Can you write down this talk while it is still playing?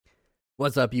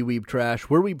What's up, you Weeb Trash?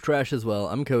 We're Weeb Trash as well.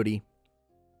 I'm Cody.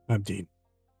 I'm Dean.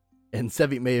 And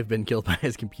Sevi may have been killed by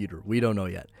his computer. We don't know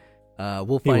yet.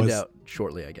 We'll find out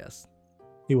shortly, I guess.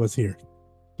 He was here.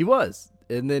 He was.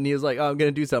 And then he was like, I'm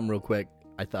going to do something real quick.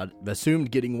 I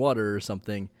assumed getting water or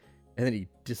something. And then he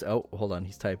just, hold on.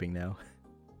 He's typing now.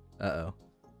 Uh-oh.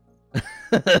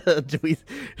 do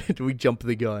we jump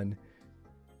the gun?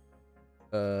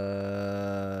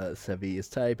 Sevi is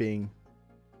typing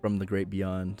from the great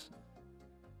beyond.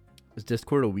 Is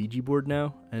Discord a Ouija board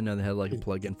now? I know they had like a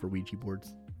plug-in for Ouija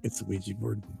boards. It's a Ouija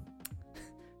board.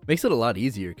 Makes it a lot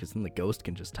easier because then the ghost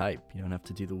can just type. You don't have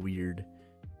to do the weird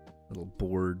little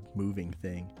board moving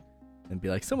thing and be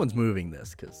like, someone's moving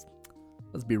this, because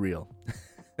let's be real.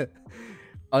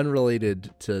 Unrelated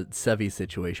to Sevi's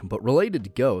situation, but related to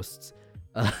ghosts.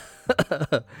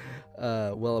 Well,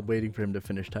 I'm waiting for him to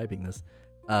finish typing this.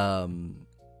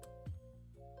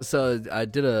 So I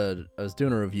was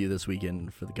doing a review this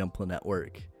weekend for the Gunpla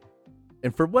Network,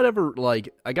 and for whatever,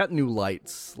 like, I got new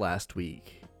lights last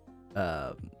week,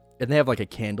 and they have like a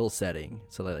candle setting,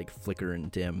 so they like flicker and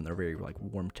dim, and they're very like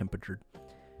warm temperatured.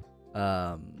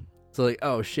 So like,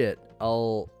 oh shit,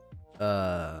 I'll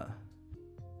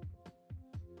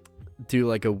do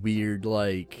like a weird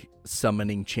like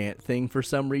summoning chant thing for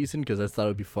some reason because I thought it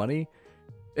would be funny.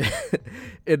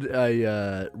 And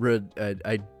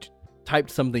I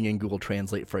typed something in Google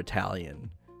Translate for Italian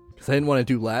because I didn't want to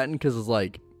do Latin because it's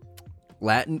like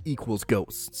Latin equals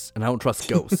ghosts, and I don't trust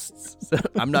ghosts. So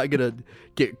I'm not gonna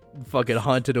get fucking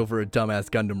haunted over a dumbass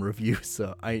Gundam review.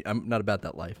 So I'm not about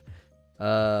that life.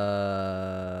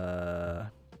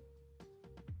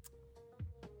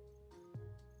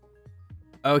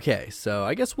 Okay, so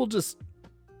I guess we'll just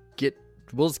keep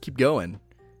going.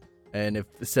 And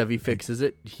if Sevi fixes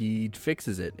it, he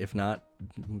fixes it. If not,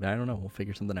 I don't know. We'll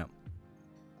figure something out.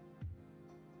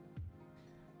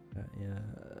 Yeah.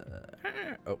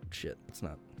 Oh, shit. It's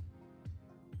not.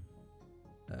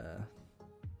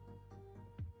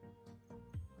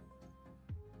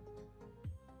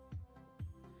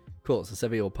 Cool. So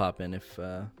Sevi will pop in if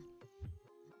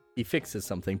he fixes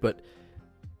something. But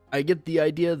I get the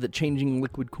idea that changing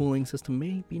liquid cooling system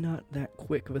may be not that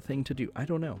quick of a thing to do. I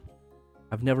don't know.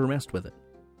 I've never messed with it.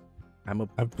 I've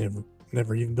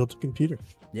never even built a computer.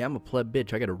 Yeah, I'm a pleb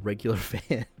bitch. I got a regular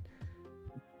fan.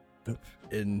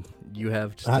 And you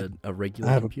have just a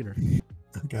regular computer.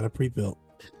 I've got a pre-built.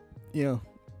 Yeah.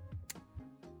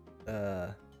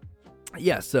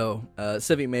 Yeah, so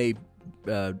Sevi may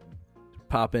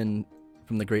pop in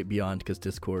from the great beyond because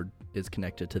Discord is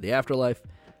connected to the afterlife.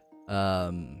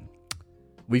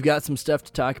 We've got some stuff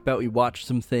to talk about. We watched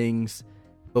some things.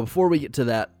 But before we get to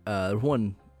that,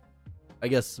 one, I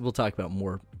guess we'll talk about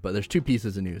more, but there's two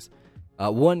pieces of news.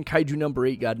 One, Kaiju number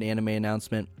 8 got an anime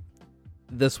announcement.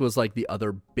 This was like the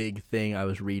other big thing I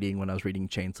was reading when I was reading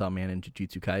Chainsaw Man and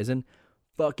Jujutsu Kaisen.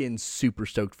 Fucking super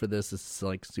stoked for this. This is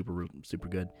like super, super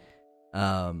good.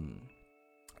 And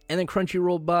then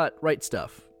Crunchyroll bought Right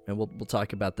Stuff. And we'll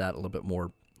talk about that a little bit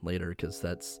more later because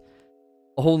that's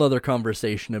a whole nother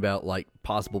conversation about like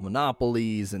possible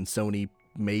monopolies and Sony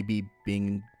maybe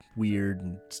being weird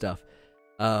and stuff.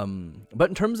 But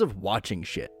in terms of watching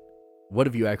shit, what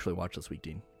have you actually watched this week,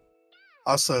 Dean?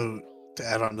 Also, to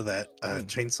add on to that,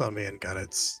 Chainsaw Man got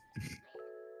its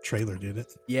trailer, did it?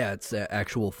 Yeah, it's an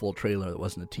actual full trailer that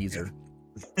wasn't a teaser.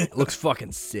 Yeah. It looks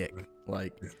fucking sick.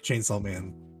 Like Chainsaw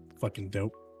Man, fucking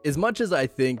dope. As much as I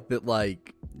think that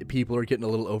like people are getting a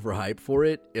little overhyped for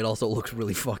it, it also looks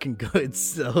really fucking good.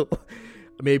 So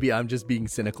maybe I'm just being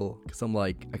cynical because I'm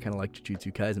like, I kind of like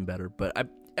Jujutsu Kaisen better, but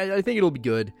I think it'll be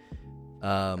good.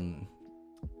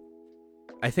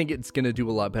 I think it's going to do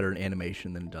a lot better in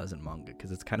animation than it does in manga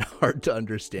because it's kind of hard to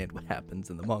understand what happens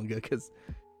in the manga because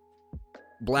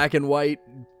black and white,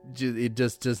 it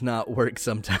just does not work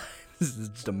sometimes. It's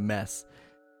just a mess.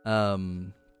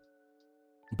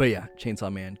 But yeah,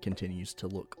 Chainsaw Man continues to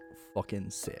look fucking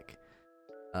sick.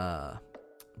 But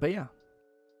yeah.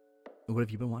 What have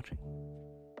you been watching?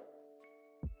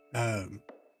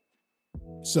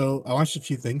 So I watched a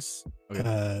few things.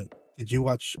 Okay. Did you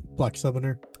watch Black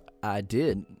Summoner? I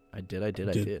did. I did.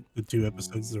 The 2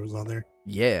 episodes that was on there.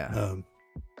 Yeah.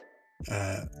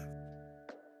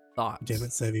 Thoughts? Damn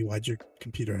it, Sevi, why'd your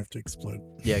computer have to explode?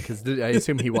 Yeah, because I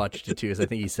assume he watched it too, because I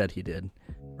think he said he did,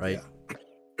 right?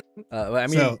 Yeah. I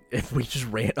mean, if we just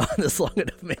rant on this long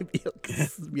enough, maybe he'll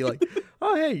be like,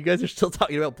 oh, hey, you guys are still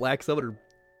talking about Black Summoner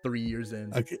 3 years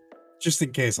in. Okay. Just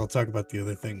in case, I'll talk about the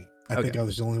other thing. I think I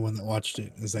was the only one that watched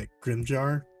it. Is that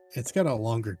Grimjar? It's got a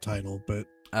longer title, but...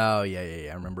 Oh,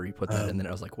 yeah. I remember he put that in, and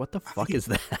I was like, what the fuck is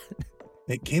that?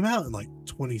 It came out in like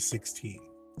 2016.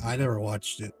 I never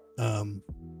watched it.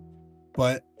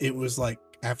 But it was like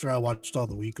after I watched all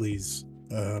the weeklies,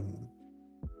 I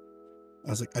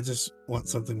was like, I just want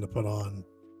something to put on,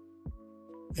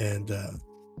 and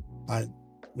I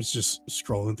was just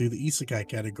scrolling through the Isekai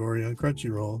category on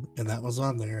Crunchyroll, and that was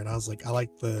on there, and I was like, I like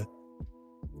the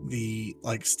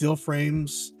like still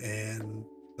frames, and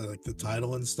like the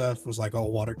title and stuff was like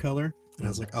all watercolor, and I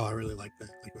was like, oh, I really like that.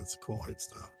 Like that's cool art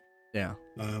style. Yeah.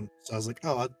 So I was like,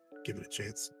 oh, I'll give it a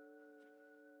chance.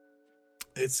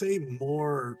 It's a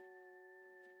more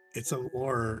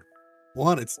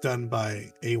one. It's done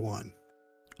by A1.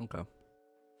 Okay.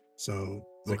 So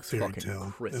like Looks fairy fucking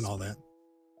tale crisp. and all that.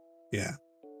 Yeah.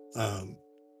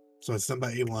 So it's done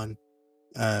by A1.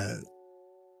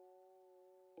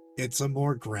 It's a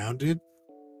more grounded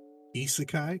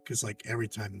isekai, because like every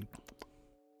time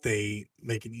they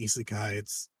make an isekai,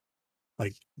 it's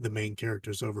like the main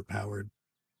character's overpowered.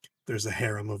 There's a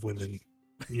harem of women,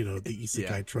 the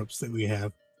isekai tropes that we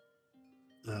have.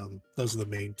 Those are the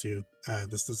main two.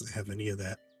 This doesn't have any of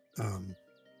that.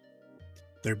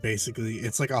 They're basically,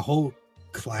 it's like a whole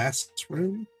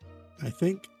classroom, I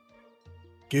think,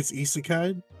 gets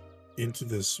isekai into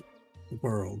this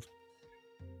world.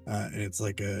 And it's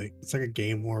like a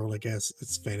game world, I guess.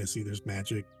 It's fantasy, there's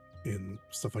magic and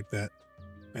stuff like that.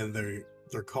 And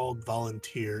they're called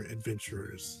volunteer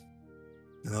adventurers.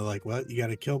 And they're like, what? You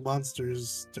gotta kill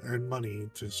monsters to earn money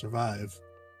to survive.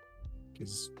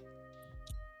 Because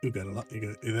you're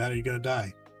gonna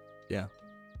die. Yeah.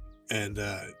 And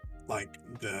like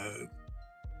the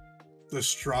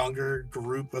stronger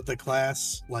group of the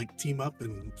class like team up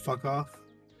and fuck off,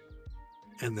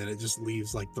 and then it just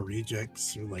leaves like the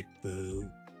rejects, or like the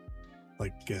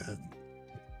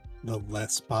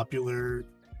less popular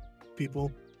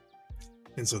people,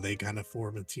 and so they kind of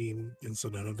form a team, and so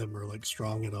none of them are like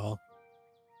strong at all.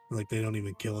 Like they don't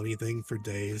even kill anything for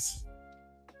days,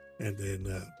 and then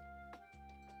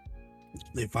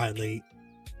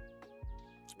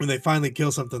when they finally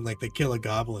kill something, like they kill a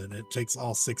goblin, it takes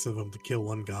all 6 of them to kill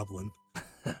one goblin.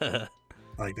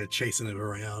 Like they're chasing it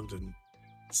around and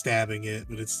stabbing it,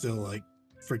 but it's still like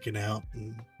freaking out,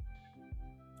 and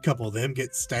a couple of them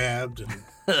get stabbed,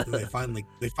 and they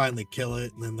finally kill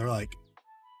it, and then they're like,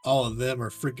 all of them are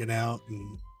freaking out,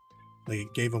 and they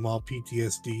gave them all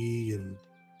PTSD, and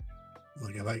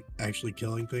like, am I actually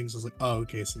killing things? I was like, oh,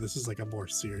 okay, so this is like a more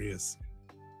serious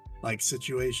like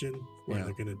situation where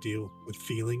they're gonna deal with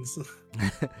feelings.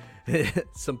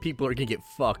 Some people are gonna get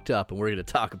fucked up, and we're gonna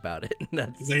talk about it.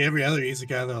 It's like every other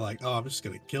isekai, they're like, oh, I'm just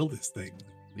gonna kill this thing.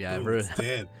 Yeah, it's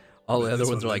dead. All the other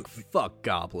ones are like, fuck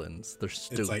goblins, they're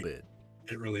stupid. Like,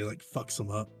 it really like fucks them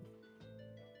up.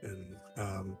 And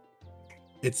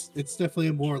it's definitely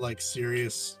a more like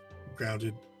serious,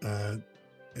 grounded, and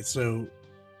so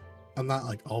I'm not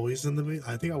like always in the mood.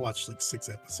 I think I watched like 6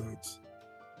 episodes,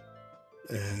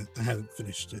 and I haven't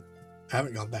finished it. I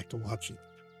haven't gone back to watch it,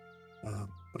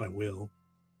 but I will.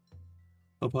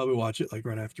 I'll probably watch it like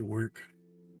right after work.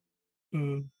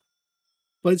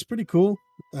 But it's pretty cool.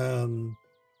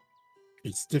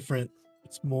 It's different.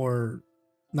 It's more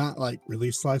not like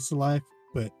really slice of life,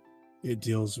 but it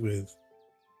deals with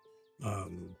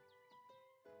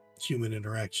human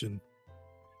interaction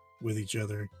with each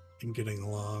other and getting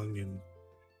along and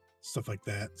stuff like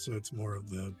that. So it's more of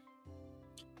the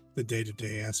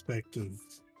day-to-day aspect of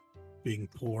being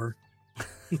poor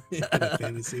in a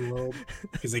fantasy world,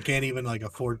 because they can't even like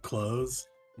afford clothes.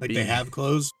 Like they have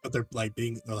clothes, but they're like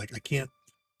I can't.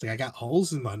 It's like, I got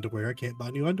holes in my underwear, I can't buy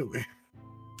new underwear.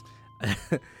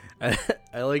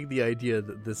 I like the idea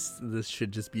that this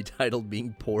should just be titled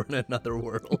 "Being Poor in Another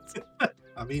World."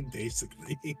 I mean,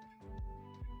 basically.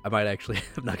 I'm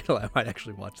not gonna lie, I might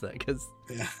actually watch that, because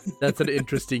that's an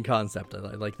interesting concept. I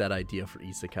like that idea for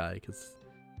isekai, because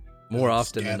more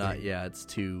often than not, it's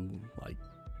too like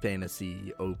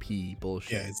fantasy OP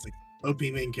bullshit. Yeah, it's like OP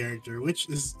main character, which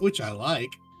I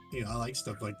like. I like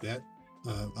stuff like that.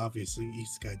 Obviously,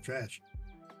 isekai trash,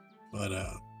 but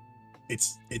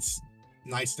it's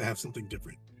nice to have something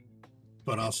different,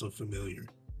 but also familiar.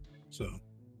 So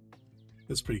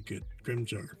that's pretty good.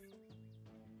 Grimjar.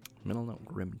 Middle note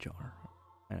Grimjar.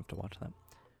 I have to watch that.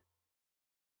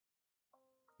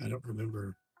 I don't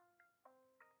remember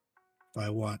if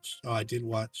I watched. Oh, I did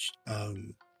watch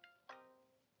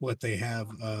what they have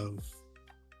of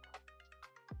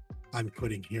I'm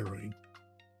Quitting Heroing.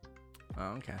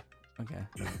 Oh, okay.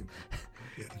 Yeah.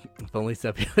 If only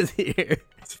Seppi was here.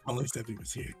 If only Seppi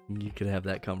was here. You could have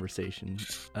that conversation.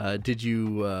 Did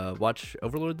you watch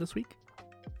Overlord this week?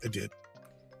 I did.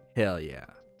 Hell yeah.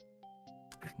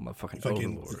 Motherfucking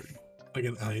Overlord.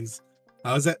 Fucking Heinz.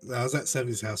 I was at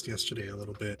Seppi's house yesterday a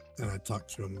little bit, and I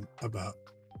talked to him about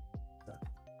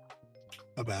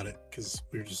about it because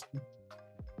we were just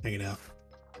hanging out,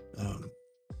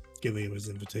 giving him his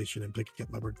invitation and picking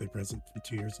up my birthday present from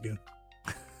 2 years ago.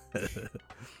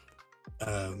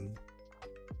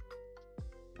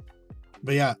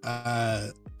 But yeah,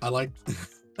 I liked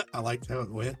I liked how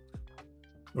it went,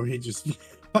 where he just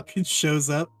fucking shows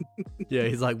up. Yeah,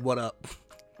 he's like, "What up?"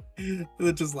 And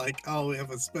they're just like, "Oh, we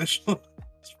have a special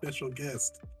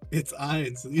guest. It's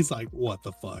Ainz." And he's like, "What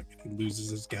the fuck?" He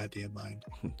loses his goddamn mind.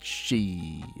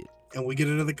 Shit. And we get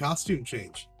another costume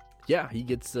change. Yeah, he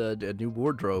gets a new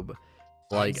wardrobe.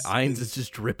 Like, Ainz is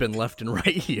just dripping left and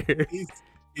right here.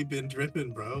 He's been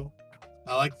dripping, bro.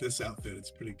 I like this outfit.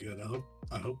 It's pretty good.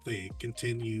 I hope they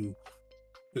continue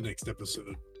the next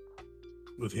episode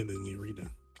with him in the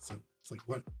arena. So it's like,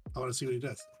 what? I want to see what he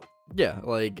does. Yeah,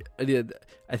 like, I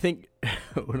think,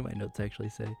 what do my notes actually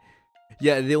say?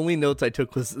 Yeah, the only notes I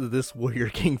took was this Warrior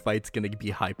King fight's gonna be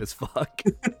hype as fuck.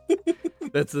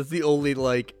 That's the only,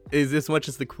 like, is as much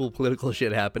as the cool political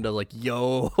shit happened, I was like,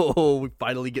 yo, we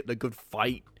finally getting a good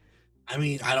fight. I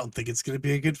mean, I don't think it's gonna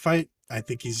be a good fight. I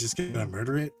think he's just gonna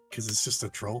murder it because it's just a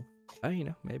troll. Oh,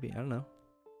 maybe, I don't know.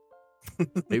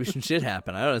 Maybe some shit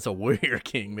happened. I don't know, it's a Warrior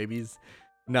King. Maybe he's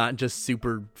not just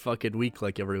super fucking weak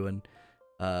like everyone,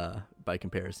 by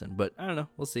comparison. But I don't know,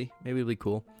 we'll see. Maybe it'll be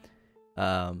cool.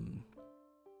 God,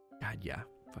 yeah,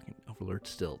 fucking Overlord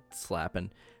still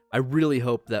slapping. I really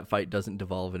hope that fight doesn't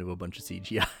devolve into a bunch of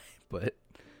CGI, but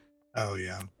oh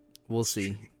yeah, we'll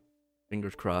see.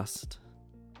 Fingers crossed.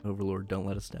 Overlord, don't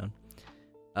let us down.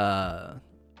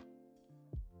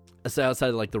 So outside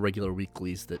of like the regular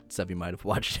weeklies that Sevi might have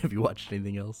watched, have you watched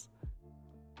anything else?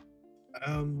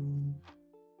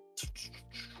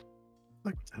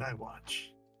 What did I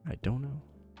watch? I don't know.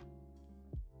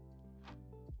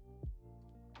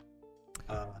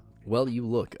 Well, you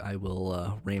look. I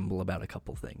will ramble about a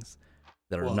couple things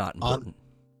that are not important.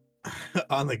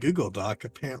 On the Google Doc,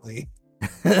 apparently.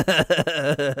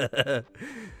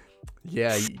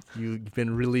 Yeah, you've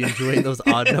been really enjoying those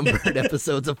odd-numbered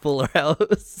episodes of Fuller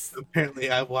House. Apparently,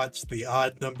 I watched the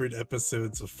odd-numbered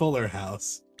episodes of Fuller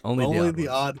House. Only the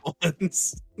odd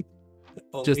ones.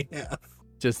 Only half.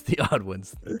 Just the odd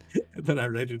ones. And then I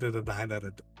rated it a 9 out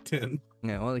of 10.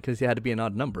 Yeah, well, because you had to be an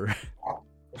odd number.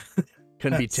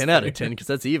 Couldn't be 10 out of 10 because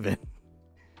that's even.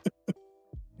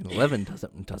 11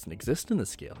 doesn't exist in the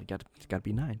scale. It's got to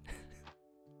be 9.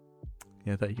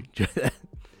 Yeah, I thought you enjoyed that.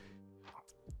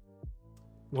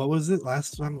 What was it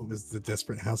last time? It was the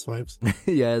Desperate Housewives.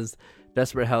 Yes,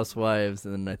 Desperate Housewives,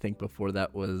 and then I think before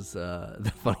that was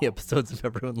the funny episodes of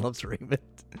Everyone Loves Raymond.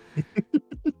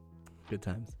 Good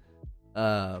times.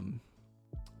 But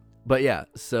yeah,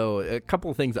 so a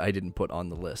couple of things I didn't put on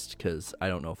the list because I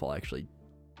don't know if I'll actually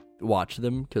watch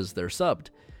them because they're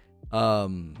subbed. I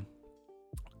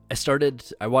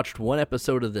watched one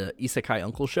episode of the Isekai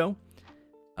Uncle Show.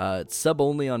 It's sub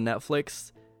only on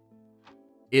Netflix.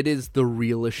 It is the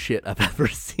realest shit I've ever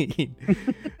seen.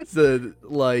 So,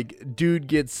 like, dude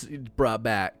gets brought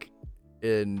back,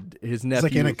 and his nephew...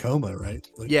 He's like in a coma, right?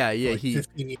 Like, yeah. like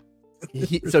 15 years.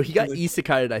 So he got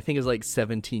isekai'd, I think it was like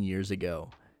 17 years ago.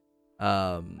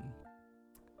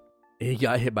 He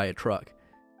got hit by a truck.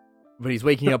 But he's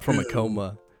waking up from a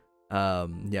coma.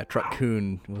 Truck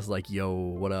Coon was like, yo,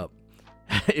 what up?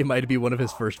 It might be one of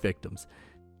his first victims.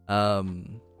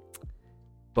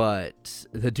 But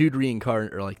the dude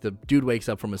the dude wakes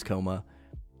up from his coma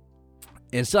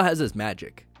and still has his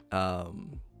magic.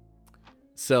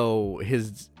 So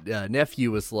his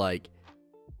nephew was like,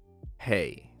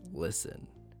 hey, listen,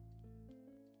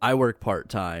 I work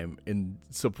part-time and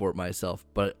support myself,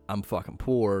 but I'm fucking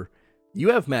poor. You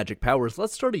have magic powers.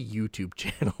 Let's start a YouTube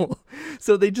channel.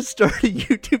 So they just start a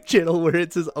YouTube channel where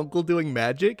it's his uncle doing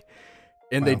magic.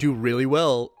 And They do really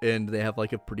well, and they have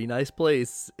like a pretty nice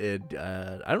place. And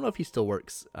I don't know if he still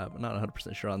works. I'm not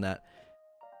 100% sure on that.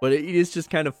 But it is just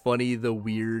kind of funny, the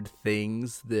weird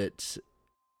things that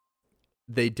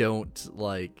they don't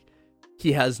like.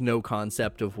 He has no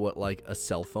concept of what like a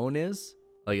cell phone is,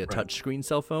 like a touchscreen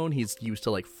cell phone. He's used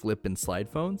to like flip and slide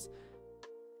phones.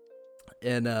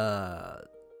 And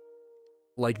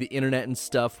like the internet and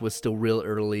stuff was still real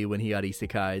early when he got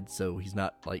isekai'd, so he's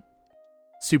not like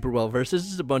super well versed. There's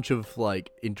just a bunch of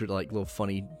like little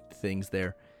funny things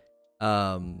there.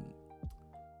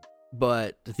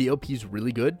 But the OP is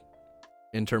really good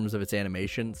in terms of its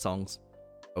animation. Song's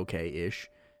okay-ish.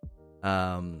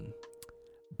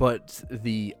 But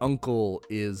the uncle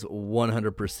is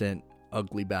 100%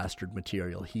 ugly bastard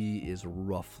material. He is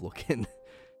rough looking.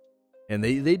 And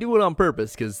they do it on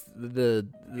purpose because he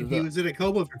was in a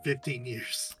coma for 15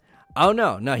 years. Oh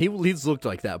no, he's looked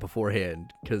like that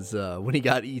beforehand because when he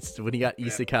got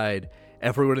isekai'd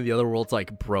everyone in the other world's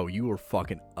like, bro, you are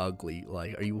fucking ugly.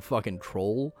 Like, are you a fucking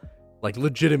troll? Like,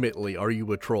 legitimately, are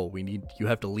you a troll? You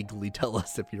have to legally tell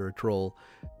us if you're a troll.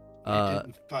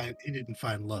 He didn't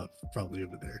find love probably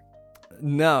over there.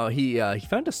 No, he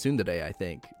found a tsundere, I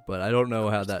think, but I don't know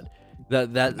how that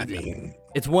I mean,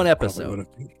 it's one episode,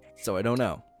 so I don't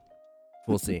know.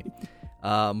 We'll see.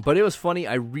 But it was funny.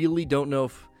 I really don't know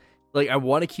if, like, I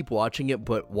want to keep watching it,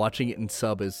 but watching it in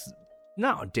sub is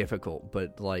not difficult,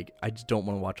 but like I just don't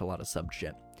want to watch a lot of sub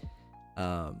shit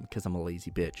because I'm a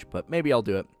lazy bitch. But maybe I'll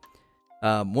do it.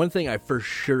 One thing I for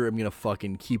sure am gonna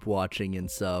fucking keep watching in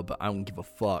sub, I don't give a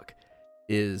fuck,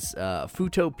 is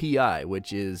Futo PI,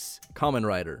 which is Kamen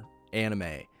Rider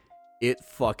anime. It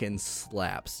fucking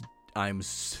slaps.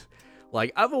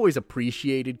 I've always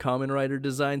appreciated Kamen Rider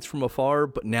designs from afar,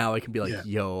 but now I can be like,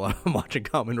 yo, I'm watching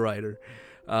Kamen Rider.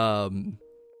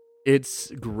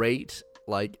 It's great.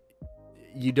 Like,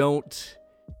 you don't...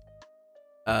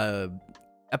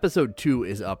 episode 2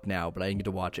 is up now, but I didn't get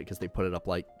to watch it because they put it up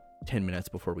like 10 minutes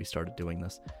before we started doing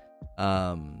this.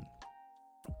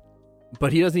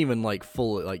 But he doesn't even like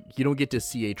fully, like, you don't get to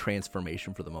see a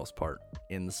transformation for the most part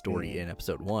in the story in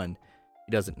episode 1.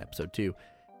 He does it in episode 2.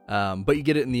 But you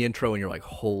get it in the intro and you're like,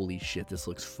 holy shit, this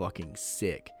looks fucking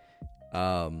sick.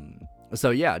 So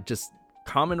yeah, just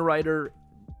Kamen Rider,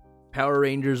 Power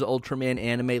Rangers, Ultraman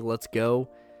anime, let's go.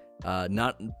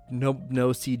 No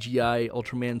CGI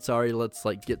Ultraman, sorry, let's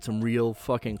like get some real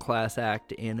fucking class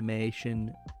act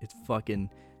animation. It's fucking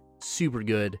super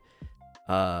good.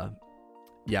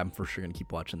 Yeah, I'm for sure gonna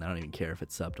keep watching that. I don't even care if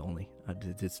it's subbed only.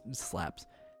 It slaps.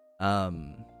 I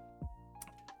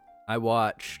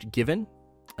watched Given.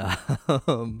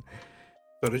 So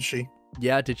did she.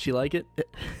 Yeah, did she like it?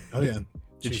 Oh yeah.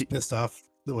 She's pissed off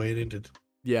the way it ended.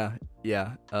 Yeah.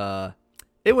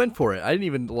 It went for it. I didn't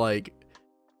even like...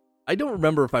 I don't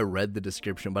remember if I read the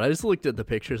description, but I just looked at the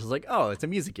pictures. I was like, oh, it's a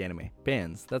music anime.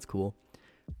 Bands. That's cool.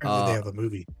 Or did they have a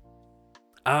movie?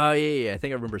 Oh, yeah. I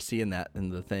think I remember seeing that in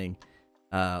the thing.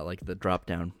 Like the drop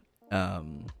down.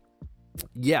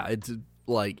 Yeah, it's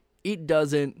like, it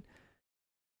doesn't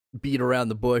beat around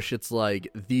the bush. It's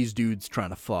like, these dudes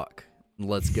trying to fuck.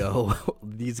 Let's go.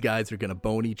 These guys are gonna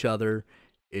bone each other.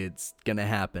 It's gonna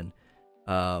happen.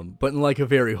 But in like a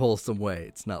very wholesome way.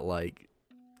 It's not like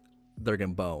they're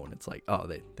gonna bone. It's like, oh,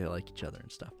 they like each other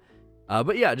and stuff.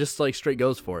 But yeah, just like straight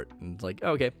goes for it. And it's like,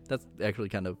 oh, okay, that's actually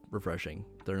kind of refreshing.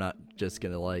 They're not just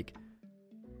gonna like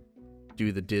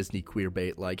do the Disney queer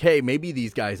bait, like, hey, maybe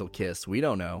these guys will kiss. We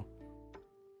don't know.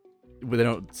 But they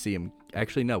don't see him.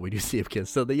 Actually, no, we do see him kiss.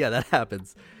 So yeah, that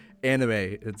happens. Anime,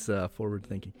 it's forward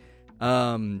thinking.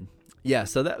 Yeah,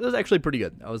 so that was actually pretty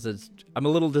good. I'm a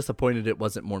little disappointed it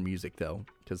wasn't more music though,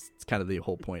 because it's kind of the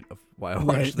whole point of why I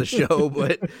watched the show.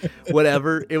 But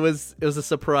whatever, it was a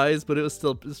surprise, but it was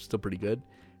still pretty good.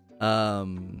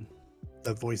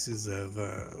 The voices of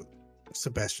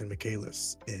Sebastian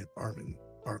Michaelis and Armin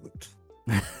Arlet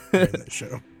in that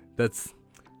show. It's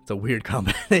a weird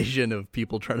combination of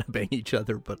people trying to bang each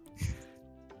other, but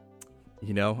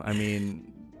you know, I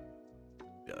mean,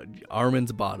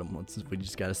 Armin's a bottom. We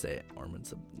just gotta say it.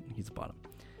 He's a bottom.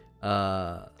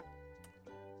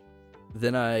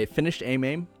 Then I finished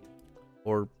A-Maim,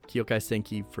 or Kyokai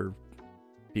Senki for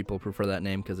people who prefer that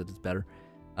name because it is better.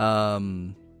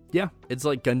 Yeah, it's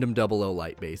like Gundam 00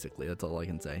 Light, basically. That's all I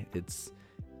can say.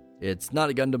 It's not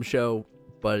a Gundam show,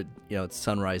 but you know, it's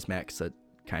Sunrise Max, so it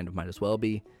kind of might as well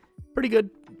be. Pretty good.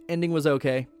 Ending was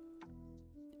okay.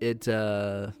 It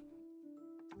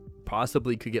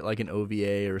possibly could get like an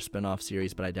OVA or a spin-off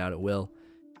series, but I doubt it will.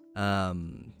 I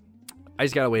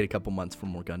just gotta wait a couple months for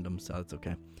more Gundam, so that's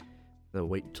okay. I'll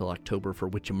wait until October for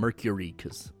Witch of Mercury,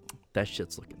 because that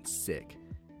shit's looking sick.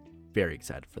 Very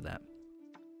excited for that.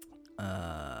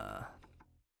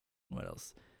 What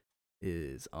else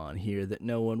is on here that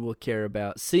no one will care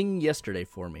about? Sing Yesterday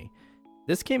for Me.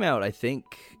 This came out, I think,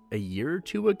 a year or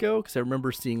two ago, because I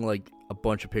remember seeing like a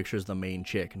bunch of pictures of the main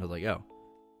chick, and I was like, oh,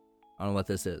 I don't know what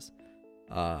this is.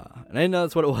 And I didn't know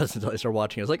that's what it was until I started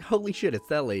watching. I was like, holy shit, it's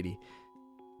that lady.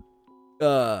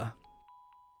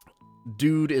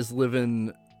 Dude is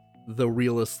living the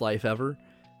realest life ever.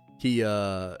 He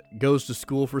goes to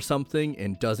school for something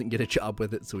and doesn't get a job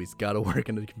with it, so he's got to work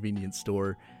in a convenience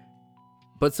store,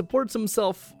 but supports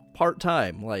himself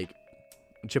part-time. Like,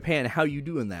 Japan, how you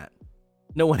doing that?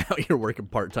 No one out here working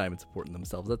part-time and supporting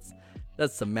themselves.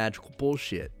 That's some magical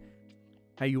bullshit.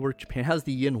 How you work Japan? How's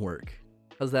the yen work?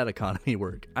 How's that economy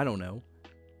work? I don't know.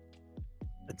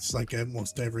 It's like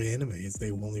almost every anime is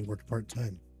they only work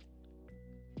part-time.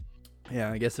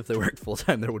 Yeah, I guess if they worked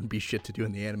full-time, there wouldn't be shit to do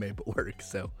in the anime but work,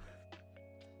 so...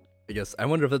 I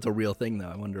wonder if that's a real thing, though.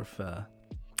 I wonder if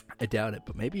I doubt it,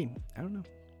 but maybe, I don't know.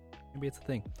 Maybe it's a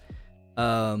thing.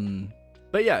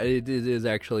 But yeah, it is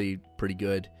actually pretty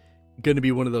good. Going to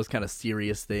be one of those kind of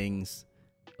serious things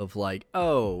of like,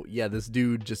 oh, yeah, this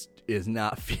dude just is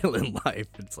not feeling life.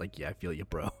 It's like, yeah, I feel you,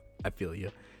 bro. I feel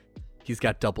you. He's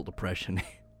got double depression.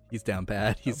 He's down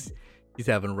bad. He's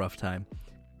having a rough time.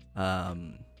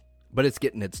 But it's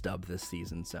getting its dub this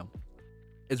season, so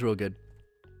it's real good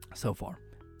so far.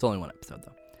 It's only one episode,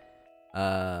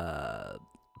 though.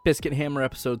 Biscuit Hammer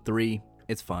episode 3.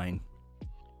 It's fine.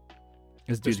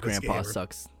 This dude's grandpa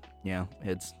sucks. Yeah, I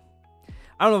don't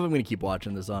know if I'm going to keep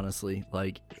watching this, honestly.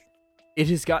 Like, it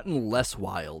has gotten less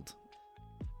wild,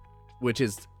 which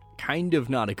is kind of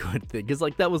not a good thing. Because,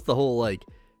 like, that was the whole, like,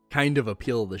 kind of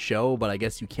appeal of the show, but I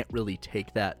guess you can't really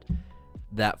take that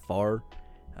far.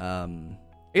 I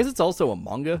guess it's also a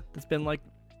manga that's been, like,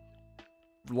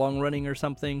 long-running or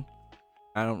something.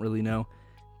 I don't really know.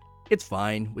 It's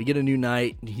fine. We get a new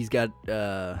knight. He's got,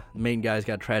 the main guy's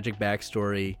got a tragic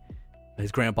backstory.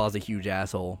 His grandpa's a huge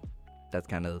asshole. That's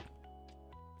kind of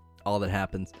all that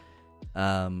happens.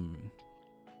 So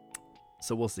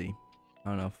we'll see. I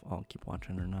don't know if I'll keep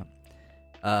watching or not.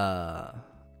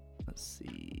 Let's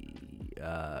see.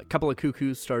 A Couple of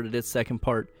Cuckoos started its second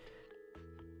part.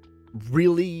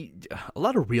 Really, a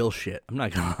lot of real shit. I'm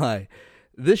not gonna lie.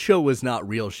 This show was not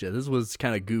real shit. This was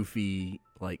kind of goofy,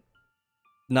 like,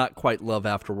 not quite love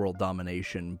after world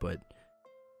domination, but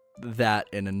that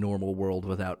in a normal world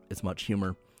without as much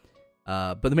humor.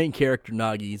 But the main character,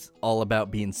 Nagi's all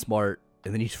about being smart,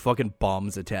 and then he fucking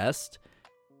bombs a test,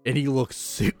 and he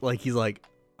looks like he's like,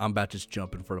 I'm about to just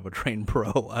jump in front of a train,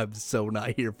 bro. I'm so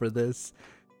not here for this.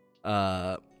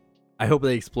 I hope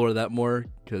they explore that more,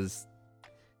 because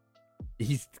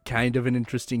he's kind of an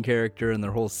interesting character, and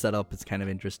their whole setup is kind of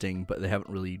interesting, but they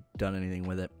haven't really done anything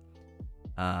with it.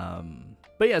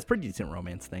 But yeah, it's a pretty decent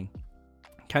romance thing.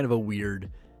 Kind of a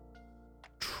weird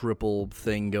triple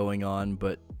thing going on,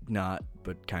 but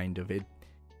kind of.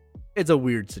 It's a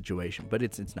weird situation, but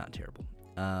it's not terrible.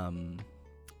 And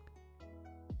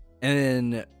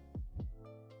then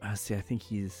see, I think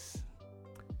he's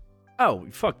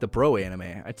the bro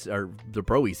anime. Or the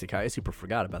bro isekai. I super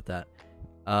forgot about that.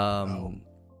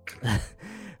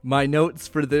 My notes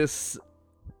for this,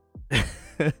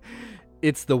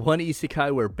 it's the one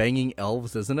isekai where banging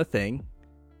elves isn't a thing,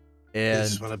 and they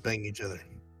just want to bang each other.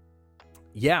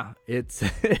 Yeah, it's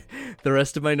the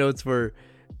rest of my notes were,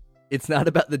 it's not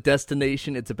about the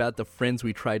destination, it's about the friends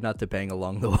we tried not to bang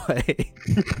along the way.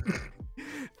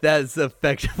 That's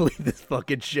effectively this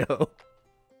fucking show.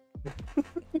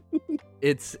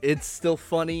 It's still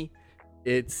funny.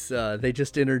 It's they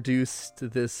just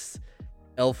introduced this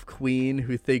elf queen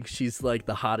who thinks she's like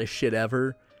the hottest shit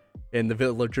ever, and the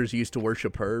villagers used to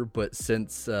worship her, but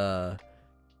since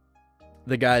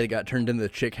the guy that got turned into the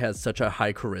chick has such a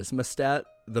high charisma stat,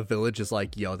 the village is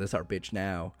like, yo, this our bitch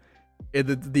now. And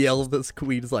the Elvis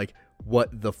queen is like,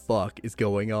 what the fuck is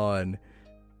going on?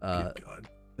 Good God.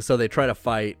 So they try to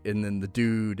fight, and then the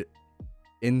dude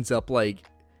ends up like,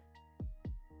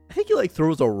 I think he like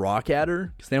throws a rock at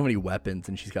her, because they don't have any weapons,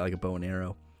 and she's got like a bow and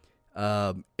arrow.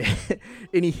 And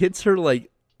he hits her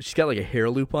like, she's got like a hair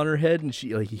loop on her head, and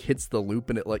he hits the loop,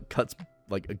 and it like cuts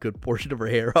like a good portion of her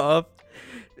hair off.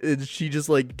 And she just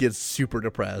like gets super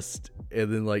depressed,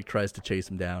 and then like tries to chase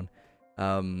him down.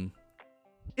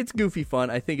 It's goofy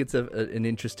fun. I think it's an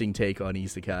interesting take on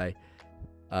isekai.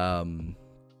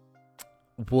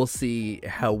 We'll see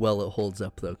how well it holds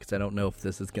up though, because I don't know if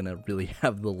this is gonna really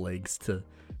have the legs to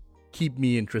keep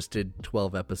me interested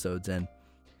 12 episodes in.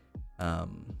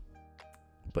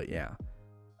 But yeah,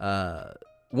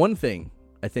 one thing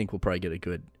I think we'll probably get a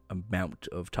good amount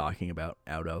of talking about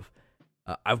out of.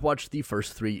 I've watched the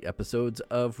first 3 episodes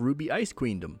of Ruby Ice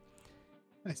Queendom.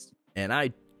 Nice. And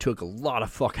I took a lot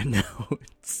of fucking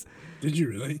notes. Did you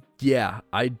really? Yeah,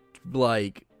 I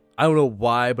don't know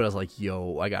why, but I was like,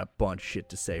 yo, I got a bunch of shit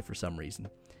to say for some reason.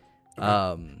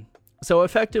 Okay. So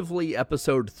effectively,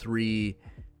 episode 3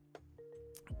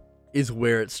 is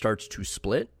where it starts to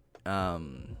split.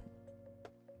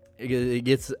 It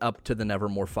gets up to the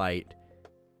Nevermore fight,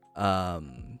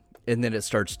 and then it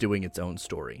starts doing its own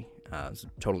story. It's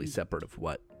totally separate of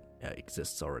what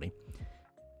exists already.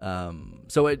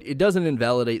 So it doesn't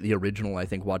invalidate the original. I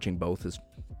think watching both is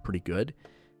pretty good.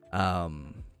 But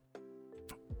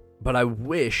I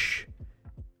wish,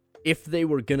 if they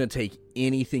were going to take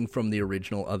anything from the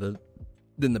original other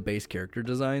than the base character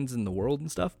designs in the world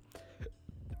and stuff,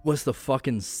 was the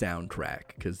fucking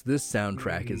soundtrack. Because this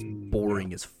soundtrack is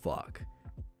boring as fuck.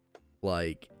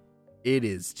 Like, it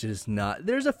is just not.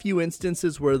 There's a few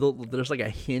instances where there's like a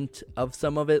hint of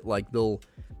some of it. Like they'll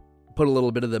put a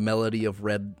little bit of the melody of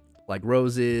Red like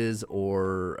Roses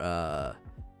or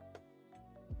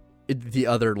the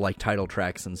other like title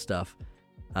tracks and stuff.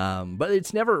 But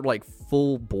it's never like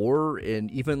full bore, and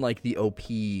even like the OP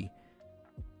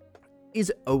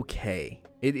is okay.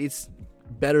 It's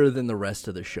better than the rest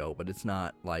of the show, but it's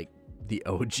not like the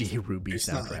OG Ruby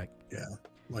soundtrack.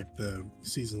 Like the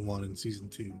season 1 and season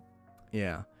 2.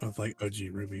 Yeah. Of like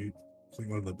OG Ruby. It's like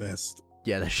one of the best.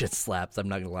 Yeah, that shit slaps. I'm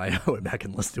not gonna lie. I went back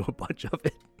and listened to a bunch of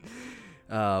it.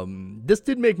 This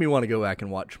did make me want to go back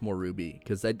and watch more Ruby,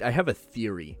 because I have a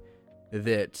theory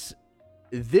that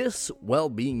this, while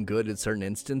being good in certain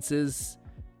instances,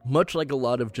 much like a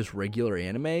lot of just regular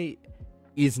anime,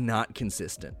 is not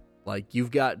consistent. Like,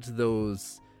 you've got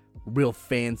those real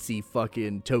fancy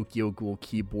fucking Tokyo Ghoul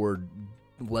keyboard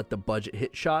let the budget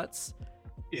hit shots,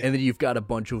 and then you've got a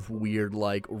bunch of weird,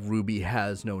 like, Ruby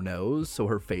has no nose, so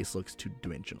her face looks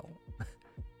two-dimensional.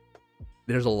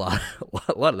 There's a lot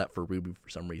of that for Ruby for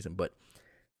some reason, but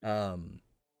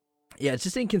yeah, it's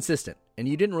just inconsistent, and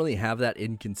you didn't really have that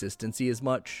inconsistency as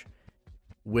much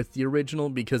with the original,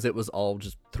 because it was all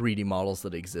just 3D models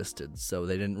that existed, so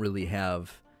they didn't really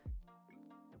have...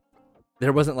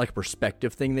 There wasn't like a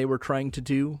perspective thing they were trying to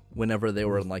do whenever they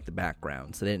were in like the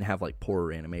background, so they didn't have like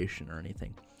poorer animation or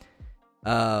anything.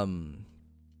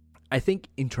 I think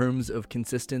in terms of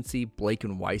consistency, Blake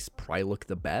and Weiss probably look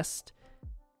the best.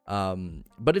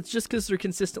 But it's just because they're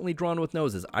consistently drawn with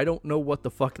noses. I don't know what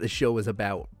the fuck the show is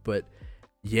about, but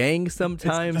Yang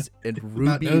sometimes and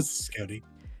Ruby,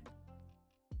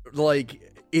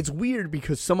 like, it's weird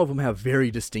because some of them have very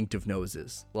distinctive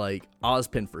noses. Like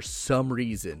Ozpin, for some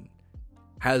reason,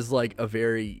 has like a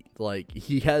very, like,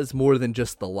 he has more than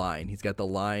just the line. He's got the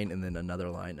line and then another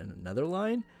line and another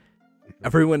line.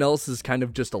 Everyone else is kind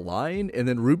of just a line, and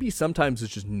then Ruby sometimes is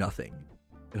just nothing.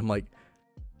 And I'm like,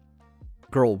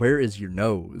 girl, where is your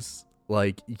nose?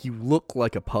 Like, you look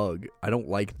like a pug. I don't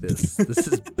like this. This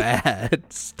is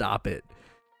bad. Stop it.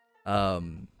 But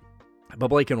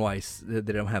Blake and Weiss, they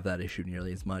don't have that issue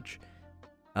nearly as much.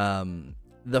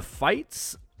 The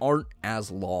fights aren't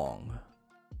as long.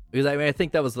 Because, I mean, I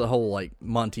think that was the whole, like,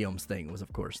 Montium's thing was,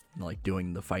 of course, like,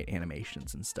 doing the fight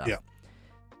animations and stuff.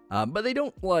 Yeah. But they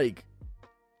don't, like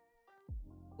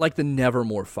the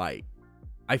Nevermore fight,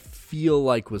 I feel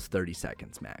like was 30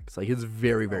 seconds max. Like, it's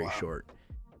very, very short.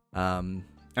 I'm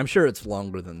sure it's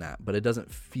longer than that, but it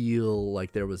doesn't feel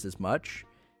like there was as much.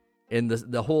 And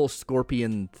the whole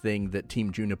Scorpion thing that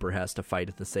Team Juniper has to fight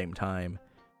at the same time,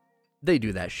 they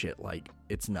do that shit like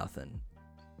it's nothing.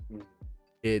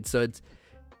 It's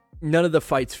none of the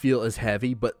fights feel as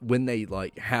heavy, but when they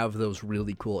like have those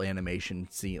really cool animation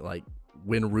scene, like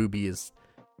when Ruby is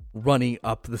running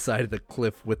up the side of the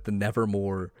cliff with the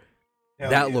Nevermore,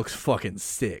 that looks fucking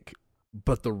sick.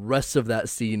 But the rest of that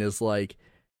scene is like,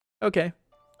 okay,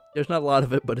 there's not a lot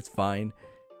of it, but it's fine.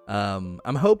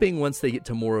 I'm hoping once they get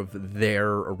to more of their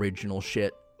original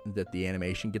shit that the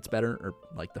animation gets better, or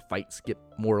like the fights get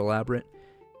more elaborate.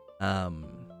 It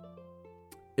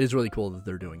is really cool that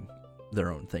they're doing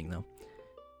their own thing, though.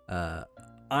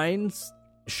 Ainz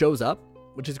shows up,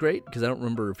 which is great, because I don't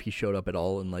remember if he showed up at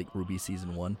all in like Ruby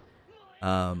Season 1.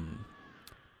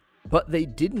 But they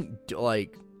didn't,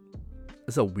 like,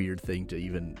 it's a weird thing to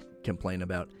even complain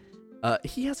about.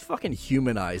 He has fucking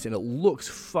human eyes, and it looks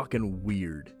fucking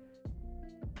weird.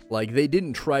 Like, they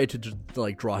didn't try to just,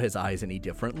 like, draw his eyes any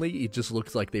differently. It just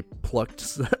looks like they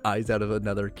plucked eyes out of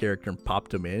another character and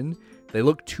popped them in. They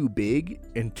look too big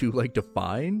and too, like,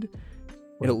 defined.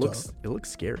 And it looks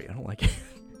scary. I don't like it.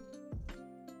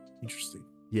 Interesting.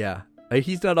 Yeah.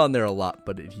 He's not on there a lot,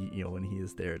 but when he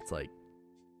is there, it's like,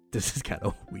 this is kind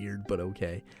of weird, but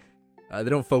okay. They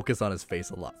don't focus on his face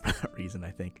a lot for that reason,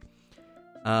 I think.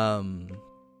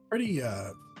 Pretty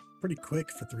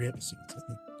quick for 3 episodes, I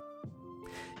think.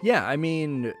 Yeah, I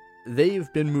mean,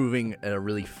 they've been moving at a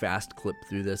really fast clip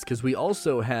through this, because we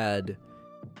also had,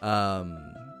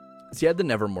 you had the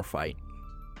Nevermore fight.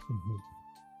 Mm-hmm.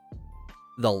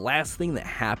 The last thing that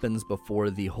happens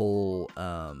before the whole,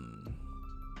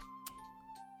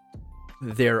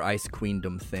 their Ice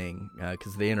Queendom thing,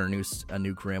 because they introduce a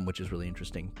new Grim, which is really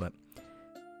interesting, but,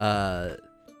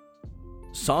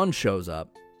 San shows up.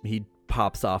 He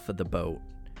pops off of the boat.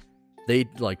 They,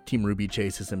 like, Team Ruby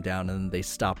chases him down, and they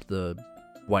stop the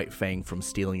White Fang from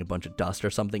stealing a bunch of dust or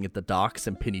something at the docks,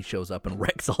 and Penny shows up and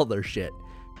wrecks all their shit.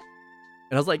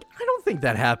 And I was like, I don't think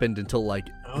that happened until, like,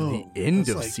 the end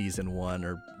of season 1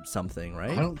 or something,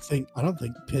 right? I don't think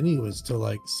Penny was till,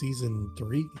 like, season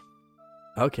 3.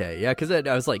 Okay, yeah, because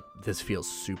I was like, this feels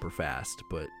super fast,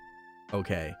 but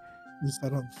okay. At least I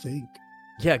don't think.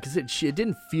 Yeah, because it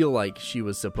didn't feel like she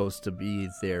was supposed to be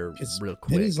there real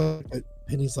quick.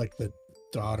 Penny's like the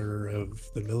daughter of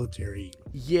the military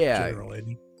Yeah, general, isn't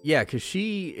he? yeah, because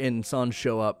she and Son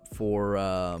show up for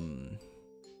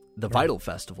the Vital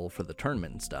Festival for the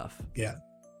tournament and stuff. Yeah,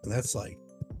 and that's like,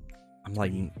 I'm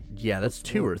like, yeah, that's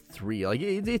 2 or 3. Like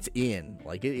it's in.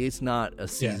 Like it's not a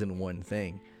season 1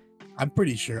 thing. I'm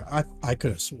pretty sure. I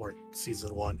could have sworn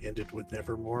season 1 ended with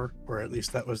Nevermore, or at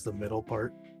least that was the middle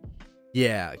part.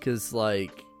 Yeah, because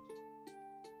like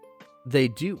they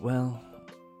do well.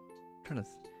 I'm trying to.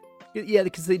 Yeah,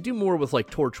 because they do more with like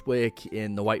Torchwick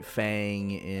and the White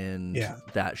Fang and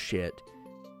that shit.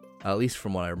 At least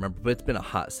from what I remember, but it's been a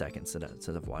hot second since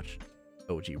I've watched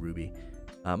OG Ruby.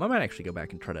 I might actually go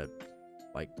back and try to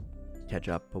like catch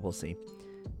up, but we'll see.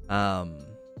 But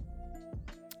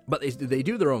they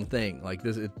do their own thing. Like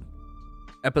this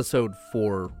episode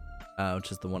 4,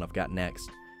 which is the one I've got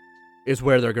next, is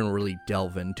where they're going to really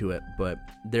delve into it. But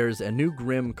there's a new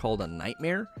Grimm called a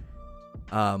Nightmare,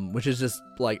 which is just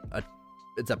like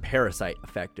it's a parasite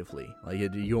effectively. Like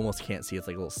you almost can't see. It's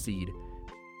like a little seed.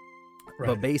 Right.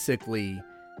 But basically,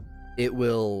 it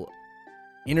will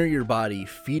enter your body,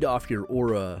 feed off your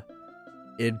aura,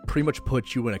 and pretty much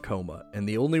put you in a coma. And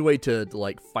the only way to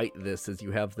like fight this is you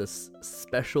have this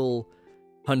special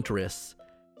huntress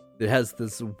that has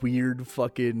this weird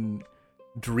fucking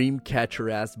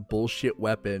dreamcatcher ass bullshit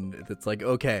weapon that's like,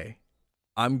 okay,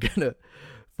 I'm gonna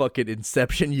fucking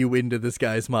inception you into this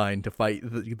guy's mind to fight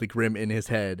the Grimm in his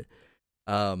head.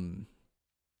 And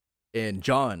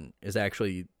John is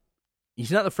actually,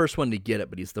 he's not the first one to get it,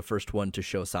 but he's the first one to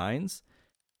show signs.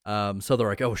 So they're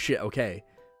like, oh shit, okay,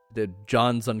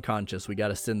 John's unconscious, we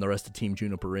gotta send the rest of Team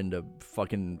Juniper in to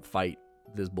fucking fight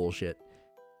this bullshit.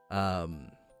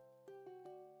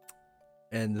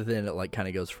 And then it like kind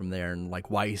of goes from there, and like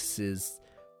Weiss is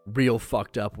real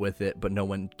fucked up with it, but no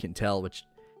one can tell. Which,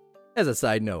 as a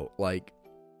side note, like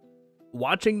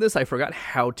watching this, I forgot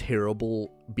how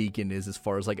terrible Beacon is as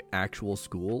far as like actual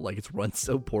school. Like it's run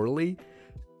so poorly.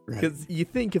 Because you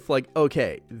think if like,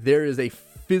 okay, there is a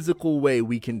physical way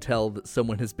we can tell that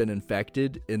someone has been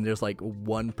infected, and there's like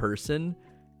one person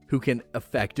who can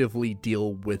effectively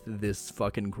deal with this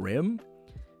fucking Grimm,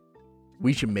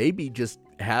 we should maybe just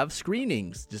have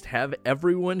screenings. Just have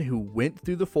everyone who went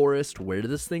through the forest where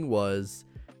this thing was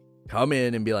come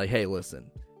in and be like, hey, listen,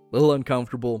 a little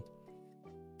uncomfortable.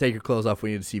 Take your clothes off.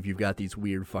 We need to see if you've got these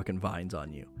weird fucking vines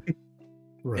on you.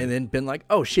 Right. And then been like,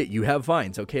 oh shit, you have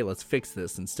vines. Okay, let's fix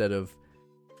this, instead of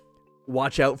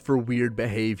watch out for weird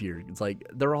behavior. It's like,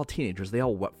 they're all teenagers. They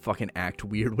all fucking act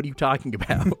weird. What are you talking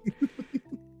about?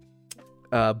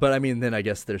 But I mean, then I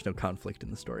guess there's no conflict in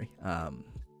the story.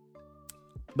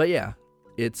 But yeah,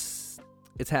 it's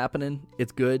happening.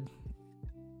 It's good.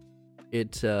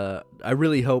 I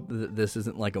really hope that this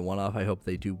isn't like a one-off. I hope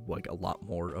they do like a lot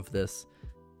more of this.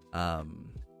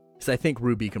 Because I think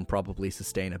Ruby can probably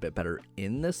sustain a bit better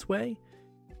in this way.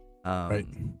 Right.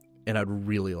 And I'd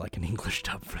really like an English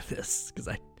dub for this,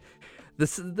 because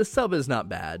the sub is not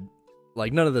bad.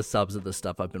 Like none of the subs of the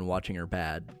stuff I've been watching are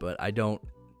bad, but I don't.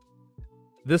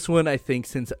 This one, I think,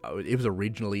 since it was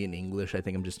originally in English, I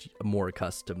think I'm just more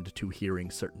accustomed to hearing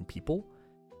certain people.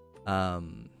 But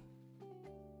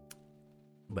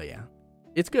yeah,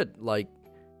 it's good. Like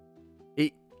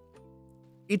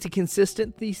it's a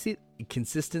consistency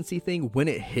thing. When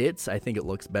it hits, I think it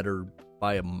looks better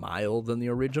by a mile than the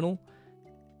original.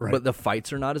 Right. But the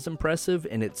fights are not as impressive,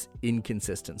 and it's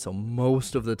inconsistent. So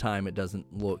most of the time, it doesn't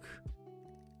look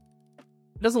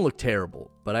terrible,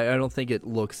 but I don't think it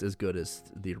looks as good as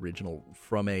the original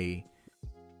from a,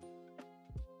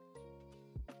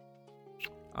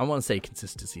 I want to say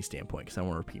consistency standpoint, because I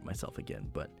want to repeat myself again,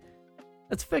 but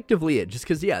that's effectively it. Just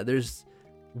because, yeah, there's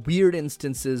weird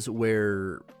instances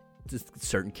where just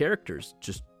certain characters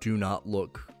just do not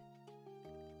look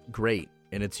great,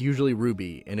 and it's usually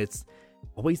Ruby, and it's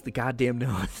always the goddamn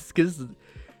nose, because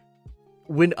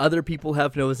when other people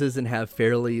have noses and have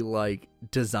fairly like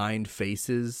designed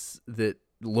faces that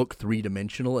look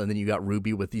three-dimensional, and then you got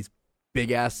Ruby with these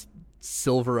big ass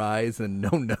silver eyes and no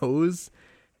nose,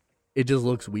 it just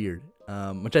looks weird.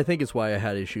 Which I think is why I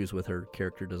had issues with her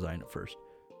character design at first.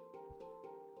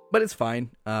 But it's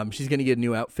fine. She's gonna get a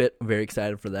new outfit. I'm very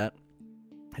excited for that.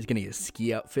 She's gonna get a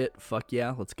ski outfit. Fuck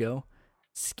yeah, let's go.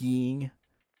 Skiing.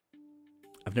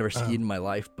 I've never skied in my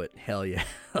life, but hell yeah,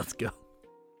 let's go.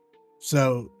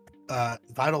 So,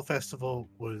 Vital Festival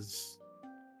was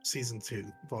season 2,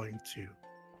 volume 2.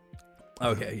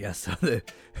 Okay, yeah, so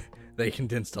they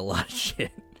condensed a lot of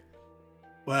shit.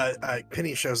 Well,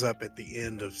 Penny shows up at the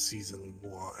end of season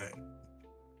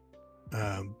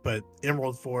 1. But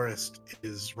Emerald Forest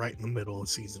is right in the middle of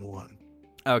season 1.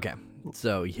 Okay,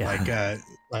 so yeah,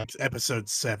 Like episode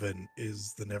 7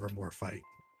 is the Nevermore fight.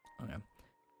 okay.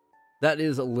 That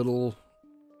is a little,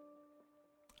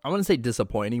 I wouldn't say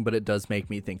disappointing, but it does make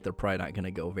me think they're probably not going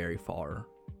to go very far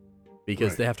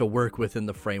because they have to work within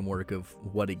the framework of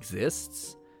what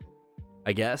exists.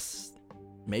 I guess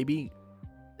maybe.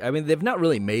 I mean, they've not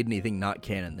really made anything not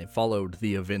canon. They followed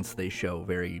the events they show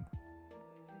very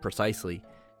precisely.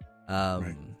 But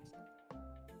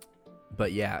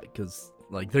yeah, because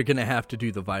like they're gonna have to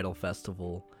do the Vital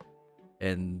Festival,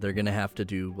 and they're gonna have to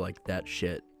do like that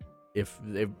shit. If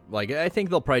they like, I think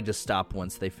they'll probably just stop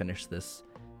once they finish this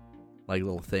like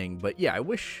little thing. But yeah, I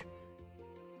wish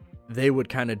they would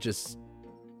kind of just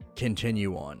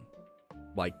continue on,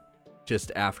 like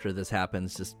just after this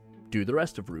happens, just do the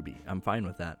rest of Ruby. I'm fine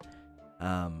with that.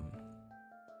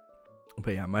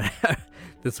 But yeah,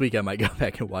 this week I might go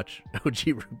back and watch OG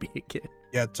Ruby again.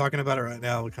 Yeah, talking about it right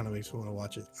now, it kind of makes me want to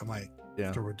watch it. I might, Yeah.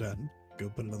 after we're done, go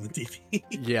put it on the TV.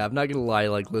 Yeah, I'm not gonna lie.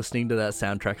 Like listening to that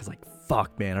soundtrack is like,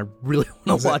 fuck, man, I really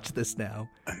want to watch this now.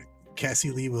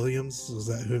 Cassie Lee Williams, was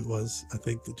that who it was? I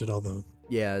think that did all the.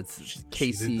 Yeah, it's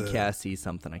Cassie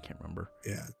something. I can't remember.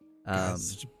 Yeah, God,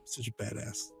 such a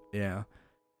badass. Yeah,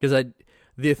 because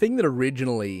the thing that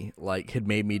originally like had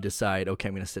made me decide, okay,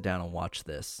 I'm gonna sit down and watch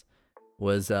this,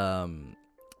 was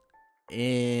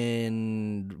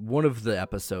in one of the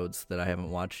episodes that I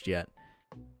haven't watched yet.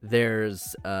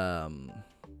 There's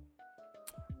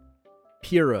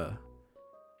Pyrrha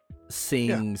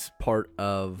sings part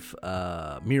of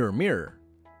Mirror Mirror.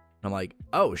 I'm like,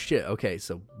 oh shit, okay,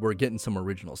 so we're getting some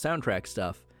original soundtrack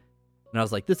stuff. And I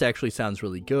was like, this actually sounds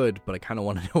really good, but I kind of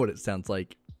want to know what it sounds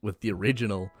like with the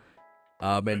original.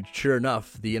 And sure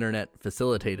enough, the internet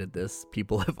facilitated this.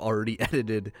 People have already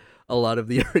edited a lot of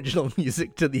the original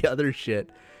music to the other shit.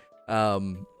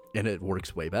 And it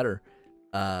works way better.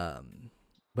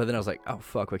 But then I was like, oh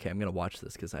fuck, okay, I'm going to watch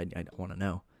this because I want to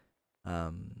know.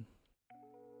 And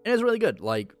it's really good.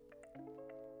 Like,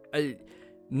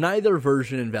 neither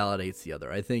version invalidates the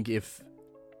other. I think if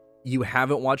you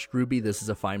haven't watched Ruby, this is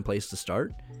a fine place to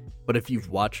start. But if you've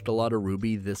watched a lot of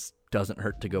Ruby, this doesn't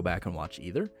hurt to go back and watch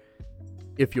either.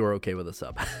 If you're okay with a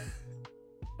sub.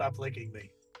 Stop licking me.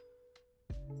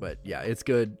 But yeah, it's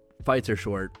good. Fights are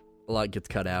short. A lot gets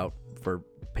cut out for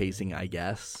pacing, I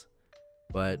guess.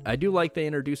 But I do like they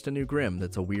introduced a new Grim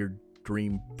that's a weird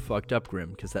dream fucked up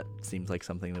Grim, because that seems like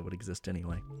something that would exist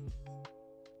anyway.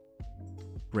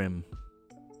 Grim.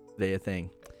 They a thing.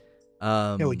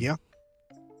 Hell yeah.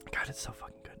 God, it's so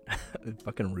fucking good.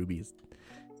 Fucking Rubies.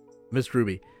 Miss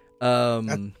Ruby.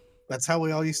 That's how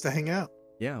we all used to hang out.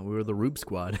 Yeah, we were the Rube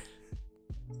Squad.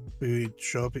 We would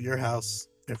show up at your house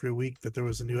every week that there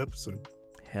was a new episode.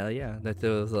 Hell yeah. That there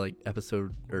was like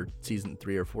episode or season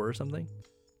 3 or 4 or something.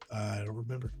 I don't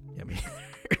remember. Yeah, me.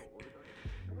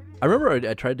 I remember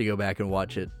I tried to go back and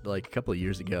watch it like a couple of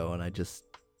years ago, and I just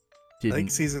didn't. I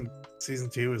think season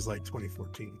 2 was like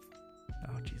 2014.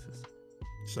 Oh Jesus!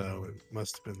 So it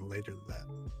must have been later than that.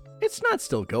 It's not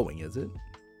still going, is it?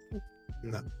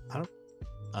 No, I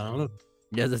don't know.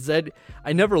 Yeah, as I said,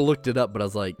 I never looked it up, but I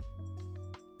was like,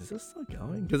 is this still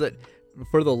going? Because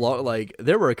for the long, like,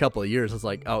 there were a couple of years, I was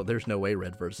like, oh, there's no way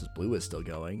Red versus Blue is still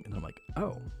going. And I'm like,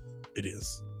 oh. It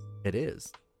is. It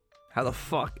is. How the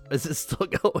fuck is it still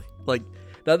going? Like,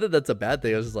 not that that's a bad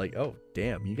thing. I was just like, oh,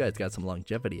 damn, you guys got some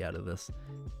longevity out of this.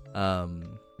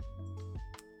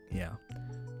 Yeah.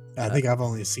 I think I've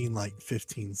only seen like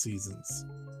 15 seasons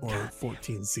or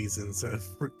 14 seasons of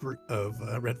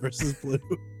Red versus Blue.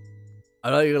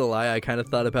 I'm not gonna lie, I kind of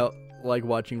thought about like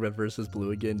watching Red versus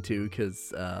Blue again too,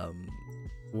 because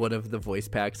one of the voice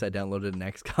packs I downloaded in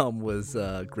XCOM was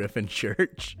Griffin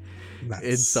Church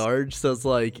in Sarge. So it's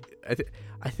like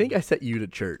I think I set you to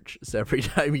Church. So every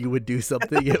time you would do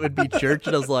something, it would be Church,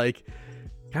 and I was like,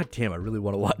 God damn, I really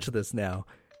want to watch this now.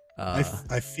 I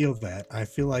feel that. I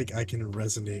feel like I can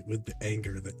resonate with the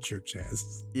anger that Church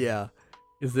has. Yeah,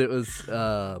 because it was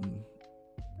I'm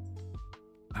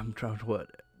trying to what.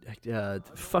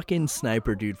 Fucking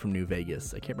sniper dude from New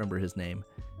Vegas. I can't remember his name.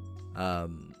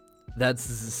 That's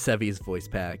Sevi's voice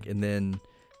pack, and then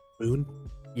Boone.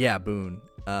 Yeah, Boone.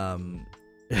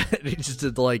 He's just a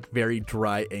like very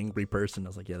dry, angry person. I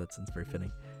was like, yeah, that sounds very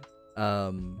fitting.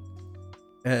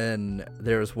 And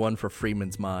there's one for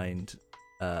Freeman's Mind,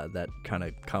 that kind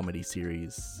of comedy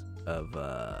series of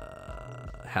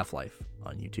Half-Life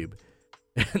on YouTube,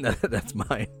 and that's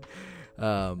mine.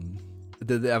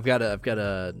 I've got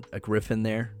a Griffin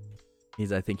there.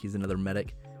 I think he's another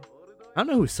medic. I don't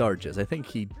know who Sarge is. I think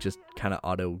he just kind of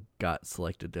auto got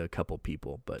selected to a couple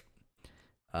people, but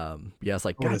yeah, it's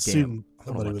like, God damn,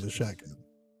 somebody with a shotgun.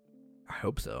 I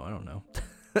hope so. I don't know.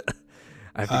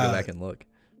 I have to go back and look.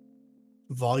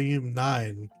 Volume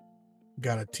 9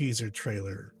 got a teaser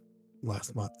trailer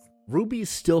last month. Ruby's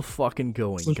still fucking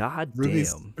going. God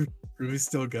damn. Ruby's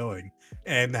still going.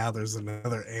 And now there's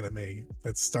another anime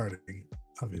that's starting,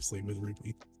 obviously, with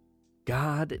Ruby.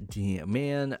 God damn,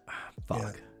 man. Fuck.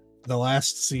 Yeah. The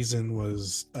last season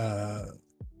was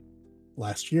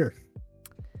last year.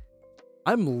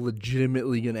 I'm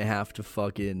legitimately gonna have to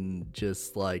fucking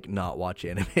just like not watch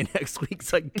anime next week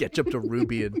so I can catch up to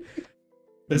Ruby and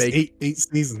There's eight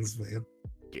seasons, man.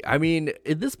 I mean,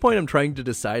 at this point, I'm trying to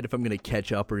decide if I'm gonna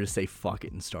catch up or just say fuck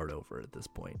it and start over. At this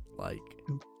point, like,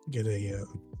 get a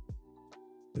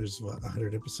there's what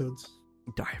 100 episodes.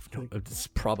 I have no. It's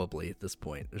probably at this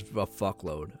point. There's a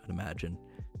fuckload, I'd imagine.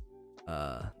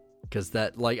 Because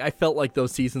that, like, I felt like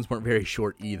those seasons weren't very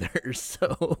short either.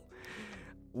 So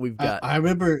we've got. I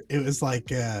remember it was like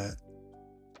the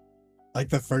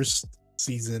first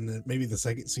season, maybe the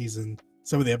second season.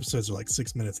 Some of the episodes are like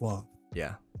 6 minutes long.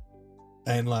 Yeah.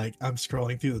 And like I'm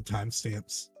scrolling through the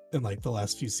timestamps, and like the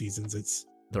last few seasons,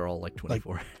 they're all like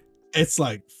 24. Like, it's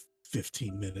like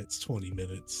 15 minutes, 20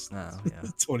 minutes,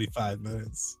 25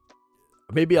 minutes.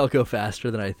 Maybe I'll go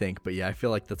faster than I think, but yeah, I feel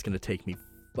like that's gonna take me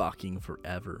fucking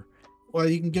forever. Well,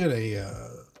 you can get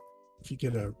if you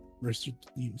get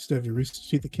you still have your Rooster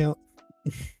Teeth account.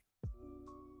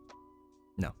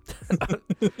 No.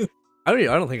 I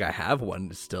don't think I have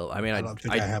one still. I mean, I don't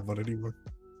think I have one anymore.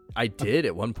 I did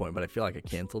at one point, but I feel like I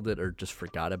canceled it or just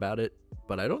forgot about it.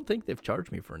 But I don't think they've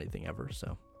charged me for anything ever,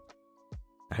 so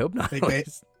I hope not.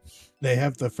 They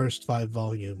have the first 5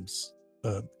 volumes.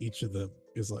 Each of them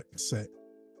is like set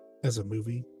as a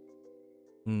movie.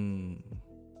 Like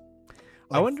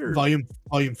I wonder. Volume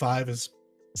 5 is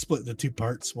split into 2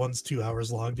 parts. One's 2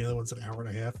 hours long. The other one's an hour and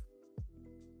a half.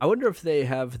 I wonder if they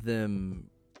have them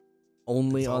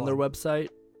only on their website.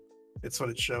 It's what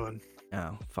it's showing.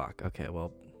 Oh fuck. Okay.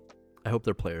 Well, I hope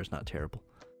their player is not terrible.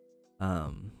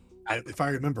 If I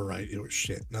remember right, it was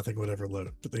shit. Nothing would ever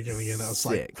load. But then again, that was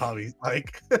like probably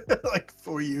like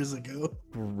 4 years ago.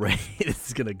 Great. This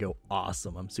is gonna go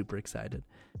awesome. I'm super excited.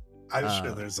 I'm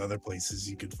sure there's other places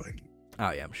you could find.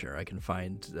 Oh yeah, I'm sure I can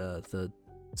find the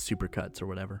supercuts or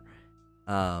whatever.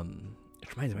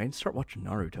 It reminds me, I need to start watching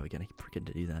Naruto again. I keep forgetting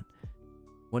to do that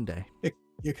one day.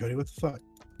 Yeah, Cody, what the fuck?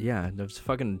 Yeah, there's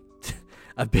fucking.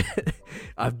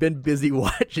 I've been busy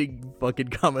watching fucking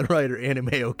Kamen Rider anime.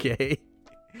 Okay.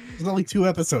 There's only 2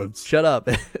 episodes. Shut up.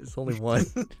 It's only 1.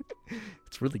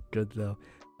 It's really good though.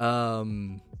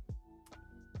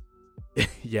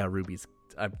 Yeah, Ruby's.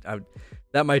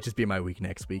 That might just be my week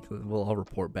next week. I'll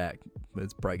report back.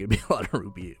 It's probably gonna be a lot of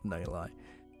Ruby. I'm not gonna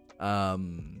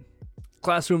lie.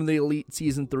 Classroom of the Elite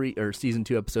season 3 or season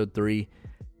 2 episode 3.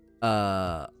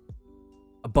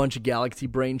 A bunch of galaxy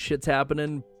brain shit's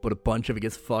happening, but a bunch of it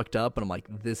gets fucked up, and I'm like,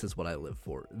 this is what I live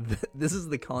for. This is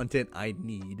the content I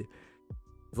need.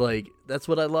 Like, that's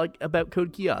what I like about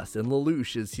Code Geass and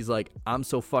Lelouch is he's like, I'm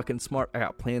so fucking smart. I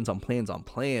got plans on plans on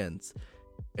plans.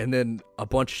 And then a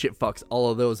bunch of shit fucks all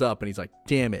of those up, and he's like,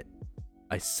 damn it,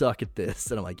 I suck at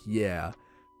this. And I'm like, yeah,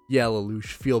 Lelouch,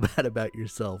 feel bad about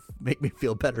yourself. Make me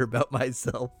feel better about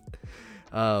myself.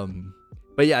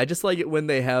 But yeah, I just like it when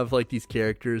they have like these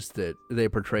characters that they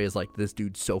portray as like, this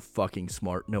dude's so fucking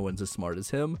smart, no one's as smart as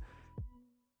him.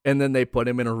 And then they put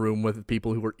him in a room with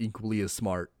people who are equally as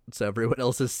smart. So everyone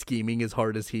else is scheming as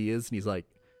hard as he is. And he's like,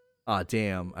 ah,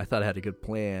 damn, I thought I had a good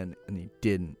plan. And he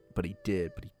didn't, but he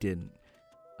did, but he didn't.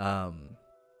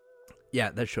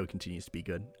 Yeah, that show continues to be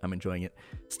good. I'm enjoying it.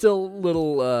 Still a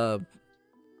little, I don't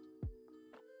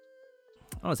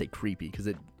want to say creepy because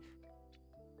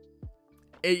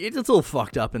it's a little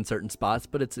fucked up in certain spots,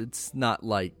 but it's not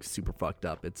like super fucked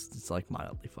up. It's like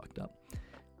mildly fucked up.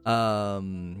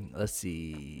 Let's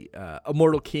see.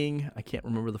 Immortal King. I can't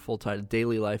remember the full title.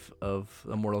 Daily Life of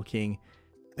Immortal King.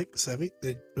 I think Sevi,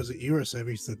 was it you or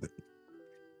Sevi said that?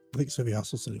 I think Sevi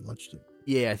also said he watched it.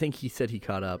 Yeah, I think he said he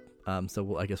caught up.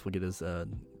 So I guess we'll get his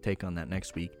take on that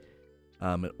next week.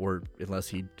 Or unless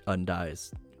he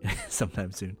undies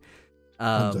sometime soon.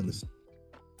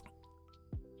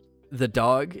 The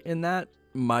dog in that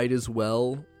might as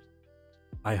well,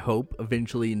 I hope,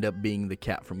 eventually end up being the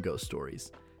cat from Ghost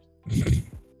Stories.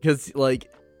 Because,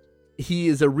 like, he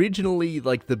is originally,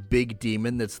 like, the big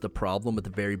demon that's the problem at the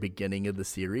very beginning of the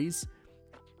series.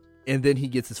 And then he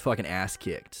gets his fucking ass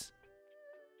kicked.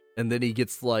 And then he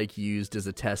gets, like, used as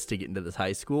a test to get into this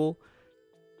high school.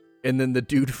 And then the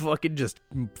dude fucking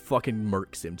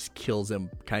murks him, just kills him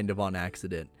kind of on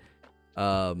accident.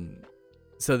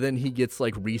 So then he gets,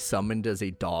 like, resummoned as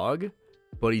a dog,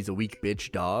 but he's a weak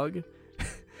bitch dog.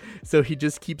 So he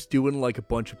just keeps doing like a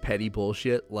bunch of petty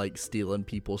bullshit, like stealing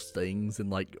people's things and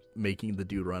like making the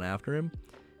dude run after him.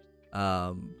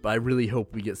 But I really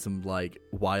hope we get some like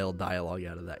wild dialogue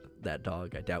out of that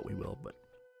dog. I doubt we will, but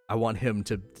I want him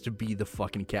to be the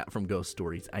fucking cat from Ghost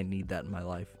Stories. I need that in my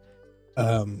life.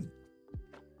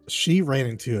 She ran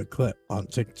into a clip on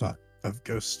TikTok of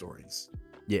Ghost Stories.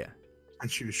 Yeah. And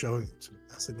she was showing it to me.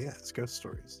 I said, yeah, it's Ghost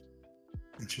Stories.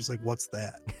 And she's like, what's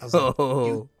that? I was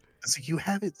like, you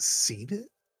haven't seen it?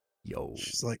 Yo.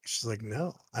 She's like,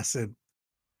 no. I said,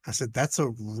 that's a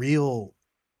real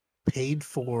paid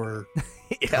for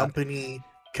company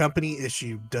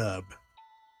issue dub.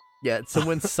 Yeah,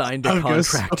 someone signed a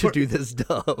contract to do this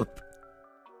dub.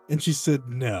 And she said,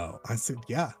 no. I said,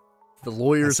 yeah. The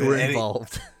lawyers were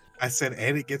involved. I said,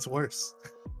 and it gets worse.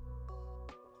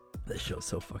 This show's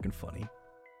so fucking funny.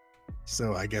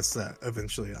 So I guess that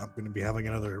eventually I'm going to be having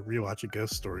another rewatch of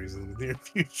Ghost Stories in the near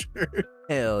future.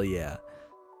 Hell yeah.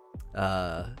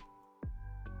 God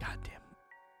damn.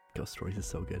 Ghost Stories is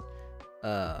so good.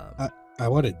 I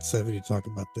wanted Sevi to talk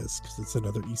about this because it's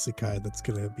another isekai that's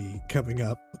going to be coming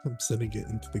up. I'm sending it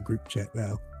into the group chat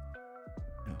now.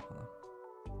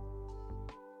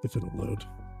 If it'll load.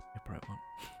 It probably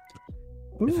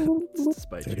won't. It's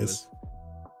despite you.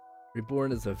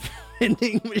 Reborn as a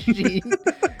vending machine.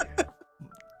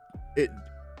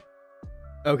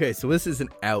 Okay, so this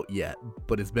isn't out yet,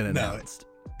 but it's been announced.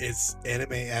 No, its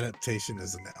anime adaptation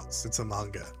is announced. It's a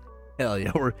manga. Hell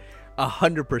yeah, we're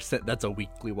 100%. That's a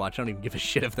weekly watch. I don't even give a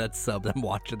shit if that's subbed. I'm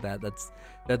watching that. That's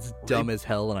dumb as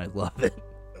hell, and I love it.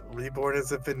 Reborn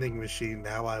as a vending machine.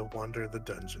 Now I wander the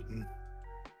dungeon.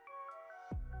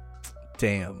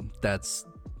 Damn, that's...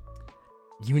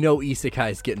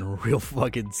 Isekai's getting real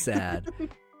fucking sad.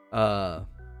 God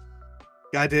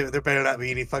damn it, there better not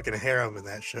be any fucking harem in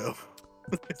that show.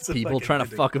 People trying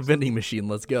to fuck a vending machine.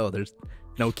 Let's go. There's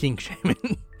no kink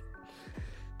shaming.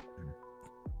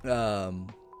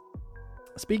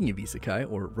 Speaking of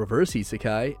isekai, or reverse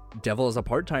isekai, Devil is a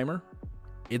Part-Timer.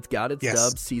 It's got its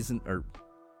dub season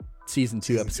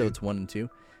 2, episodes 1 and 2.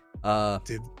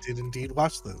 Did indeed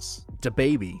watch those. Da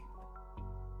baby.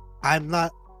 I'm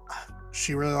not...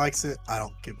 She really likes it. I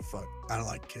don't give a fuck. I don't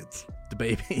like kids. The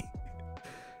baby.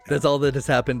 That's all that has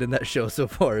happened in that show so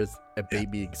far is a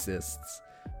baby exists.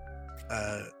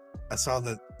 I saw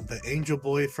that the angel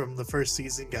boy from the first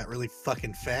season got really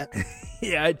fucking fat.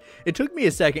 Yeah, it took me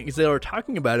a second because they were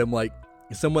talking about him like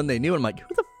someone they knew. And I'm like,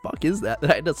 who the fuck is that?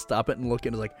 And I had to stop it and look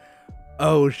and I was like,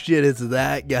 oh shit, it's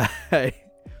that guy.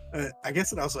 I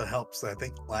guess it also helps that I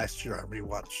think last year I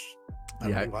rewatched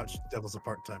Devil's a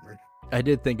Part-Timer. I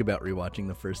did think about rewatching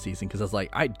the first season because I was like,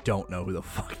 I don't know who the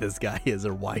fuck this guy is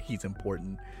or why he's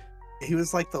important. He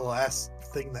was like the last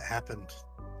thing that happened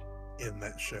in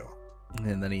that show.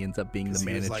 And then he ends up being the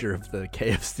manager of the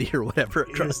KFC or whatever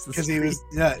across the street.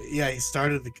 He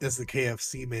started as the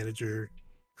KFC manager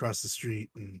across the street,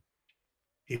 and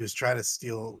he was trying to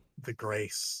steal the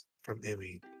grace from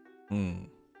Emmy. I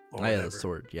had a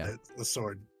sword, yeah. The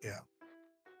sword, yeah.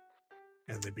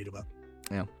 And they beat him up.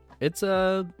 Yeah. It's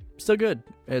still good.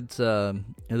 It's devil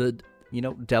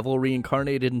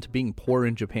reincarnated into being poor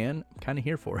in Japan. I'm kind of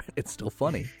here for it. It's still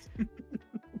funny.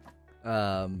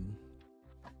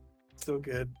 Still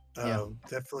good.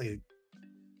 Definitely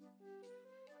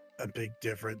a big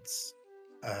difference.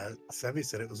 Sevi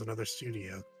said it was another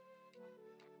studio.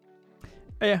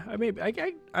 Yeah, I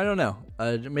don't know.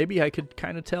 Maybe I could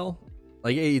kind of tell.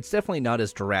 Like, it's definitely not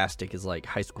as drastic as like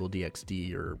High School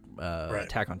DxD or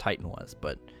Attack on Titan was,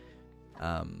 but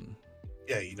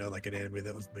like an anime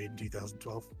that was made in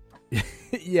 2012.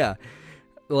 Yeah.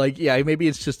 Like, yeah, maybe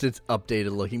it's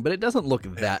updated looking, but it doesn't look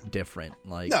that different.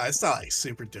 Like, no, it's not like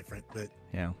super different, but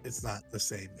yeah, it's not the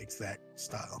same exact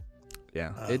style.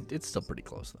 Yeah, it's still pretty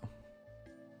close though.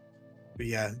 But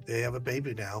yeah, they have a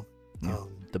baby now. Yeah,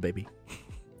 the baby.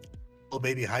 Little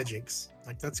baby hijinks.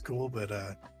 Like, that's cool, but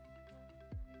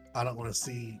I don't want to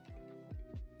see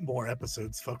more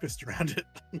episodes focused around it.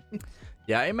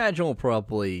 Yeah, I imagine we'll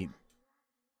probably...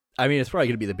 I mean, it's probably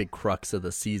going to be the big crux of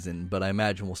the season, but I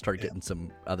imagine we'll start getting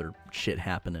some other shit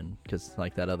happening, because,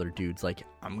 like, that other dude's like,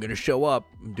 I'm going to show up,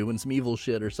 I'm doing some evil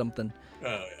shit or something.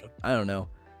 Oh, yeah. I don't know.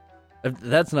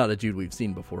 That's not a dude we've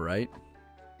seen before, right?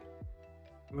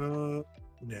 No.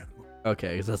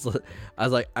 Okay, because I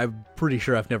was like, I'm pretty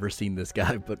sure I've never seen this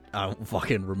guy, but I don't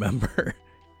fucking remember.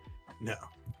 No.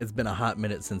 It's been a hot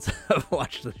minute since I've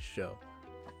watched this show.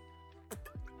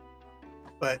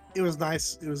 But it was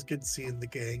nice. It was good seeing the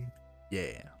gang.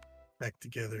 Yeah. Back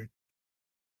together.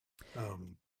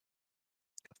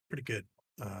 Pretty good.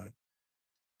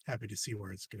 Happy to see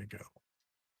where it's going to go.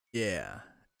 Yeah.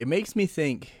 It makes me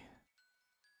think,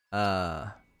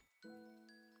 Oh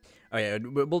yeah,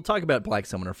 we'll talk about Black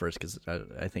Summoner first because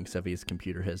I think Sevi's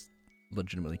computer has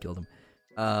legitimately killed him.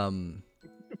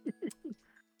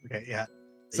 Okay, yeah.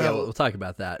 So yeah, we'll talk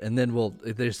about that, and then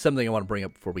there's something I want to bring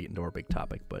up before we get into our big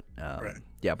topic. But right.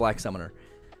 Yeah, Black Summoner.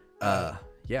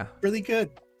 Yeah, really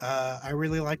good. I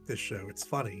really like this show. It's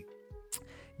funny.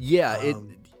 Yeah,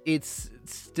 it's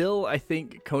still, I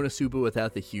think Konosuba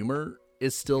without the humor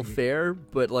is still fair,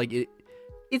 but like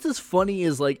it's as funny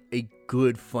as like a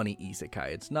good funny isekai.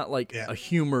 It's not like a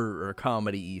humor or a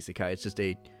comedy isekai. It's just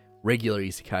a regular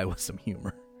isekai with some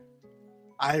humor.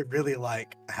 I really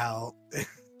like how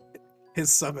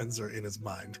his summons are in his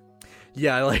mind.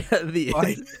 Yeah, I like the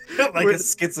like a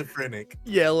schizophrenic.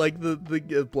 Yeah, like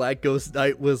the Black Ghost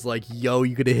Knight was like, "Yo,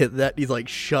 you gonna hit that?" And he's like,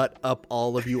 "Shut up,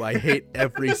 all of you! I hate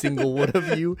every single one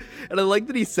of you." And I like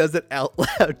that he says it out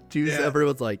loud too. Yeah. So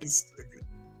everyone's like,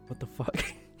 "What the fuck?"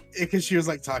 Because she was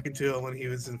like talking to him when he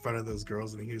was in front of those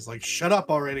girls, and he was like, "Shut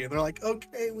up already!" And they're like,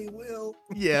 "Okay, we will."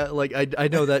 Yeah, like I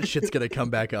know that shit's gonna come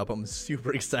back up. I'm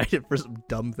super excited for some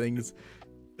dumb things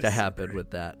to happen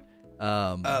with that.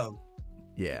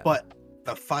 Yeah, but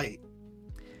the fight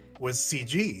was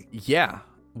CG. Yeah,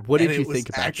 what did you think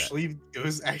about that? It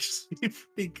was actually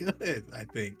pretty good, I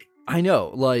think. I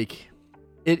know, like.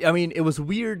 I mean, it was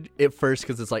weird at first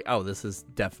because it's like, oh, this is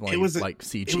definitely like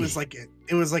CG.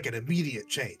 It was like an immediate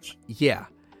change. Yeah,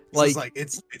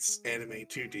 it's anime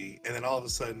 2D, and then all of a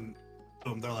sudden,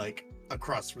 boom, they're like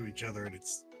across from each other, and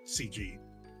it's CG.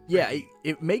 Yeah,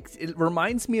 it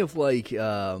reminds me of like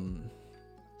a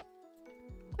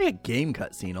game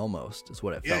cutscene almost is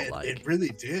what it felt like. It really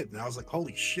did, and I was like,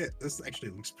 holy shit, this actually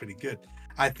looks pretty good.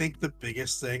 I think the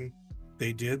biggest thing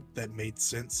they did that made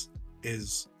sense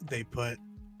is they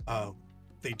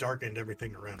darkened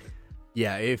everything around it.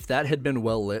 Yeah, if that had been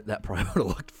well lit, that probably would have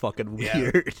looked fucking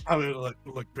weird. Yeah, probably would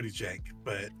look pretty jank.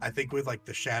 But I think with like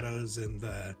the shadows and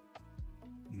the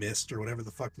mist or whatever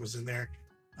the fuck was in there,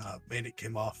 made it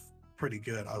came off pretty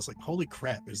good. I was like, holy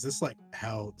crap, is this like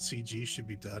how CG should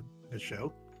be done in a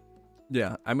show?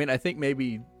 Yeah, I mean, I think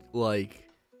maybe like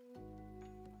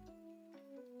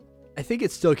I think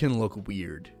it still can look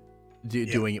weird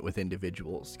doing it with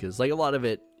individuals because like a lot of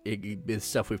it is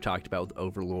stuff we've talked about with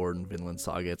Overlord and Vinland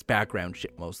Saga. It's background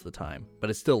shit most of the time, but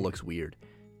it still looks weird.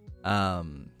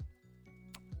 But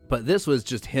this was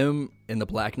just him and the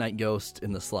Black Knight Ghost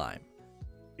in the slime.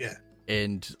 Yeah.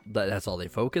 And that's all they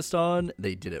focused on.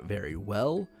 They did it very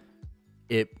well.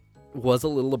 It was a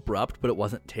little abrupt, but it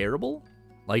wasn't terrible.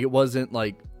 Like, it wasn't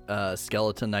like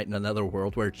Skeleton Knight in Another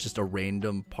World where it's just a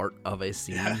random part of a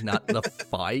scene, not the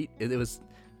fight. It was...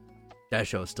 That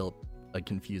show is still a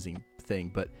confusing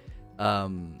thing, but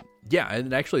yeah,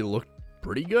 it actually looked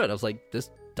pretty good. I was like, this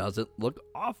doesn't look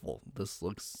awful. This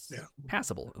looks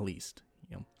passable, at least.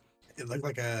 You know, it looked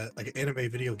like an anime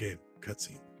video game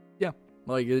cutscene. Yeah,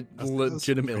 like it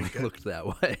legitimately looked that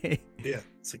way. Yeah,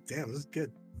 it's like, damn, this is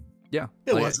good. Yeah,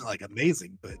 it wasn't like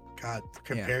amazing, but God,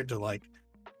 compared to like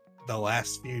the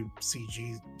last few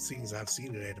CG scenes I've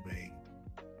seen in anime,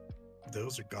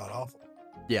 those are god awful.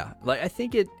 Yeah, like I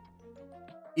think it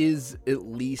is at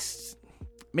least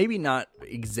maybe not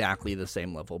exactly the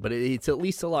same level, but it's at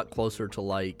least a lot closer to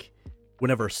like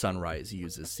whenever Sunrise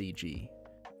uses CG.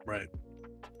 Right.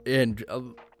 And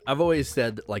I've always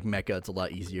said that like Mecha, it's a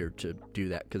lot easier to do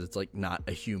that because it's like not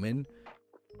a human.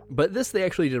 But this, they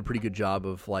actually did a pretty good job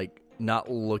of like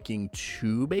not looking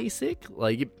too basic.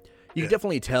 Like you could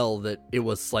definitely tell that it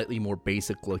was slightly more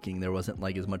basic looking. There wasn't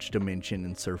like as much dimension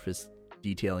and surface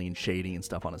detailing and shading and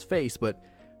stuff on his face, but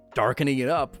darkening it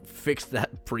up fixed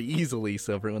that pretty easily,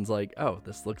 so everyone's like, oh,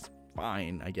 this looks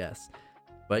fine, I guess.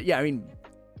 But yeah, I mean,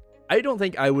 I don't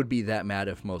think I would be that mad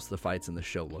if most of the fights in the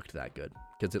show looked that good,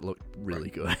 because it looked really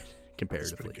good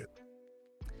comparatively. Good.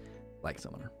 Black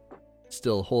Summoner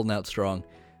still holding out strong.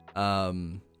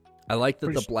 I like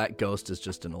that the Black Ghost is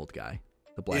just an old guy.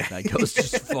 The Black Knight Ghost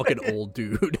is just a fucking old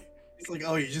dude. It's like,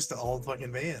 oh, you're just an old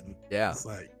fucking man. Yeah. It's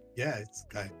like, it's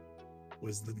guy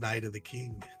was the Knight of the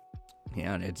King.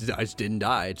 Yeah, and I just didn't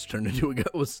die. It's turned into a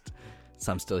ghost.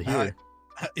 So I'm still here.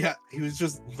 Yeah, he was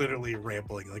just literally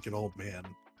rambling like an old man.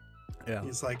 Yeah.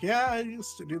 He's like, yeah, I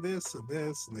used to do this, and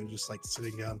they're just like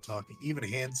sitting down talking. Even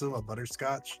hands him a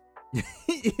butterscotch.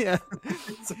 Yeah.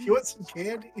 It's like, you want some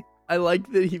candy? I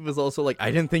like that he was also like,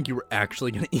 I didn't think you were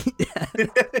actually going to eat that.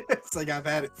 It's like, I've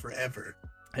had it forever.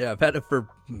 Yeah, I've had it for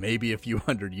maybe a few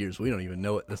hundred years. We don't even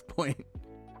know at this point.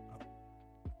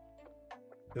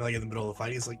 Like in the middle of the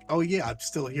fight, he's like, "Oh yeah, I'm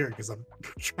still here because I'm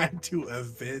trying to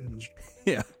avenge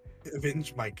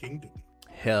my kingdom."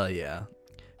 Hell yeah!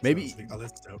 Maybe so like, oh,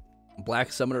 that's dope.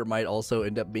 Black Summoner might also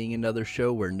end up being another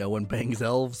show where no one bangs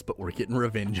elves, but we're getting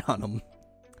revenge on them.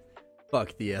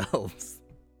 Fuck the elves.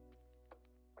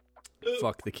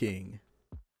 Fuck the king.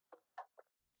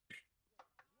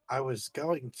 I was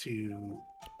going to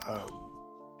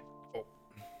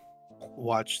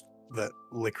watch the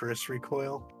Licorice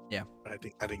Recoil. Yeah. But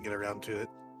I didn't get around to it.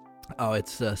 Oh,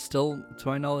 it's still, to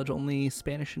my knowledge, only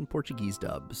Spanish and Portuguese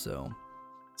dub, so...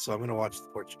 So I'm going to watch the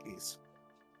Portuguese.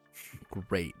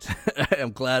 Great.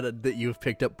 I'm glad that you've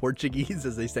picked up Portuguese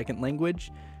as a second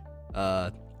language.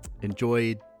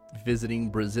 Enjoy visiting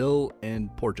Brazil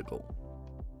and Portugal.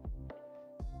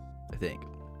 I think.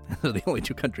 They're the only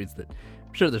two countries that...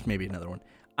 I'm sure there's maybe another one.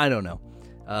 I don't know.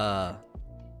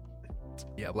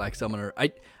 Yeah, Black Summoner.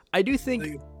 I do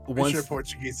think... I'm sure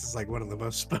Portuguese is like one of the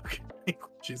most spoken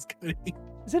languages.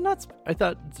 Is it not? I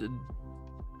thought.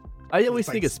 I always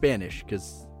think of Spanish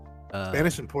because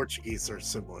Spanish and Portuguese are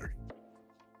similar.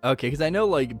 Okay, because I know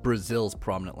like Brazil's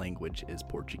prominent language is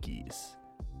Portuguese.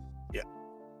 Yeah.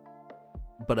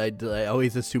 But I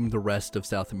always assumed the rest of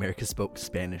South America spoke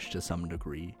Spanish to some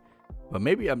degree. But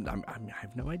maybe I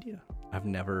have no idea. I've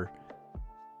never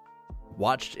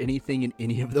watched anything in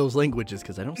any of those languages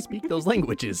because I don't speak those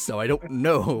languages, so I don't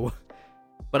know.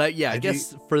 But I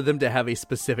guess for them to have a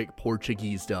specific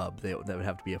Portuguese dub, that would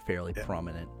have to be a fairly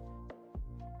prominent.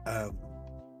 Yeah,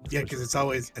 because it's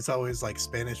always like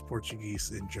Spanish,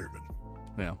 Portuguese, and German.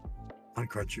 Yeah. On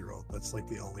Crunchyroll, that's like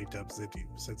the only dubs they do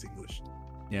besides English.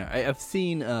 Yeah, I've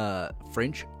seen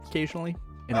French occasionally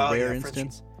in a rare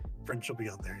instance. French will be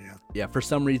on there, yeah. Yeah, for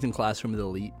some reason, Classroom of the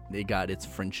Elite, they got its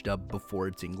French dub before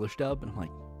its English dub, and I'm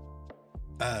like,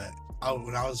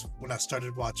 when I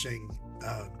started watching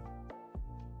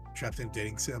Trapped in a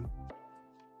Dating Sim,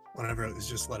 whenever it was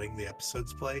just letting the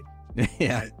episodes play,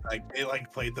 yeah,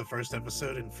 it played the first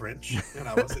episode in French, and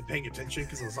I wasn't paying attention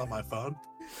because it was on my phone.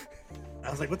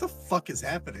 I was like, "What the fuck is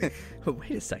happening?"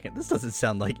 Wait a second, this doesn't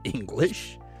sound like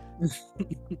English.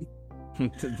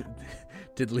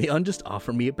 Did Leon just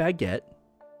offer me a baguette?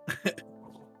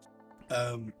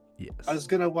 Yes. I was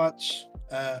gonna watch.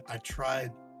 I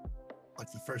tried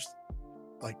like the first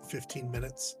 15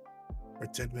 minutes or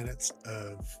 10 minutes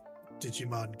of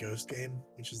Digimon Ghost Game,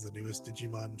 which is the newest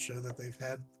Digimon show that they've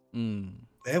had.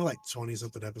 They have like 20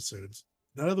 something episodes.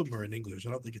 None of them are in English.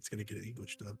 I don't think it's gonna get an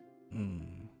English dub.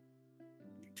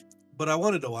 But I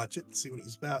wanted to watch it and see what it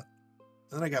was about.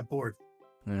 And then I got bored.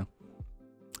 Yeah.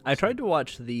 I tried to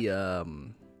watch the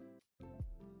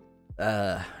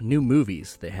new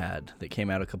movies they had that came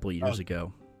out a couple of years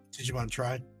ago. Digimon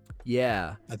Try?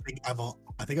 Yeah. I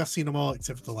think I've seen them all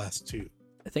except for the last two.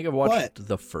 I think I've watched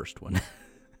the first one.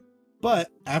 But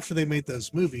after they made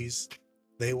those movies,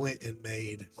 they went and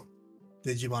made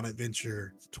Digimon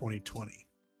Adventure 2020,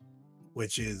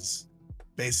 which is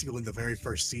basically the very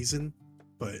first season,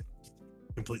 but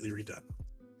completely redone.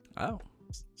 Oh.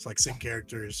 It's like same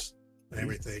characters and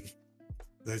everything.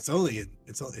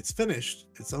 It's finished.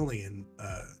 It's only in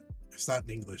it's not in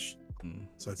English.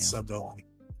 So it's subbed only.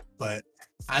 But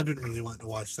I've been really wanting to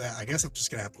watch that. I guess I'm just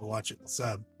gonna have to watch it in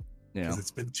sub. Yeah. Because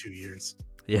it's been 2 years.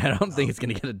 Yeah, I don't think it's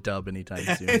gonna get a dub anytime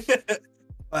soon.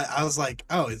 But I was like,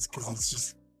 oh, it's because it's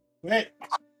just wait.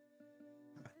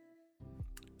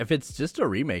 If it's just a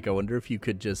remake, I wonder if you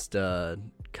could just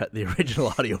cut the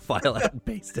original audio file out and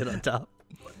paste it on top.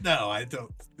 No, I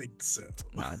don't think so.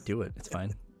 Nah, do it. It's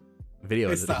fine. Video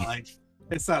it's editing. Not like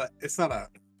it's not a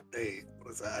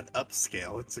what is that, an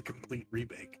upscale. It's a complete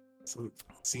remake. So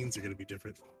scenes are gonna be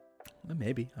different. Well,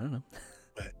 maybe. I don't know.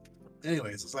 But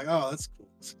anyways, it's like, oh, that's cool.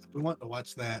 We want to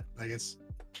watch that. I guess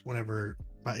whenever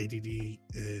my ADD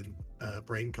and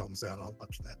brain calms down, I'll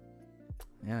watch that.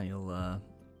 Yeah, you'll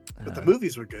but the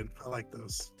movies were good. I like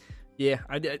those. Yeah,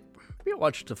 I did. We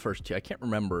watched the first two. I can't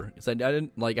remember because I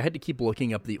didn't I had to keep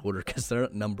looking up the order because they're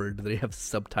not numbered. They have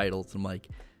subtitles. I'm like,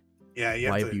 yeah.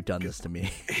 Why have you done this to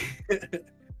me?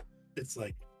 It's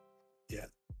like, yeah.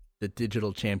 The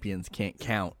digital champions can't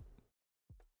count.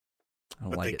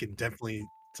 But they can definitely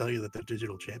tell you that they're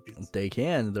digital champions. They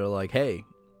can. They're like, hey,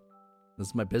 this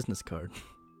is my business card.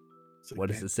 So what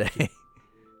does it say?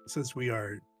 Since we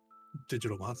are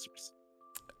digital monsters.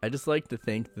 I just like to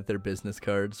think that their business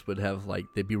cards would have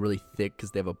they'd be really thick because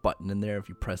they have a button in there. If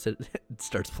you press it, it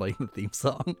starts playing the theme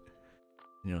song.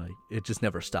 You know, it just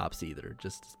never stops either.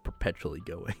 Just perpetually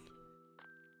going.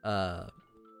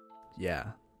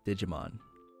 Yeah, Digimon.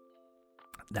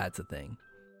 That's a thing.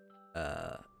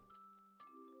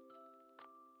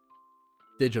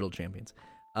 Digital champions.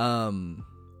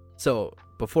 So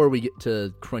before we get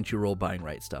to Crunchyroll buying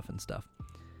right stuff and stuff,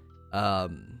 I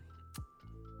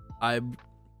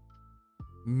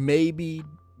maybe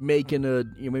making a,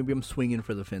 maybe I'm swinging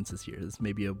for the fences here. This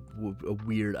may be a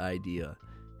weird idea.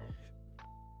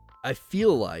 I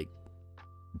feel like,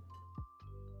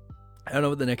 I don't know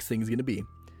what the next thing is going to be,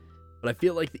 but I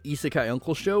feel like the Isekai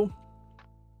Uncle show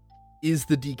is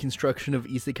the deconstruction of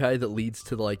Isekai that leads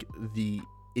to like the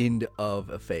end of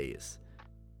a phase.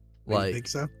 Like, you think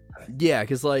so? Yeah,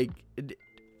 because like,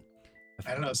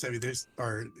 I don't know, Sammy.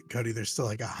 Cody. There's still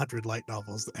like 100 light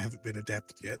novels that haven't been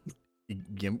adapted yet.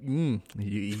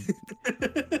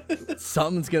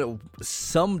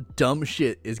 Some dumb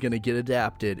shit is gonna get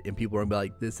adapted, and people are gonna be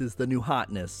like, "This is the new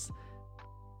hotness."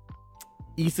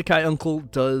 Isekai Uncle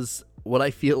does what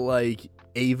I feel like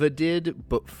Ava did,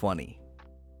 but funny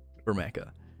for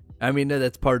mecha. I mean,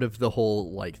 that's part of the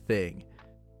whole like thing.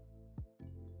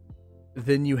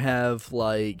 Then you have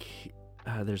like,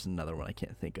 there's another one I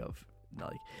can't think of.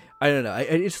 Like, I don't know.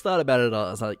 I just thought about it all.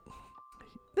 I was like,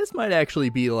 this might actually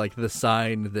be like the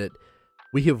sign that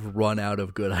we have run out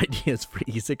of good ideas for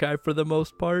Isekai for the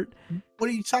most part. What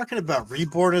are you talking about?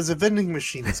 Reborn as a vending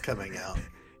machine is coming out.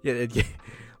 Yeah,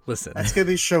 listen. That's gonna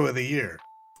be show of the year,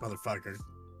 motherfucker.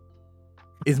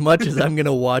 As much as I'm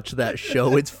gonna watch that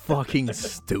show, it's fucking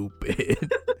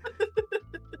stupid.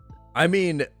 I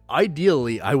mean,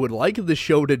 ideally, I would like the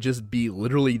show to just be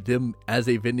literally them as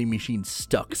a vending machine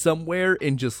stuck somewhere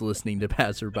and just listening to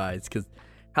passerbys, because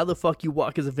how the fuck you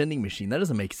walk as a vending machine? That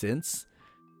doesn't make sense.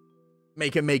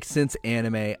 Make it make sense,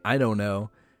 anime. I don't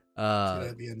know. It's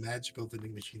gonna be a magical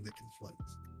vending machine that can float.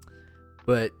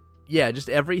 But yeah, just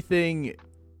everything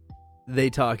they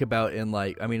talk about in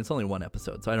like, I mean, it's only one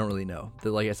episode, so I don't really know.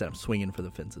 Like I said, I'm swinging for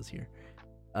the fences here.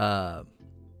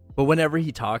 But whenever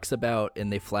he talks about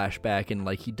and they flash back and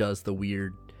like he does the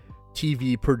weird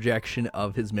TV projection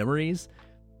of his memories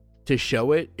to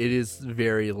show it, it is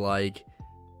very like,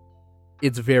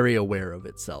 it's very aware of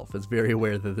itself. It's very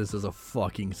aware that this is a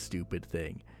fucking stupid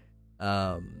thing.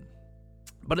 But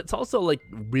it's also like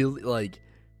really like,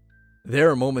 there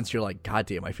are moments you're like, God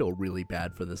damn, I feel really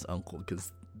bad for this uncle,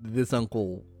 because this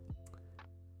uncle,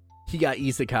 he got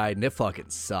isekai and it fucking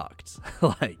sucked.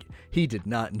 Like, he did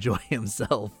not enjoy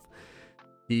himself.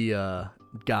 He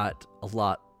got a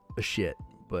lot of shit,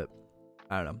 but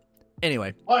I don't know.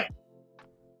 Anyway,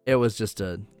 it was just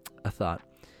a thought.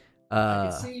 I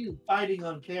can see you fighting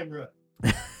on camera.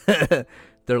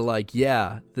 They're like,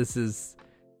 yeah, this is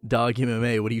Dog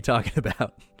MMA. What are you talking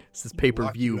about? This is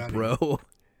pay-per-view, bro.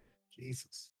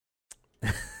 Jesus.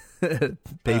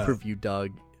 Pay-per-view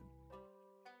dog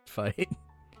fight.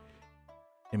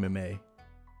 MMA.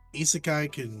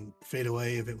 Isekai can fade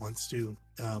away if it wants to,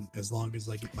 as long as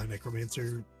like my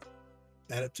Necromancer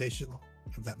adaptation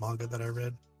of that manga that I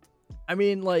read. I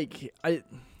mean, like, that's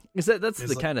the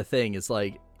like, kind of thing. It's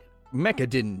like mecha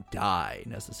didn't die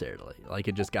necessarily. Like,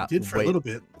 it just got did for a little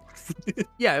bit.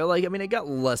 Yeah, like, I mean, it got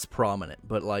less prominent,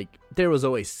 but like there was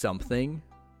always something.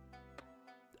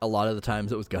 A lot of the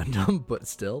times it was Gundam, but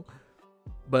still.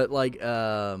 But like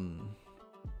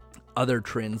other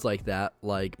trends like that,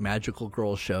 like magical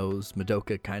girl shows,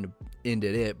 Madoka kind of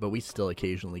ended it, but we still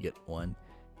occasionally get one.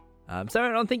 So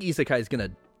I don't think Isekai is gonna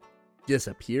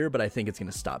disappear, but I think it's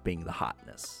gonna stop being the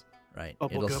hotness, right?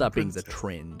 It'll stop being the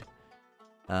trend.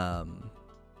 But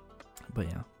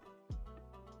yeah,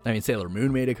 I mean, Sailor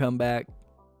Moon made a comeback.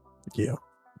 Yeah,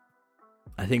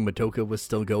 I think Madoka was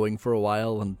still going for a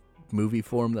while in movie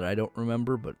form that I don't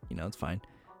remember, but you know, it's fine.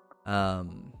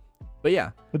 But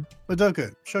yeah,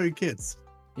 Madoka, show your kids.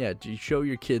 Yeah, you show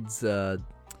your kids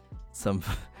some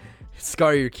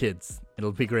scar your kids.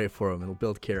 It'll be great for them. It'll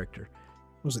build character.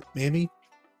 Was it Mammy?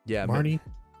 Yeah, Marnie.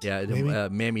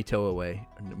 Mammy Toaway.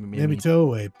 Mammy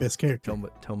Toaway, best character.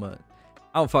 Toma.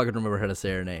 I don't fucking remember how to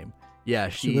say her name. Yeah,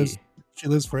 she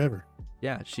lives forever.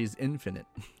 Yeah, she's infinite.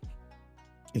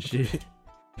 She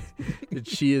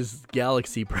is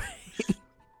galaxy brain.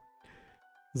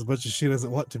 As much as she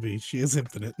doesn't want to be, she is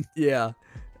infinite. Yeah.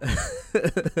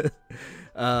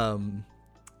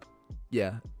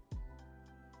 Yeah.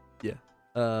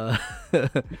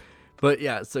 But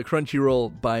yeah, so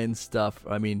Crunchyroll buying stuff.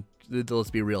 I mean, let's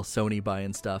be real, Sony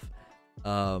buying stuff.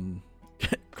 Crunchyroll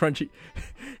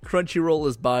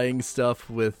is buying stuff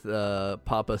with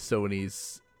Papa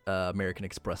Sony's American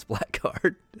Express Black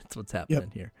Card. That's what's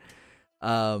happening here.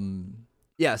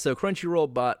 Yeah, so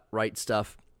Crunchyroll bought Right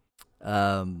Stuff.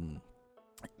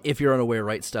 If you're unaware,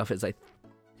 Right Stuff is,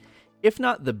 if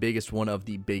not the biggest, one of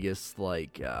the biggest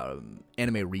like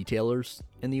anime retailers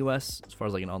in the US as far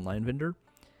as like an online vendor.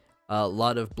 A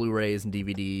lot of Blu-rays and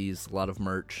DVDs, a lot of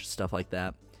merch, stuff like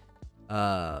that.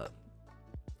 And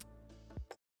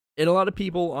a lot of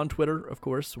people on Twitter, of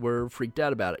course, were freaked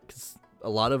out about it because a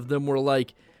lot of them were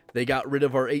like, They got rid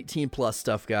of our 18 plus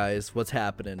stuff, guys. What's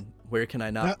happening? Where can I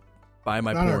not buy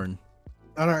my porn?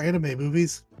 Not our anime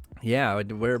movies. Yeah,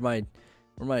 where are my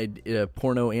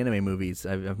porno anime movies?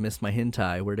 I've missed my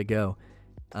hentai. Where to go?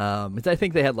 I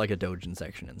think they had like a doujin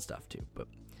section and stuff too. But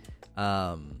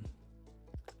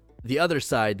the other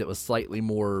side that was slightly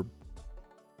more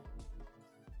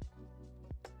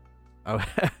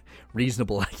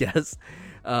reasonable, I guess,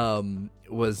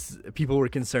 was people were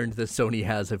concerned that Sony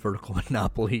has a vertical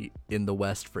monopoly in the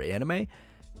West for anime,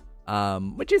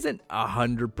 which isn't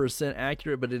 100%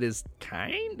 accurate, but it is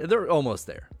they're almost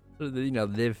there. You know,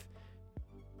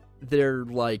 they're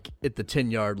like at the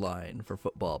 10-yard line for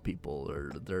football people,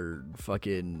 or they're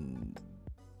fucking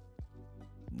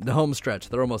the home stretch.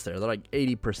 They're almost there. They're like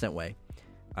 80% way.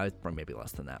 I was probably maybe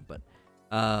less than that, but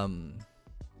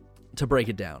to break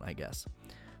it down, I guess.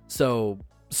 So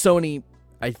Sony,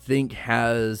 I think,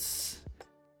 has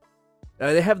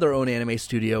they have their own anime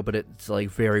studio, but it's like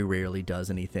very rarely does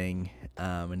anything,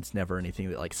 and it's never anything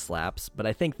that like slaps. But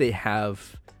I think they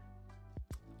have,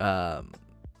 I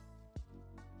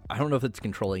don't know if it's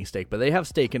controlling stake, but they have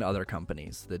stake in other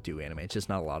companies that do anime. It's just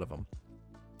not a lot of them.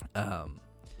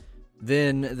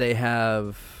 Then they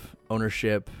have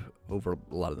ownership over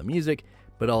a lot of the music,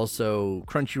 but also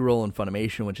Crunchyroll and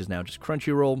Funimation, which is now just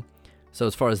Crunchyroll. So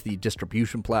as far as the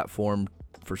distribution platform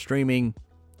for streaming,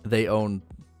 they own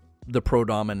the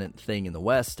predominant thing in the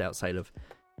West outside of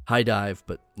High Dive.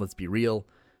 But let's be real,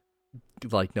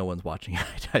 like no one's watching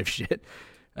High Dive shit,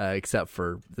 except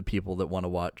for the people that want to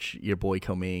watch Your Boy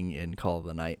Coming and Call of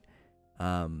the Night.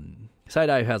 Side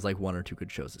Dive has like 1 or 2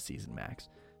 good shows a season max.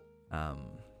 I'm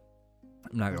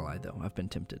not gonna lie though, I've been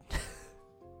tempted.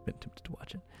 To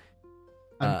watch it.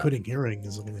 I'm quitting hearing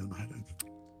is only on High Dive.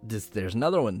 There's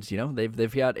another ones, you know.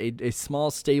 They've got a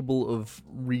small stable of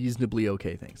reasonably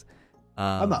okay things.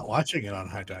 I'm not watching it on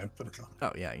High Dive, but it's on.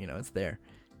 Oh yeah, you know, it's there.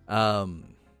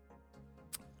 And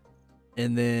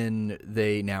then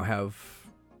they now have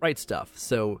Right Stuff.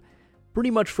 So pretty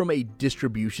much from a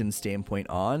distribution standpoint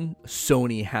on,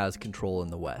 Sony has control in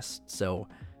the West. So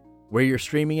where you're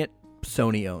streaming it,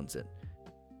 Sony owns it.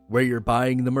 Where you're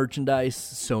buying the merchandise,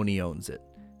 Sony owns it.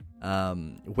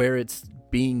 Where it's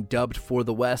being dubbed for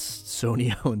the West,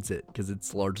 Sony owns it because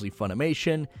it's largely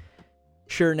Funimation.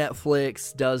 Sure,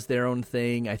 Netflix does their own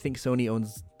thing. I think Sony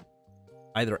owns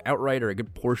either outright or a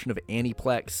good portion of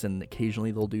Aniplex, and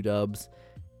occasionally they'll do dubs.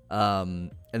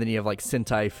 And then you have like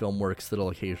Sentai Filmworks that'll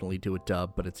occasionally do a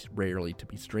dub, but it's rarely to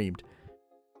be streamed.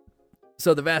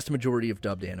 So the vast majority of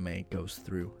dubbed anime goes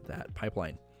through that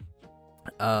pipeline.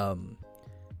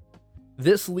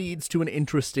 This leads to an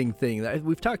interesting thing that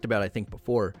we've talked about, I think,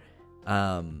 before.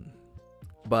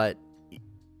 But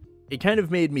it kind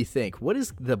of made me think, what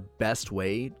is the best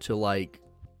way to, like,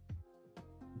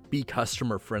 be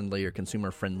customer-friendly or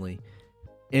consumer-friendly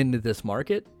into this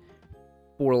market?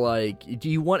 Or, like, do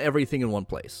you want everything in one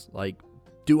place? Like,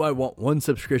 do I want one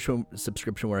subscription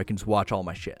where I can just watch all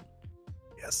my shit?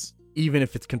 Yes. Even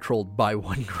if it's controlled by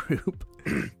one group?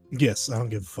 Yes, I don't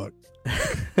give a fuck.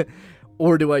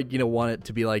 Or do I, want it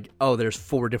to be like, oh, there's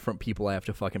 4 different people I have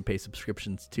to fucking pay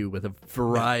subscriptions to with a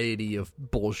variety of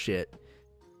bullshit.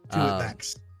 To it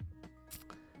max.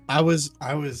 I was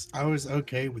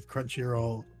okay with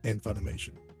Crunchyroll and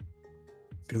Funimation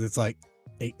because it's like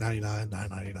 $8.99,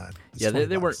 $9.99. Yeah,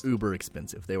 they weren't uber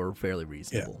expensive. They were fairly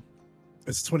reasonable. Yeah.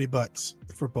 It's $20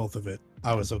 for both of it.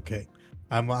 I was okay.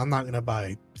 I'm not gonna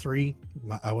buy 3.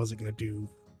 I wasn't gonna do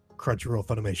Crunchyroll,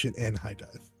 Funimation, and High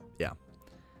Dive. Yeah.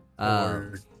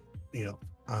 Or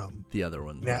the other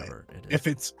one, now, whatever it is. if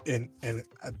it's and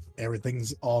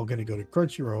everything's all going to go to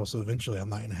Crunchyroll, so eventually I'm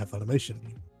not going to have Funimation.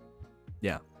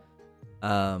 Yeah.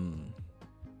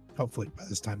 Hopefully by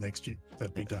this time next year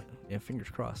that'd be done. Yeah, fingers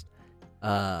crossed.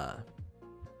 But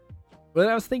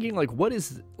I was thinking, like, what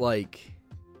is, like,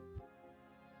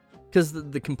 because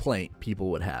the complaint people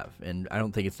would have, and I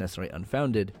don't think it's necessarily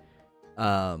unfounded,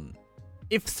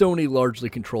 if Sony largely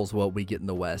controls what we get in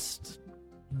the West,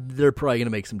 they're probably going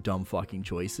to make some dumb fucking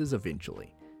choices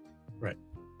eventually. Right.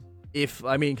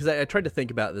 Because I tried to think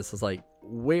about this as, like,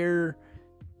 where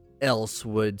else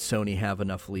would Sony have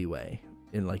enough leeway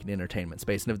in, like, an entertainment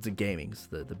space? And if it's a gaming's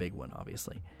the big one,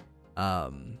 obviously.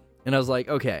 And I was like,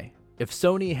 okay, if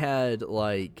Sony had,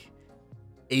 like,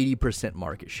 80%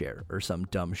 market share or some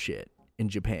dumb shit in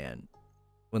Japan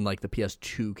when, like, the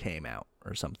PS2 came out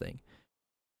or something,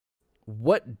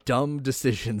 what dumb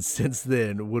decisions since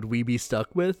then would we be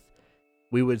stuck with?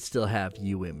 We would still have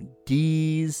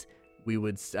UMDs.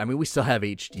 We still have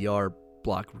HDR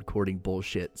block recording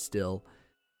bullshit still.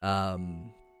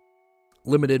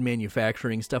 Limited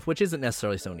manufacturing stuff, which isn't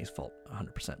necessarily Sony's fault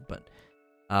 100%, but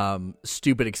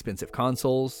Stupid expensive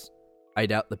consoles. I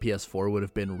doubt the PS4 would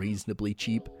have been reasonably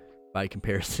cheap by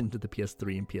comparison to the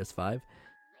PS3 and PS5.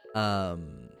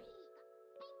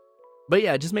 But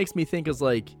yeah, it just makes me think is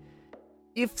like,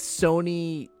 if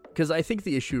Sony, because I think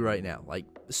the issue right now, like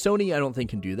Sony I don't think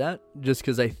can do that, just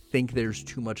because I think there's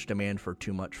too much demand for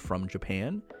too much from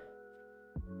Japan,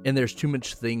 and there's too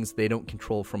much things they don't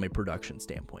control from a production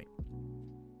standpoint.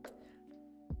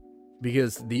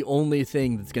 Because the only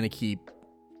thing that's going to keep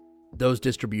those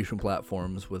distribution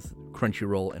platforms with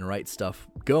Crunchyroll and Right Stuff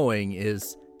going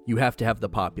is you have to have the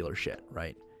popular shit,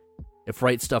 right? If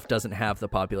Right Stuff doesn't have the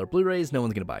popular Blu-rays, no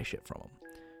one's going to buy shit from them.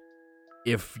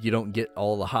 If you don't get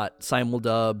all the hot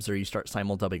simuldubs or you start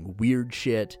simuldubbing weird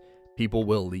shit, people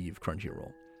will leave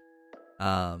Crunchyroll.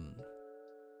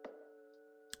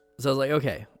 So I was like,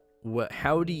 okay,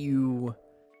 how do you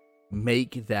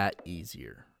make that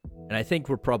easier? And I think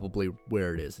we're probably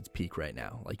where it is. It's peak right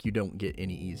now. Like, you don't get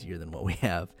any easier than what we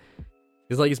have.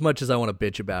 Because, like, as much as I want to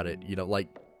bitch about it, you know, like,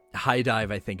 High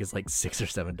Dive, I think, is like $6 or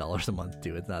 $7 a month,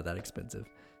 too. It's not that expensive.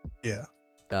 Yeah.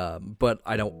 But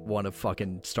I don't want to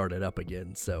fucking start it up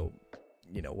again, so,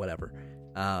 you know, whatever.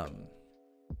 But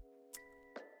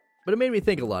it made me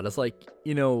think a lot. It's like,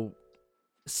 you know,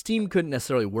 Steam couldn't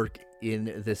necessarily work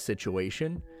in this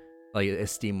situation, like a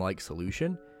Steam-like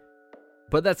solution.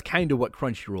 But that's kind of what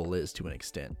Crunchyroll is to an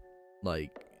extent.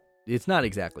 Like, it's not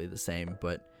exactly the same,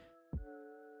 but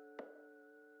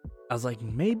I was like,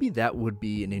 maybe that would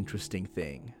be an interesting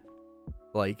thing.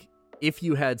 Like, if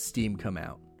you had Steam come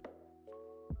out.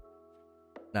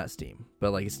 Not Steam,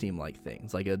 but like a Steam-like thing.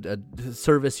 It's like a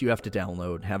service you have to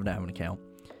download, have an account.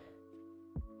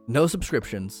 No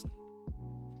subscriptions,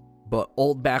 but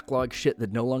old backlog shit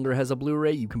that no longer has a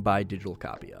Blu-ray, you can buy a digital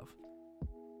copy of.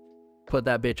 Put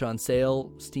that bitch on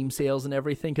sale, Steam sales and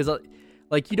everything, because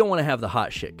like, you don't want to have the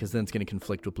hot shit, because then it's going to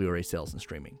conflict with Blu-ray sales and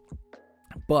streaming.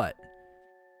 But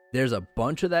there's a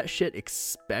bunch of that shit,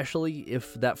 especially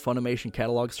if that Funimation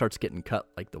catalog starts getting cut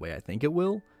like the way I think it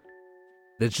will,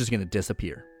 that's just going to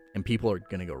disappear. And people are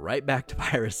going to go right back to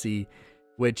piracy,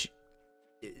 which,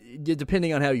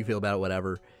 depending on how you feel about it,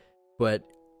 whatever. But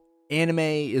anime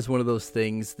is one of those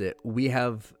things that we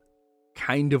have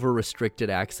kind of a restricted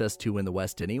access to in the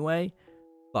West anyway.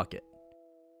 Fuck it.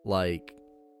 Like,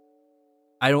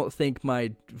 I don't think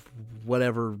my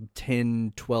whatever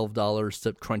 $10, $12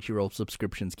 Crunchyroll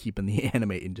subscriptions keeping the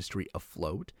anime industry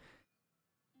afloat.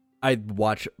 I'd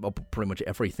watch pretty much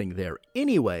everything there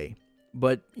anyway.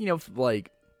 But, you know,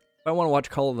 like, if I want to watch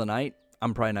Call of the Night,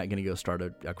 I'm probably not going to go start a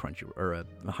Crunchyroll or a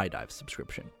High Dive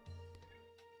subscription.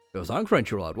 If it was on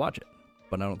Crunchyroll, I'd watch it.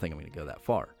 But I don't think I'm going to go that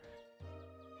far.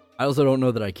 I also don't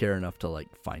know that I care enough to, like,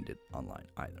 find it online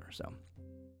either, so.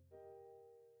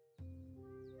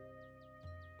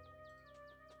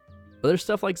 But there's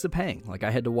stuff like Zapang. Like,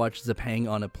 I had to watch Zapang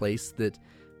on a place that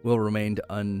will remain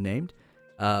unnamed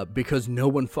because no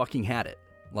one fucking had it.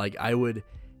 Like, I would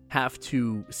have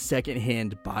to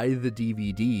secondhand buy the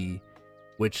DVD,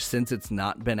 which, since it's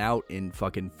not been out in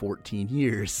fucking 14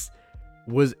 years,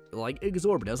 was, like,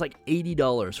 exorbitant. It was like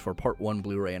 $80 for Part 1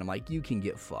 Blu-ray, and I'm like, you can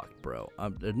get fucked, bro.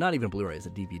 Not even Blu-ray, it's a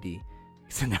DVD,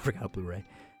 because I never got a Blu-ray.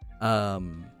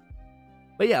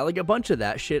 But yeah, like, a bunch of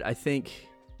that shit, I think,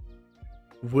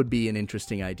 would be an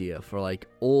interesting idea for, like,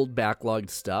 old backlogged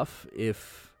stuff.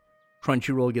 If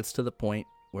Crunchyroll gets to the point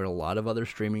where a lot of other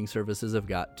streaming services have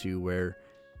got to, where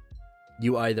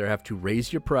you either have to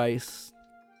raise your price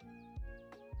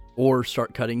or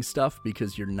start cutting stuff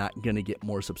because you're not going to get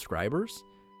more subscribers,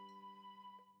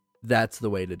 that's the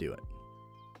way to do it.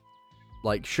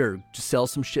 Like, sure, just sell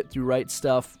some shit through Right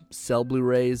Stuff, sell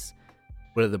Blu-rays,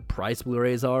 whatever the price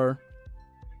Blu-rays are.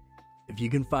 If you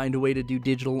can find a way to do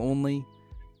digital only,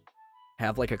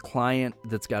 have, like, a client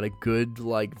that's got a good,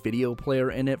 like, video player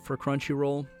in it for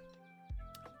Crunchyroll,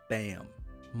 bam,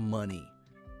 money.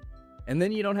 And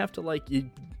then you don't have to, like,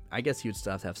 I guess you'd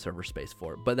still have to have server space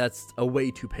for it, but that's a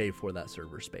way to pay for that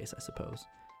server space, I suppose.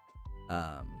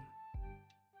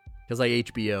 Because, like,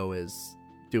 HBO is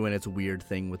doing its weird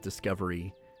thing with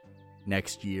Discovery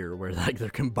next year, where, like, they're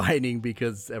combining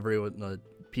because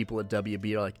people at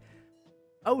WB are like,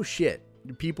 oh shit,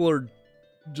 people are,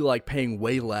 like, paying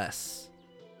way less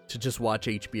to just watch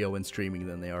HBO and streaming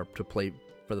than they are to play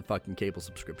for the fucking cable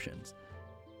subscriptions.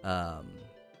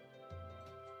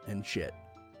 And shit.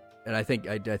 And I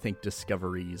think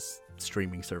Discovery's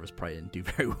streaming service probably didn't do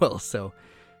very well, so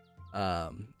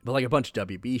but, like, a bunch of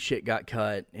WB shit got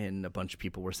cut, and a bunch of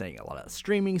people were saying a lot of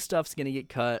streaming stuff's gonna get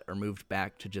cut or moved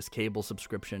back to just cable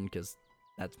subscription because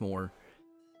that's more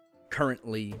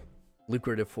currently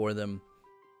lucrative for them.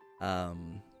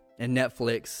 And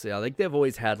Netflix, yeah, like, they've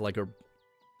always had, like,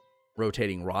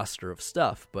 rotating roster of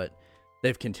stuff, but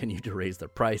they've continued to raise their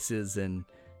prices, and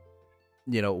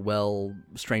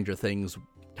Stranger Things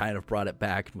kind of brought it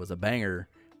back and was a banger,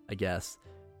 I guess.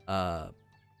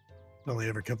 Only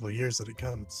every couple of years that it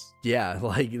comes. Yeah,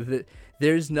 like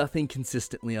there's nothing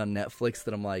consistently on Netflix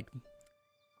that I'm like,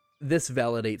 this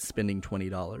validates spending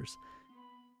 $20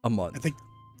 a month.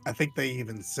 I think they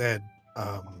even said,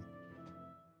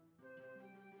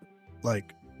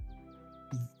 like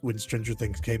when Stranger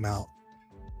Things came out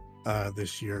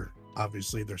this year,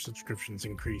 obviously their subscriptions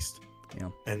increased. Yeah.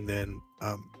 And then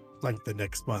like the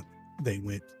next month they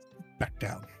went back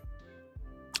down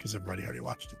because everybody already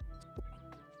watched it.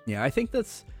 Yeah, I think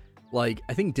that's I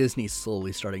think Disney's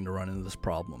slowly starting to run into this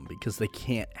problem because they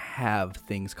can't have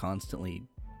things constantly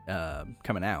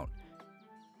coming out.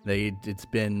 It's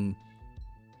been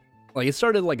it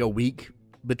started like a week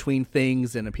between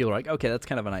things, and people are like, okay, that's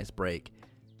kind of a nice break.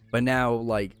 But now,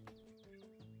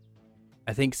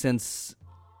 I think since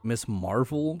Miss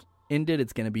Marvel ended,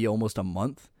 it's going to be almost a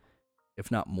month,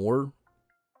 if not more,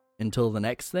 until the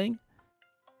next thing,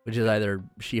 which is either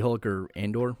She-Hulk or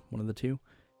Andor, one of the two.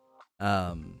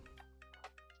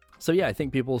 So yeah, I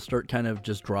think people start kind of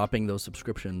just dropping those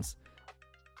subscriptions.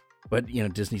 But,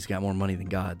 Disney's got more money than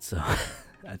God, so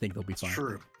I think they'll be fine. It's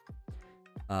true.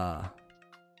 But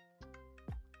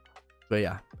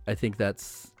yeah, I think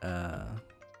that's a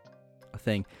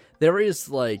thing. There is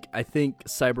I think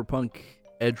Cyberpunk,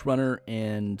 Edge Runner,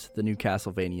 and the new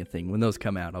Castlevania thing. When those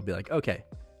come out, I'll be like, okay,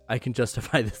 I can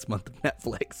justify this month of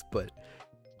Netflix. But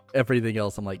everything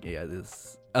else, I'm like, yeah,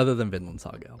 this. Other than Vinland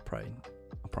Saga, I'll probably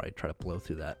try to blow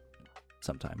through that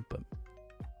sometime. But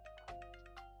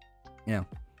yeah.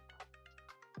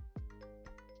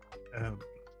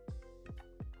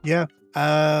 Yeah.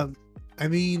 I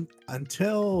mean,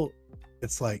 until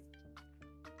it's like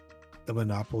the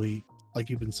monopoly, like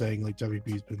you've been saying, like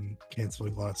WB's been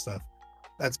canceling a lot of stuff.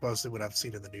 That's mostly what I've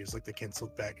seen in the news. Like they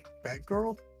canceled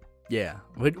Batgirl. Yeah,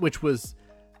 which was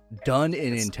done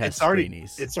in test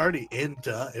screenings. It's already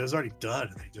it was already done,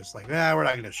 and they just like, we're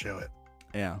not going to show it.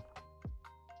 Yeah,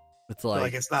 it's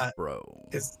it's not, bro.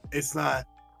 It's not.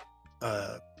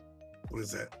 What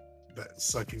is that? That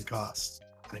sunken cost.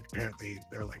 And apparently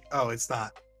they're like, oh, it's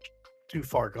not too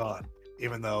far gone,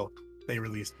 even though they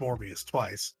released Morbius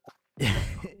twice.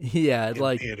 Yeah,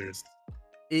 in theaters.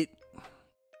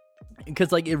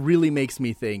 Because it really makes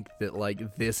me think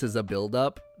that this is a build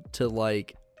up to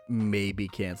maybe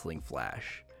canceling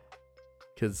Flash.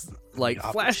 Because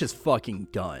Flash is fucking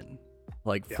done,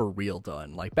 for real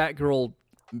done. Batgirl,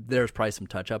 there's probably some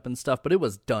touch up and stuff, but it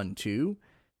was done too.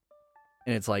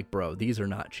 And it's bro, these are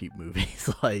not cheap movies.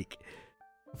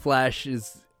 Flash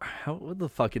is what the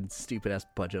fucking stupid ass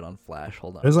budget on Flash?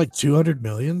 Hold on, it was $200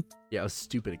 million. Yeah, it was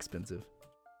stupid expensive.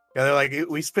 Yeah, they're like,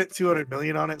 we spent $200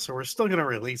 million on it, so we're still gonna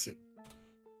release it,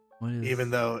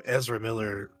 even though Ezra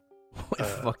Miller went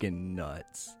fucking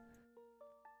nuts.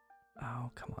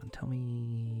 Oh, come on, tell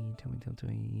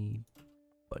me,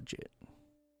 budget.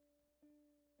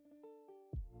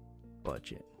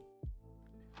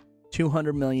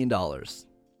 $200 million,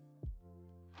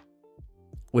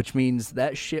 which means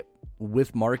that shit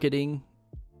with marketing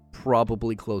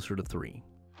probably closer to 3.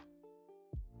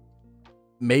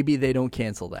 Maybe they don't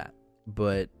cancel that,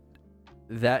 but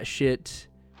that shit.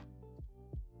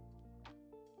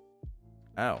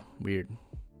 Oh, weird.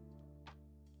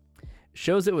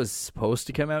 Shows it was supposed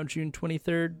to come out June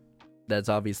 23rd. That's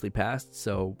obviously passed,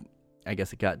 so I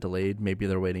guess it got delayed. Maybe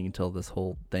they're waiting until this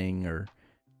whole thing, or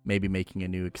maybe making a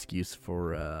new excuse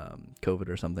for COVID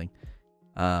or something.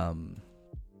 Now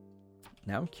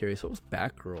I'm curious, what was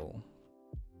Batgirl?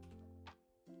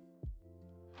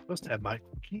 Supposed to have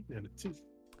Michael Keaton in it too.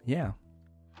 Yeah.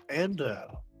 And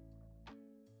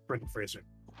Brendan Fraser.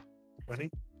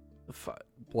 Funny?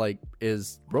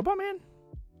 Is Robot Man?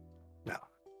 No.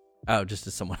 Oh, just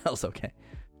as someone else. Okay.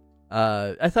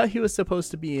 I thought he was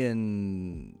supposed to be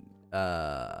in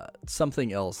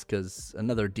something else, because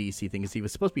another DC thing is he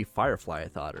was supposed to be Firefly, I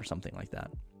thought, or something like that.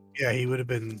 Yeah, he would have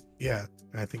been. Yeah,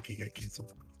 I think he got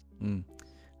canceled.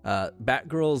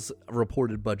 Batgirl's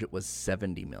reported budget was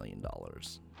 $70 million,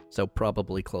 so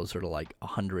probably closer to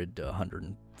 100 to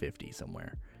 150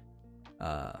 somewhere.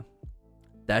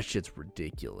 That shit's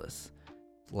ridiculous.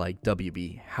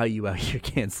 WB, how you out here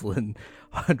canceling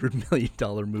 $100 million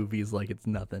movies like it's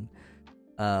nothing?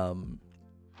 That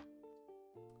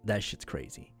shit's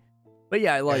crazy. But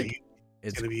yeah,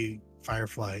 it's gonna be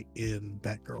Firefly in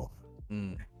Batgirl.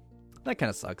 That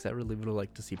kind of sucks. I really would have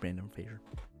liked to see Brandon Fraser.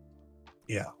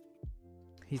 Yeah,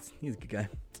 he's a good guy.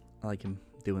 I like him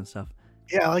doing stuff.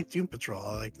 Yeah, I like Doom Patrol.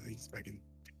 I like that he's back in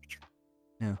Doom Patrol.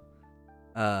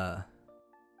 Yeah.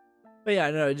 But yeah,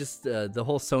 I know, just the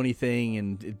whole Sony thing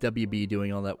and WB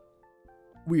doing all that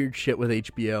weird shit with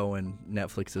HBO and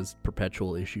Netflix's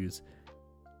perpetual issues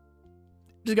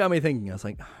just got me thinking. I was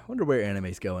like, I wonder where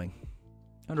anime's going.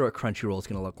 I wonder what Crunchyroll's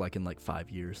going to look like in like 5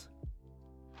 years.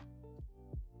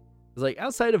 It's like,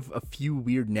 outside of a few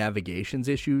weird navigations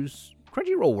issues,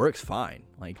 Crunchyroll works fine.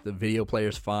 Like, the video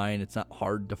player's fine. It's not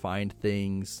hard to find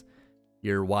things.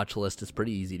 Your watch list is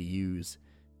pretty easy to use.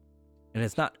 And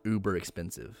it's not uber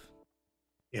expensive.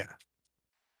 Yeah.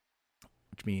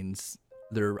 Which means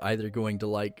they're either going to,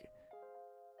 like,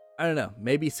 I don't know,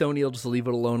 maybe Sony will just leave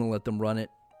it alone and let them run it.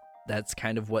 That's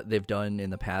kind of what they've done in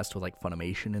the past with, like,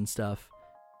 Funimation and stuff.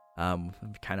 Kind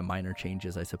of minor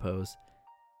changes, I suppose.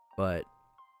 But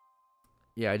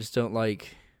yeah, I just don't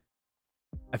like...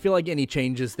 I feel like any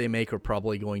changes they make are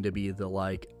probably going to be the,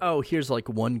 like, oh, here's, like,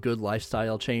 one good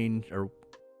lifestyle change or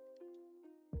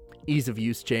ease of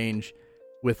use change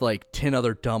with, like, 10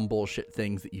 other dumb bullshit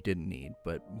things that you didn't need,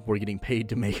 but we're getting paid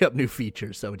to make up new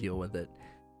features, so deal with it.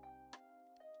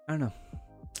 I don't know.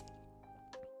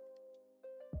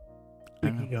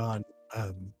 Speaking on,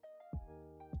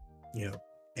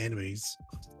 animes,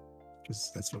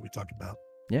 because that's what we talk about.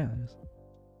 Yeah, it is.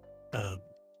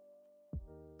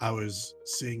 I was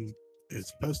seeing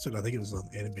it's posted. I think it was on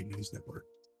Anime News Network.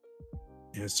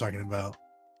 And it's talking about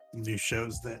new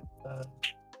shows that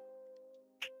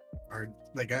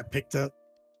got picked up,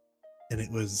 and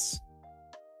it was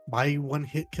My One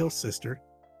Hit Kill Sister,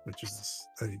 which is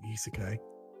an Isekai.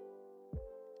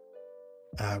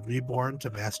 Reborn to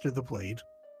Master the Blade,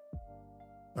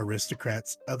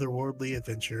 Aristocrat's Otherworldly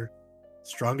Adventure,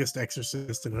 Strongest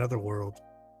Exorcist in Another World,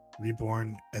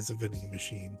 Reborn as a Vending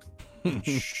Machine,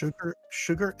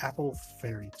 Sugar Apple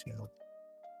Fairy Tale.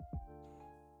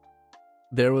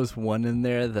 There was one in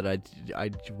there that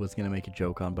I was gonna make a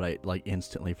joke on, but I like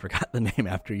instantly forgot the name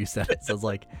after you said it. So I was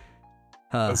like,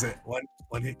 was it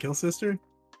one Hit Kill Sister?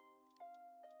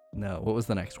 No, what was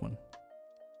the next one?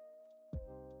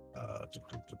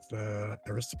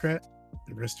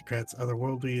 Aristocrat's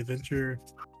Otherworldly Adventure.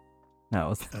 No, it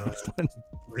was the next one.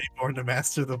 Reborn to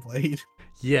Master the Blade.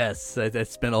 Yes, I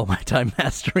spent all my time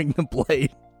mastering the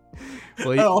blade.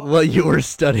 While you were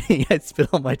studying, I spent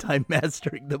all my time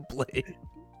mastering the blade.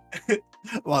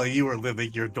 While you were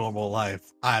living your normal life,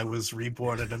 I was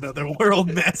reborn in another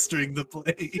world mastering the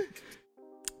blade.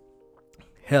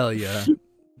 Hell yeah.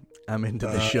 I'm into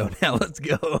the show now. Let's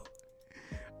go.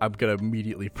 I'm going to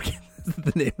immediately forget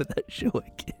the name of that show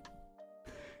again.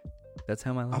 That's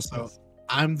how my life is.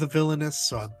 I'm the villainess,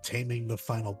 so I'm taming the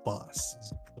final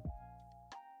boss.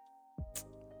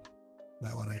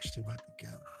 That one actually might be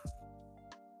good.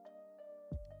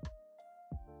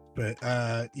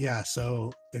 But yeah,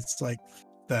 so it's like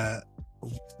the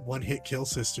One Hit Kill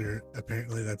Sister.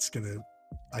 Apparently that's gonna,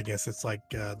 I guess it's like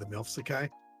the Milfsekai.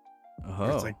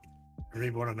 Oh. It's like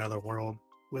Reborn Another World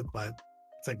with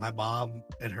it's like my mom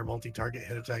and her multi-target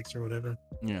hit attacks or whatever.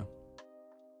 Yeah.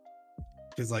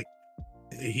 Because like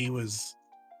he was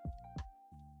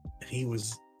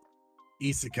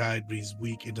isekai, but he's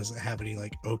weak and doesn't have any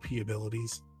like OP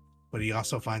abilities. But he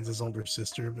also finds his older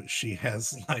sister, but she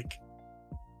has like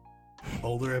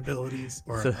older abilities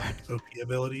or like OP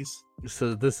abilities.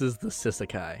 So this is the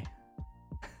Sisekai.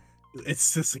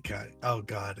 It's Sisekai. Oh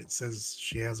god, it says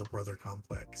she has a brother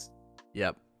complex.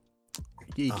 Yep.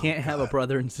 You can't have a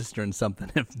brother and sister in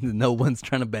something if no one's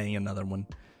trying to bang another one.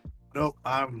 Nope,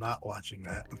 I'm not watching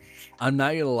that. I'm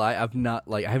not gonna lie,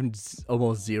 I have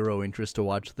almost zero interest to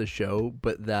watch the show,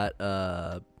 but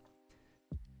that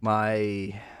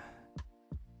my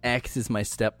ex is my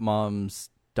stepmom's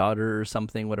daughter or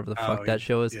something, whatever the fuck that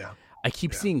show is. Yeah. I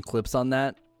keep seeing clips on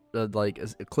that,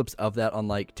 clips of that on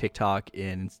like TikTok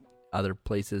and other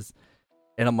places,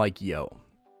 and I'm like, yo,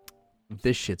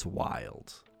 this shit's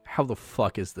wild. How the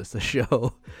fuck is this a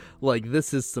show? Like,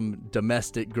 this is some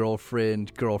domestic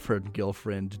girlfriend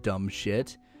dumb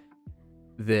shit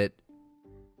that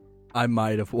I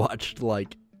might have watched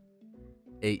like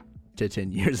 8 to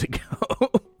 10 years ago.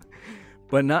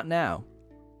 But not now.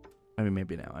 I mean,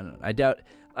 maybe now. I don't know.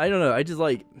 I don't know. I just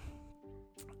like...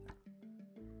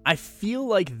 I feel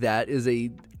like that is a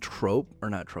trope, or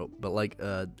not trope, but like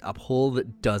a pull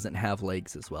that doesn't have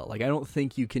legs as well. Like, I don't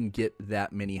think you can get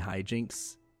that many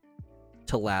hijinks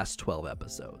to last 12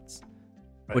 episodes,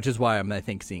 right. Which is why I'm, I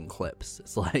think, seeing clips.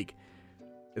 It's like,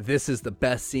 this is the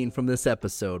best scene from this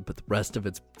episode, but the rest of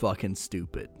it's fucking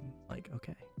stupid. Like,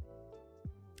 okay.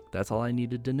 That's all I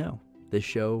needed to know. This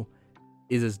show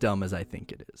is as dumb as I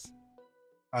think it is.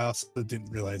 I also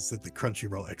didn't realize that the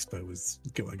Crunchyroll Expo was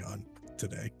going on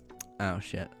today. Oh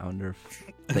shit! I wonder if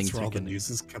That's things where are all gonna... the news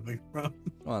is coming from.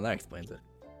 Well, that explains it.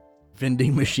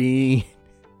 vending machine.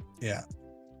 Yeah.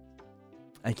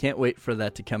 I can't wait for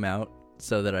that to come out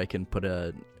so that I can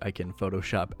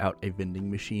Photoshop out a vending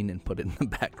machine and put it in the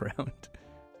background.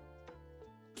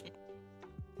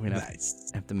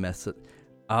 Nice. Have to mess it.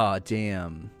 Oh,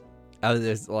 damn. I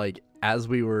was like, as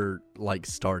we were like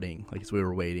starting, like as we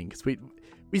were waiting, because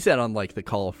we sat on like the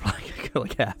call for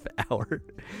like half an hour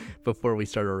before we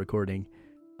started recording.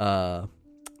 I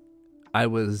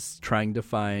was trying to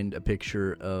find a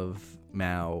picture of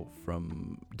Mao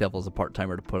from Devil's a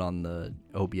Part-Timer to put on the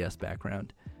OBS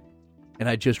background. And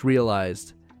I just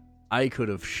realized I could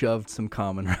have shoved some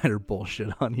Kamen Rider bullshit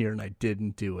on here and I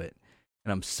didn't do it.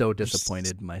 And I'm so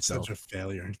disappointed in myself. Such a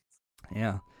failure.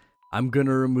 Yeah. I'm going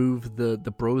to remove the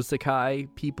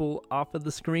Isekai people off of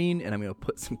the screen and I'm going to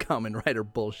put some Kamen Rider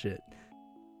bullshit.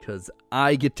 Because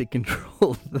I get to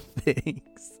control the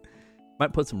things.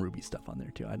 Might put some Ruby stuff on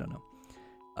there too. I don't know.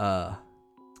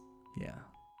 Yeah.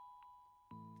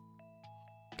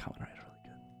 Kamen Rider really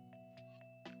good.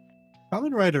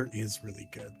 Kamen Rider is really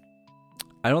good.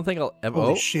 I don't think I'll ever.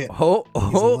 Holy shit. He's Oh!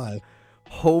 alive.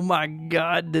 Oh my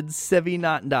God! Did Sevi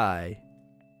not die?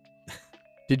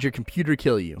 Did your computer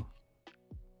kill you?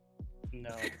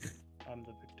 No, I'm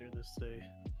the victor this day.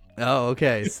 Oh,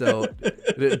 okay. So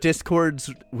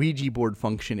Discord's Ouija board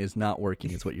function is not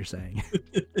working, is what you're saying.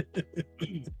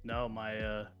 No,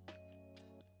 my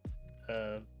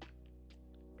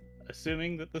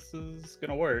assuming that this is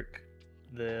gonna work,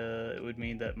 it would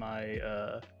mean that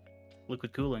my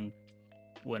liquid cooling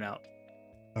went out.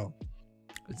 Oh.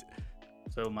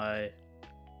 So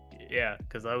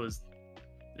because I was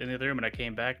in the other room and I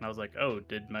came back and I was like, oh,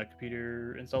 did my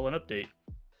computer install an update?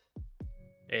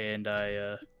 And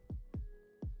I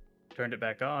turned it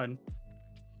back on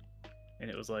and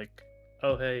it was like,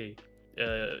 oh, hey,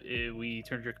 we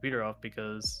turned your computer off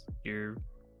because your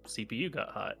CPU got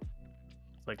hot.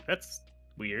 It's like, that's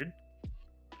weird.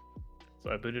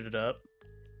 So I booted it up.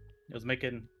 It was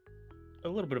making a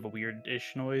little bit of a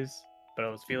weird-ish noise, but I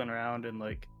was feeling around and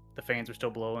like the fans were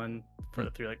still blowing for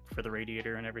the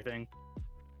radiator and everything.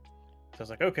 So I was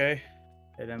like, okay.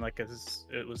 And then like as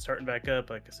it was starting back up,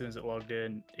 like as soon as it logged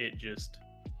in, it just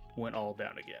went all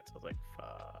down again. So I was like,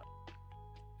 fuck.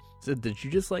 So did you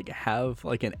just like have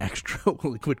like an extra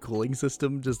liquid cooling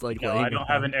system just like? No, I don't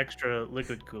have an extra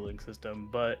liquid cooling system,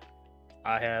 but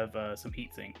I have some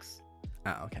heat sinks.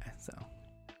 Oh, okay.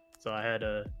 So I had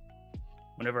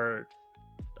whenever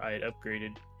I had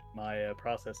upgraded my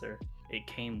processor, it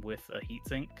came with a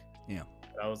heatsink. Yeah.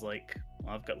 I was like,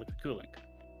 well, I've got liquid cooling.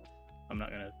 I'm not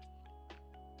gonna,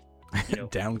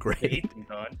 downgrade the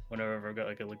heatsink on whenever I've got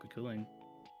like a liquid cooling,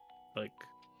 like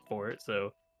for it.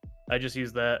 So I just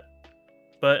used that,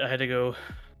 but I had to go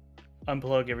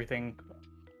unplug everything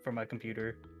from my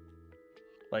computer,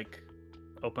 like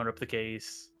open up the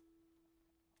case.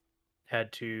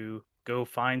 Had to go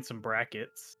find some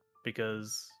brackets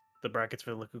because the brackets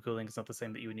for the liquid cooling is not the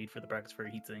same that you would need for the brackets for a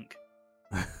heatsink.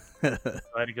 So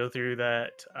I had to go through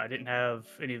that. I didn't have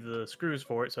any of the screws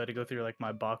for it, so I had to go through like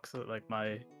my box, like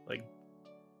my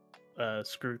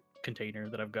screw container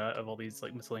that I've got of all these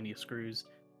like miscellaneous screws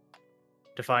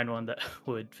to find one that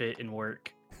would fit and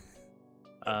work.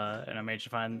 And I managed to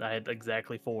find I had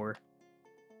exactly 4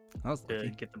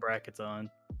 to get the brackets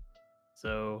on.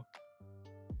 So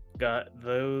got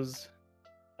those,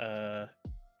 and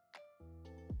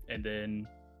then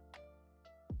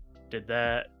did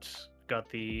that.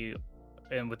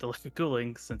 And with the liquid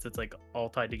cooling, since it's like all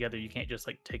tied together, you can't just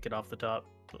like take it off the top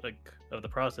like of the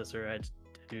processor. I had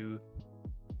to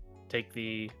take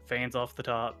the fans off the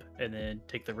top and then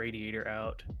take the radiator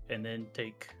out and then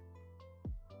take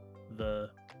the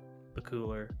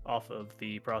cooler off of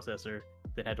the processor.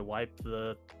 Then had to wipe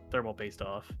the thermal paste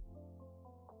off,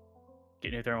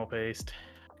 get new thermal paste,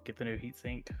 get the new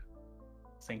heatsink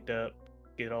synced up,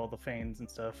 get all the fans and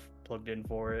stuff plugged in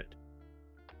for it,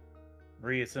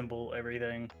 reassemble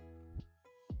everything,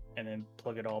 and then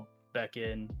plug it all back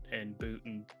in and boot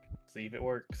and see if it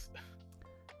works.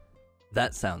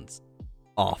 That sounds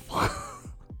awful.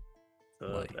 So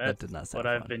like, that's that did not sound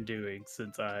what fun. I've been doing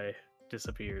since I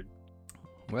disappeared.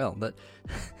 Well,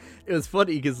 it was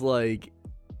funny because like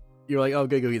you're like, oh,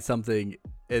 go get something,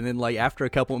 and then like after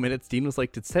a couple of minutes, Dean was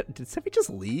like, did Sevi just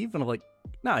leave? And I'm like,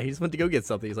 nah, he just went to go get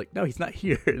something. He's like, no, he's not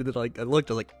here. And then like I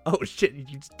looked, I was like, oh shit, you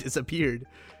just disappeared.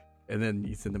 And then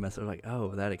you send a message like,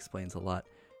 oh, that explains a lot.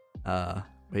 But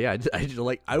yeah, I just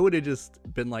like I would have just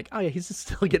been like, oh yeah, he's just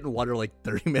still getting water like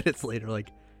 30 minutes later. Like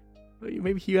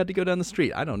maybe he had to go down the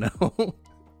street. I don't know.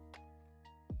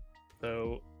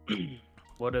 So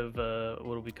what have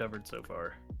we covered so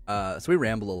far? So we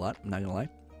ramble a lot. I'm not gonna lie.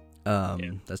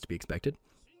 That's to be expected.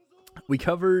 we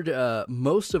covered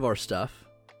most of our stuff,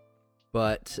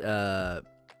 but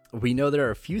we know there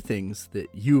are a few things that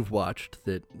you've watched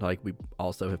that like we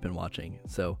also have been watching.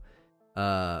 So,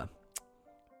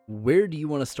 where do you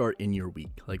want to start in your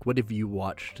week? Like, what have you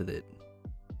watched that?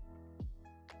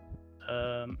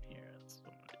 Here, I'm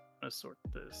gonna sort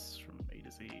this from A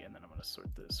to Z, and then I'm gonna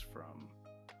sort this from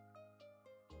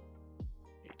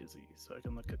A to Z, so I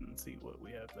can look at and see what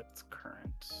we have that's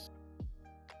current.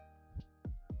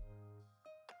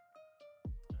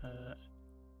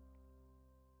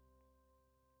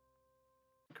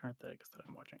 Current things that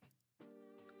I'm watching.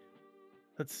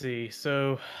 Let's see.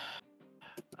 So,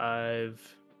 I've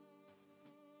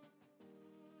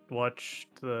watched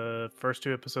the first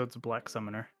 2 episodes of Black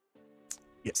Summoner.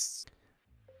 Yes.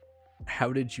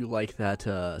 How did you like that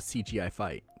CGI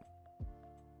fight?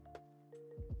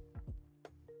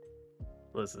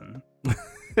 Listen,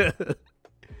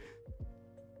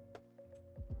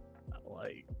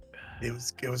 like, It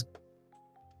was.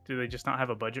 do they just not have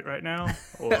a budget right now,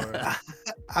 or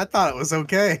I thought it was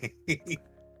okay.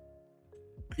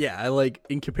 Yeah, I like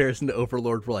in comparison to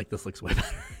Overlord, we're like, this looks way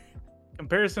better.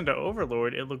 comparison to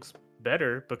Overlord, it looks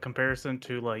better, but comparison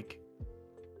to like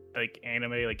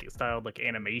anime, like styled like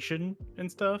animation and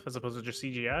stuff, as opposed to just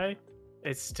CGI,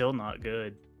 it's still not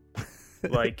good.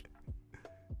 Like,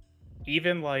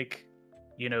 even like,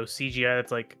 you know, CGI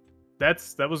that's like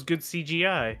that was good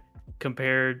CGI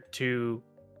compared to,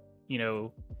 you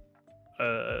know,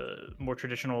 more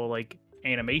traditional like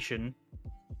animation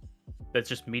that's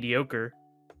just mediocre.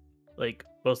 Like,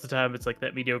 most of the time it's like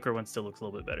that mediocre one still looks a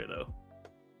little bit better though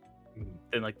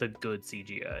than like the good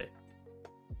CGI.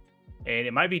 And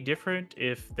it might be different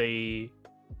if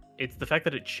it's the fact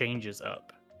that it changes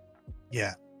up.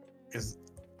 Yeah, because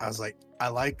I was like, I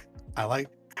like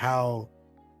how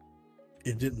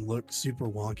it didn't look super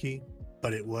wonky,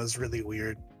 but it was really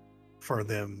weird for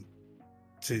them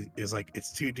to. It's like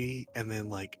it's 2D and then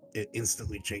like it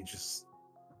instantly changes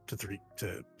to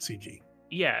CG.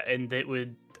 Yeah, and it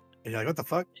would And you're like, what the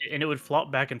fuck? and it would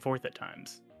flop back and forth at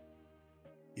times.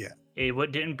 Yeah.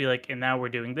 It didn't be like, and now we're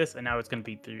doing this, and now it's gonna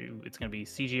be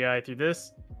CGI through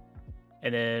this,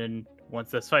 and then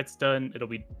once this fight's done, it'll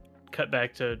be cut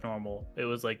back to normal. It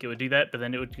was like it would do that, but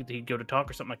then he'd go to talk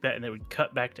or something like that, and it would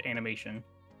cut back to animation,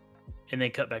 and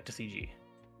then cut back to CG.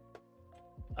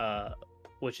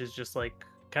 Which is just like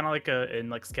kind of like in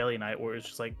like Skelly Knight, where it's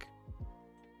just like,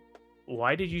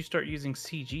 why did you start using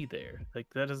CG there? Like,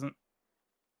 that doesn't.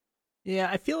 Yeah,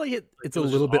 I feel like it's It a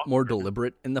was little just bit more awkward.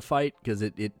 deliberate in the fight because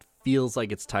it feels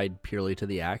like it's tied purely to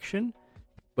the action.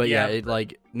 But yeah, Yeah, it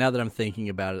like now that I'm thinking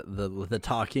about it, the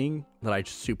talking that I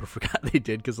just super forgot they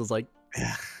did because I was like,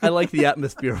 I like the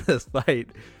atmosphere of this fight.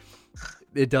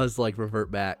 It does like revert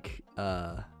back.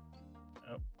 Yeah.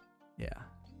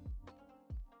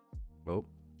 Oh.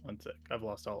 One sec. I've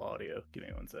lost all audio. Give me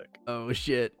one sec. Oh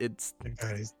shit! It's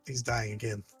God, he's dying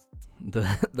again.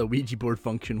 the Ouija board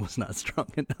function was not strong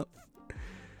enough.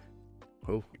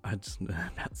 Oh, I just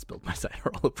about spilled my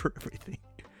cider all over everything.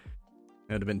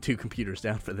 It would have been 2 computers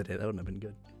down for the day. That wouldn't have been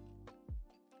good.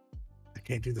 I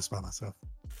can't do this by myself.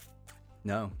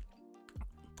 No.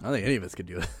 I don't think any of us could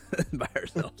do it by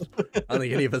ourselves. I don't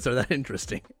think any of us are that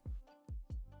interesting.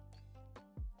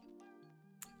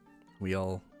 We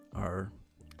all are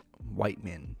white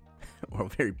men, or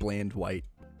very bland white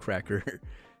cracker,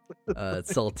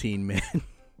 saltine men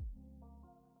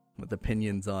with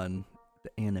opinions on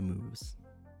the animus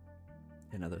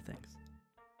and other things.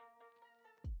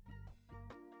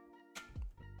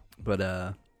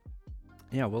 But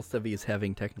yeah, Will Stevie is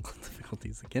having technical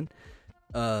difficulties again.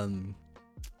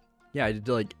 Yeah, I did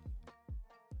like.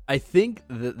 I think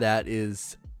that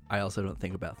is. I also don't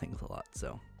think about things a lot,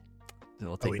 so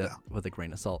I'll take that with a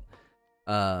grain of salt. It's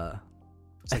I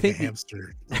like think a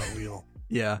hamster on a wheel,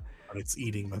 yeah, but it's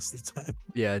eating most of the time.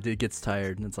 yeah, it gets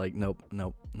tired and it's like nope.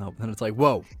 Then it's like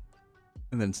whoa,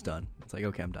 and then it's done. It's like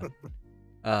okay, I'm done.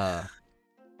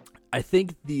 I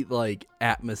think the like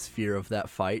atmosphere of that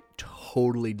fight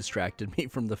totally distracted me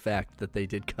from the fact that they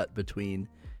did cut between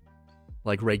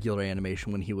like regular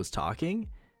animation when he was talking.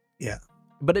 Yeah.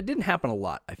 But it didn't happen a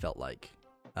lot, I felt like.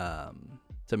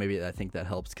 So maybe I think that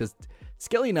helps because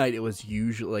Skelly Knight, it was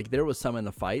usually like there was some in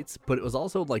the fights, but it was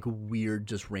also like weird,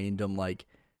 just random, like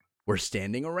we're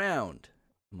standing around.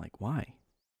 I'm like, why?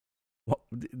 What?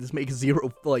 This makes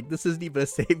zero, like this isn't even a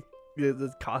save,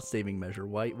 this cost saving measure.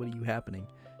 Why? What are you happening?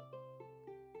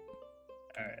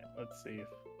 All right, let's see if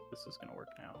this is gonna work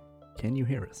now. Can you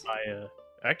hear us?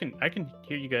 I can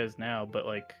hear you guys now, but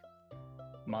like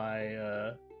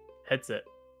my headset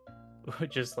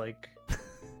would just like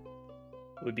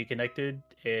would be connected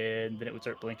and then it would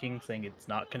start blinking saying it's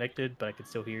not connected, but I could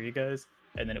still hear you guys,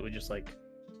 and then it would just like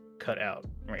cut out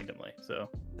randomly. So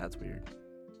That's weird.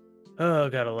 oh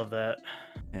god, I love that.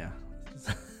 Yeah.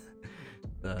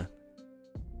 The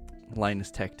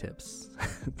Linus Tech Tips.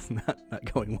 It's not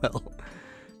going well.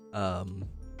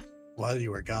 While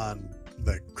you were gone,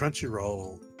 the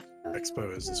Crunchyroll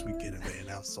Expo is this weekend, and they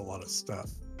announced a lot of stuff.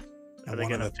 Are they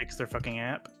gonna fix their fucking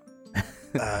app?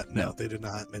 No, they did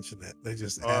not mention that. They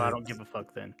just Oh, I don't give a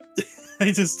fuck then.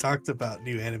 they just talked about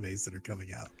new animes that are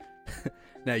coming out.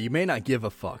 Now, you may not give a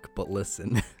fuck, but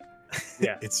listen.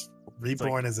 Yeah. It's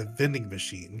reborn as a vending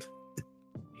machine.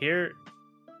 Here,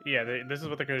 yeah, this is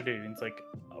what they're gonna do. It's like,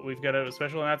 we've got a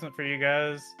special announcement for you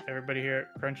guys, everybody here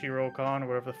at Crunchyroll Con, or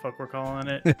whatever the fuck we're calling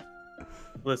it.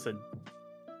 Listen,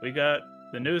 we got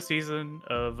the newest season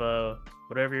of the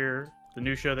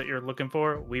new show that you're looking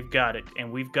for. We've got it,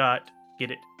 and we've got,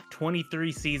 get it,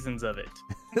 23 seasons of it.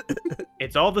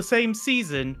 It's all the same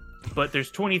season, but there's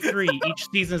 23. Each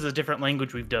season is a different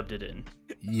language we've dubbed it in.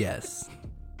 Yes.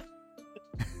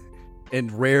 And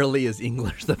rarely is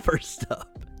English the first stop.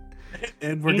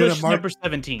 And we're English gonna number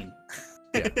 17.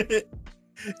 Yeah.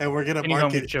 And we're gonna Any mark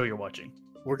home it. show you're watching.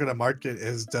 We're gonna mark it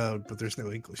as dubbed, but there's no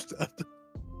English dub.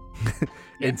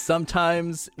 And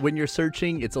sometimes when you're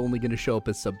searching, it's only going to show up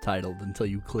as subtitled until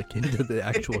you click into the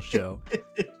actual show.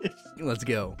 Let's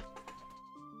go.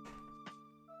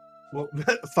 Well,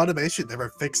 Funimation never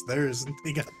fixed theirs, and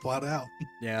they got bought out.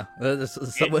 Yeah.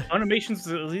 Funimation's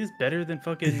at least better than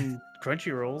fucking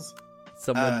Crunchyroll's.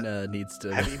 Someone needs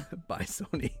to have you- buy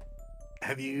Sony.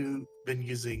 Have you been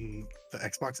using the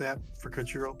Xbox app for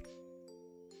Crunchyroll?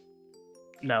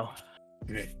 No.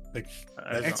 Okay. The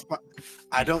I don't. Xbox.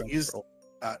 I don't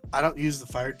Crunchyroll. use the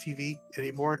Fire TV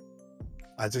anymore.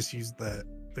 I just use the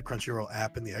Crunchyroll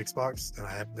app in the Xbox, and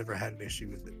I have never had an issue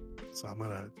with it. So I'm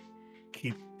gonna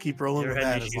keep rolling You ever with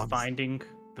had an that as issue long finding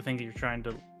the thing that you're trying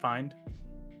to find?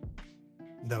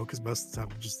 No, because most of the time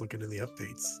I'm just looking in the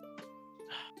updates.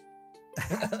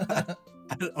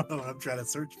 I don't know what I'm trying to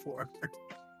search for.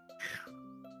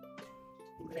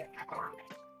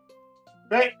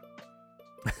 Right.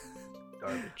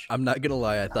 Garbage. I'm not going to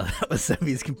lie. I thought that was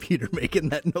Sevy's computer making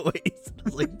that noise. I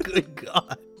was like, good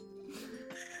God.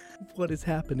 What is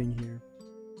happening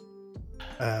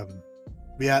here?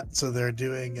 Yeah, so they're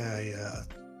doing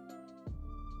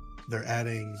they're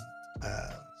adding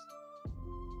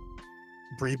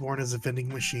Reborn as a vending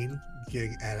machine,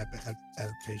 getting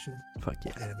adaptation, Fuck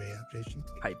yeah. anime adaptation.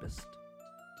 Hypest.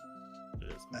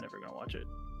 I'm never gonna watch it.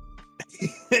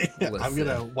 I'm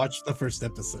gonna watch the first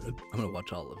episode. I'm going to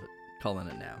watch all of it. Calling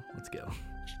it now. Let's go.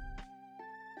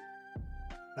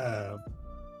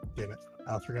 Damn it,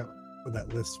 I forgot what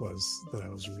that list was that I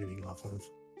was reading off of.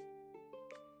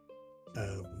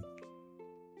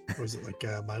 Was it like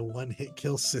my one hit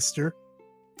kill sister?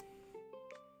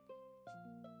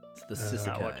 It's the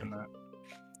Not watching Isekai.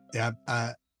 that.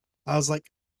 Yeah, I was like,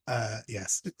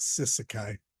 yes, it's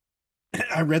Isekai.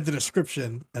 I read the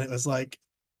description and it was like,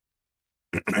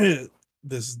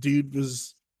 this dude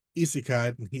was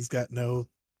Isekai and he's got no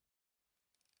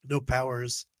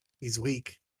powers. He's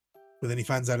weak, but then he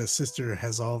finds out his sister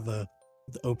has all the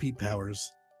OP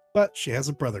powers, but she has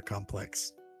a brother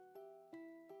complex.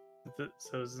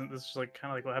 So isn't this just like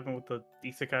kind of like what happened with the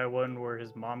Isekai one where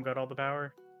his mom got all the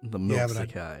power? The Yeah, but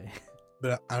Milsekai.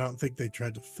 But I don't think they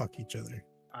tried to fuck each other.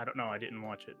 I don't know. I didn't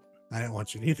watch it. I didn't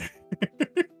watch it either.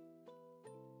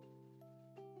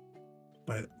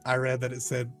 But I read that it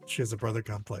said she has a brother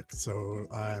complex, so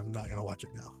I'm not gonna watch it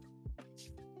now.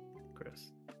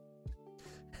 Chris.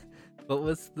 What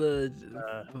was the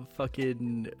Uh,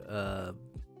 fucking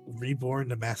Reborn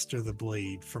to master the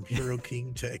blade, from hero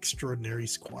king to extraordinary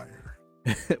squire.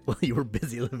 well, you were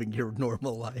busy living your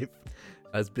normal life.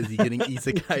 I was busy getting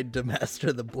Isekai to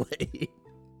master the blade.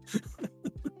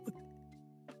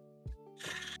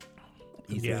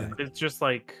 Yeah. Isekai. It's just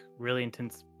like really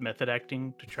intense method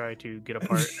acting to try to get a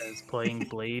part as playing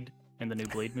Blade in the new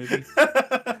Blade movie.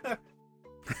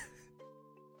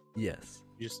 Yes.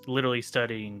 Just literally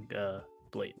studying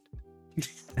Blade.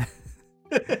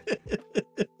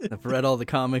 I've read all the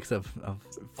comics. I've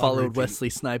followed repeat. Wesley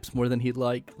Snipes more than he'd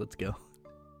like. Let's go.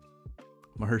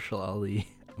 Mahershala Ali.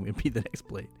 I'm gonna be the next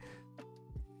Blade.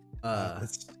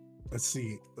 Let's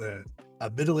see. A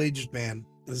middle-aged man.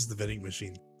 This is the vending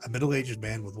machine. A middle-aged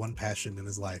man with one passion in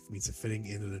his life meets a fitting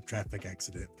end in a traffic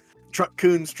accident. Truck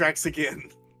Coon strikes again.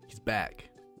 He's back.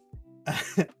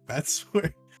 That's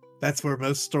where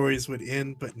most stories would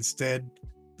end, but instead,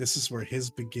 this is where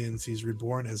his begins. He's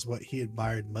reborn as what he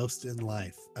admired most in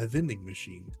life, a vending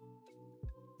machine.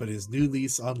 but his new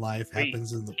lease on life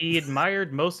happens in the. He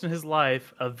admired most in his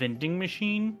life a vending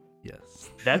machine. Yes.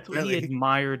 That's what he Really?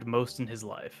 admired most in his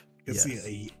life. Because Yes.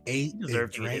 he ate He and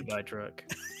deserved to get hit drank. by a truck.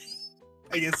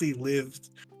 I guess he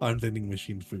lived on vending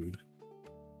machine food.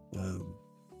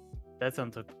 That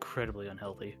sounds incredibly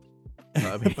unhealthy.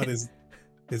 I mean, But his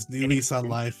new lease on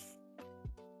life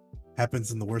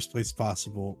happens in the worst place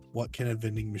possible. What can a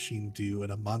vending machine do in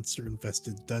a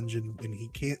monster-infested dungeon when he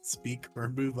can't speak or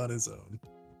move on his own?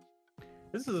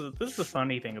 This is the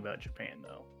funny thing about Japan,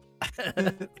 though.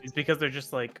 Is because they're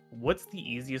just like, what's the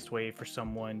easiest way for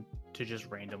someone to just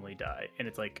randomly die? And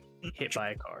it's like hit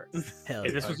by a car. hell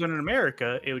If this yeah. was done in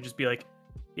America, it would just be like,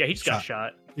 yeah, he just got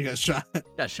shot. You got shot.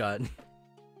 Got shot.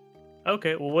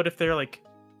 Okay, well, what if we want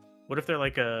to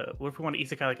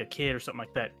isekai like a kid or something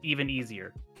like that? Even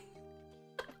easier.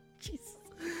 Jesus.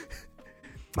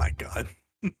 My God.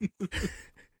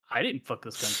 I didn't fuck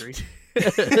this country.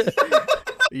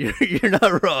 You're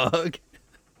not wrong.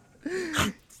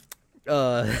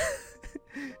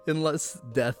 Unless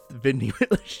death vending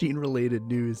machine related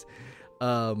news.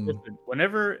 Listen,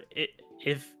 whenever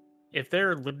if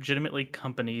there are legitimately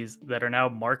companies that are now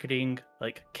marketing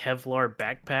like Kevlar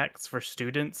backpacks for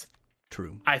students,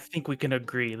 True. I think we can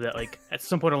agree that like at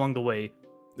some point along the way,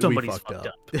 We somebody's fucked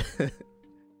up.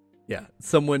 Yeah,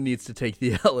 someone needs to take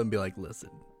the L and be like, listen,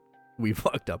 we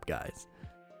fucked up, guys.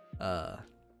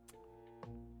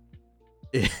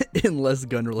 In less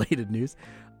gun related news.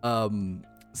 So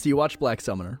you watched Black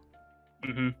Summoner.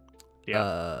 Mm-hmm.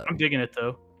 Yeah, I'm digging it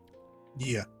though.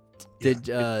 Yeah. Did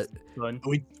Fun.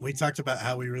 We talked about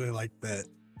how we really like that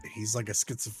he's like a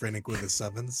schizophrenic with his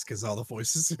summons because all the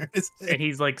voices are in his head. And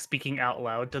he's like speaking out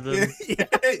loud to them.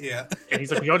 Yeah. And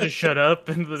he's like, y'all just shut up.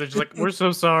 And they're just like, we're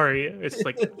so sorry. It's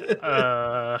like,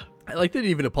 I like didn't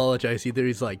even apologize either.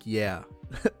 He's like, yeah,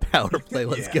 power play,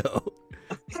 let's Yeah. go.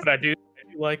 But I do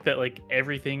like that, like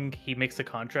everything he makes a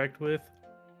contract with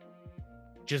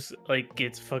just like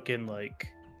gets fucking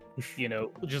like, you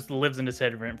know, just lives in his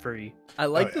head rent free. I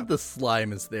like yeah. that the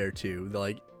slime is there too.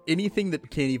 Like anything that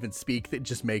can't even speak that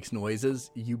just makes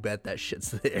noises, you bet that shit's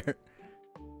there.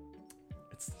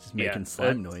 It's just making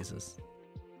slime noises.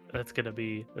 That's gonna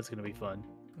be fun.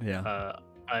 Yeah.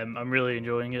 I'm really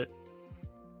enjoying it.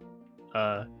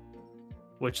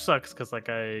 Which sucks because like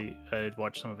I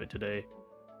watched some of it today.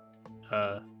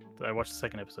 I watched the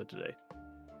second episode today,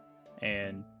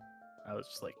 and I was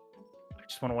just like, I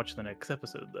just want to watch the next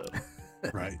episode though.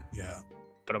 Right. Yeah.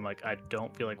 But I'm like, I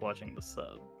don't feel like watching the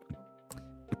sub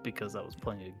because I was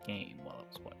playing a game while I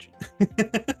was watching.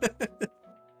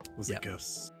 Was Yeah. it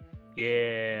ghosts?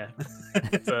 Yeah,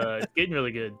 it's getting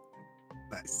really good.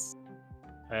 Nice.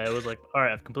 I was like, all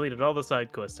right, I've completed all the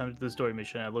side quests. Time to do the story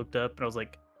mission. I looked up and I was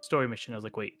like, story mission. I was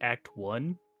like, wait, Act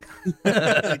 1?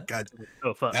 God,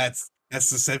 Oh fuck. that's the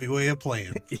Sevi way of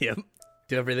playing. Yep.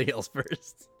 Do everything else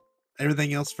first.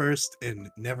 Everything else first, and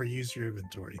never use your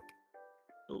inventory.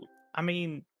 I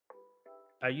mean,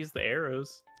 I use the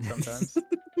arrows sometimes.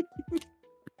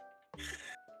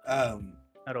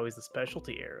 Not always the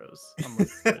specialty arrows. I'm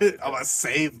gonna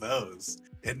save those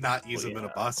and not use them in a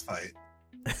yeah. boss fight,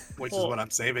 which is Well, what I'm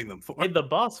saving them for. In the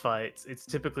boss fights, it's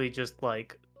typically just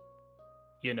like,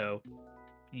 you know,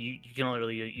 you can only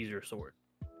really use your sword.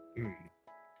 Mm.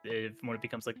 When it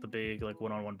becomes like the big like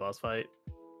one-on-one boss fight,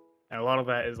 and a lot of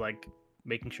that is like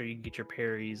making sure you can get your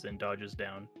parries and dodges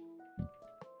down.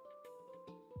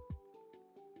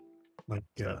 Like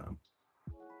So-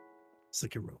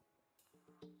 Sekiro.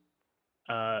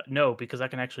 No, because I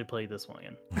can actually play this one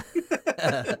again.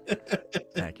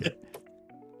 Accurate.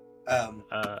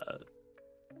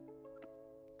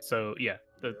 So yeah,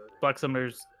 the Black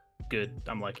Summoner's good.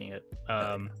 I'm liking it.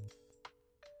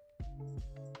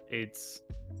 It's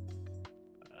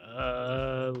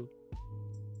I'm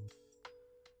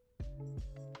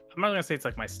not gonna say it's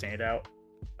like my standout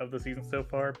of the season so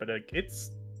far, but like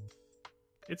it's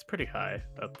pretty high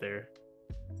up there.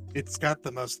 It's got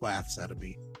the most laughs out of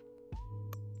me.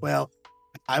 Well,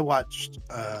 I watched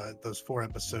those 4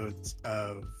 episodes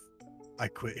of I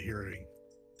Quit Hearing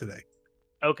today.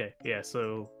 Okay, yeah,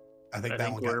 so I think I that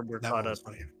think one we're that caught one was up.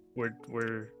 funnier.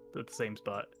 we're at the same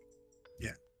spot.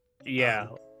 Yeah. Yeah,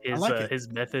 I like it. his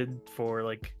method for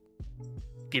like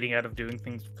getting out of doing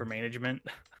things for management.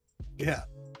 Yeah.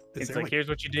 It's They're like, here's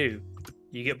what you do: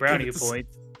 you get brownie it to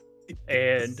points,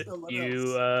 and someone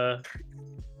you else.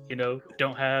 you know,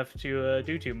 don't have to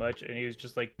do too much. And he was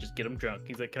just like, just get him drunk.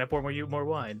 He's like, can I pour more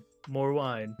wine, more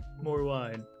wine, more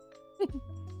wine?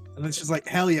 And then she's like,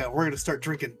 hell yeah, we're gonna start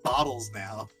drinking bottles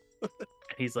now. And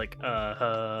he's like,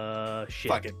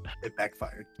 shit. Fuck it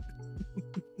backfired.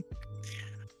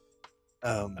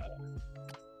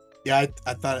 Yeah,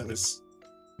 I thought it was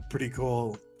pretty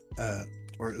cool.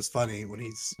 Or it was funny when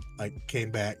he's like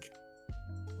came back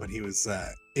when he was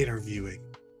interviewing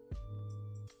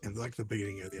in like the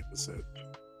beginning of the episode,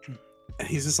 and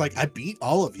he's just like, "I beat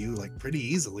all of you like pretty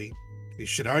easily. You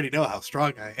should already know how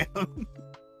strong I am."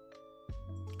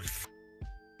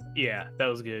 Yeah, that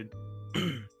was good.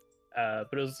 But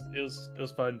it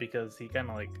was fun because he kind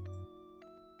of like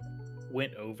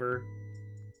went over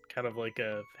kind of like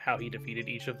how he defeated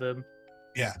each of them.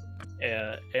 Yeah,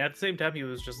 And at the same time, he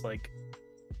was just like,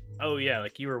 "Oh yeah,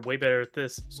 like you were way better at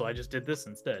this, so I just did this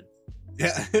instead."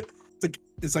 yeah.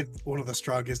 It's like one of the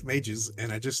strongest mages,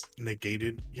 and I just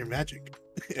negated your magic,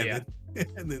 and Yeah.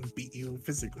 and then beat you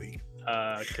physically.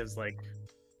 Because like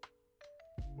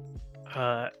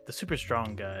the super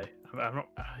strong guy,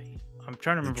 I'm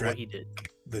trying to remember what he did.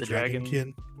 The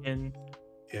dragonkin. In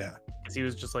Yeah, because he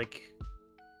was just like,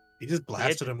 he just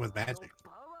blasted him with magic.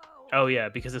 oh yeah,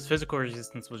 because his physical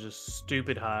resistance was just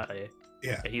stupid high.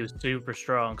 Yeah, And he was super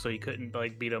strong, so he couldn't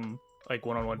like beat him like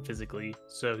one-on-one physically.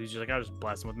 So he's just like, I'll just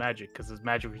blast him with magic because his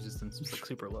magic resistance was like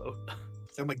super low.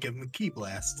 so I'm gonna give him a key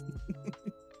blast.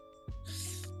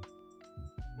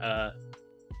 But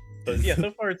yeah,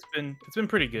 so far it's been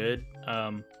pretty good.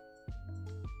 I'm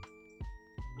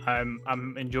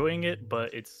enjoying it,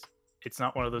 but it's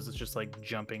not one of those that's just like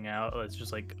jumping out. It's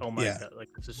just like, oh my god, like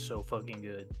this is so fucking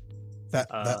good. That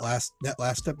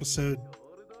last episode,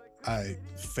 I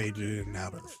faded in and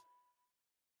out of.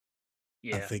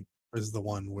 Yeah, I think was the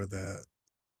one where the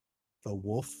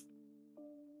wolf.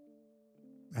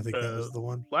 I think that was the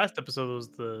one. last episode was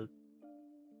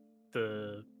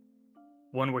the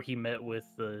one where he met with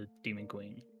the demon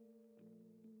queen.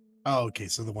 Oh, okay.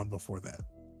 So the one before that.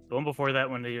 The one before that,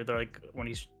 when they're like, when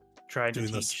he's trying Doing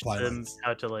to the teach supply them lines.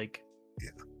 how to like Yeah.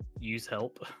 use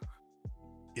help.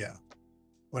 Yeah.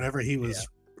 Whenever he was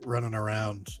running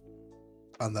around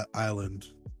on the island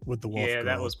with the wolf. Yeah,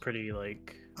 that girl, was pretty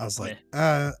like. I was like,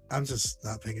 I'm just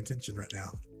not paying attention right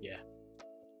now. Yeah.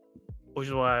 Which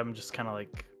is why I'm just kind of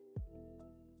like.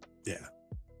 Yeah.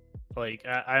 Like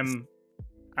I'm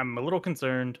a little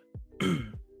concerned.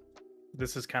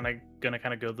 This is gonna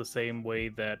go the same way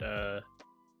that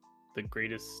the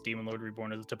greatest Demon Lord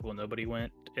Reborn as a typical nobody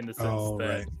went, in the sense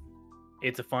that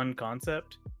it's a fun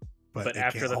concept, but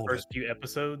after the first few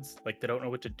episodes, like they don't know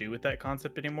what to do with that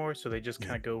concept anymore, so they just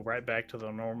kind of go right back to the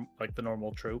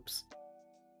normal tropes,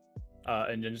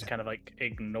 and then just kind of like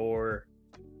ignore,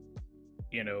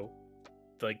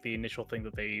 like the initial thing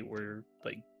that they were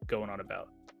like going on about,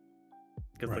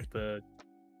 because like the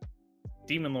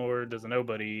Demon Lord as a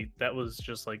nobody, that was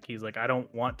just like, he's like, I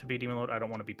don't want to be Demon Lord, I don't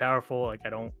want to be powerful, like I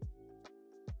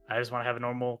just want to have a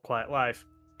normal quiet life.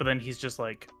 But then he's just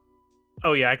like,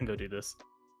 oh yeah, I can go do this.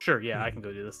 Sure, yeah, I can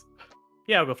go do this.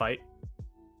 Yeah, I'll go fight.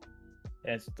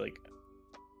 And it's like,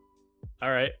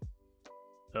 all right.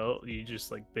 So you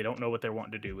just like, they don't know what they're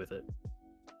wanting to do with it.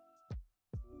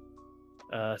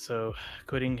 So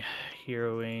quitting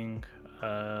heroing,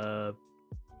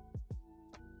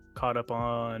 caught up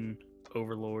on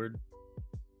Overlord,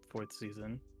 4th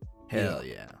season. Hell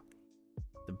yeah.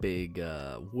 The big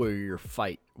Warrior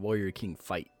King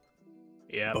fight.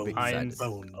 Yeah, Bones, Iron's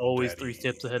always 3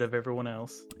 steps ahead of everyone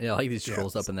else. Yeah, I like these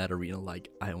trolls up in that arena like,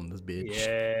 I own this bitch.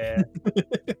 Yeah.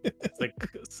 It's like,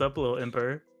 sup, little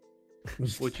Emperor?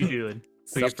 What you doing?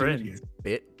 Who your friends?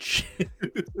 Bitch.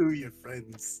 Who are your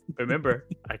friends? Remember,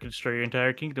 I can destroy your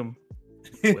entire kingdom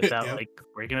without like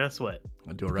breaking a sweat.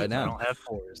 I'll do it right now. I don't have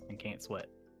pores and can't sweat.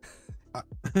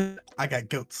 I got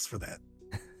goats for that.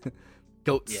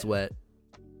 Goat sweat.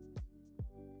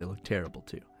 They look terrible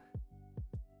too.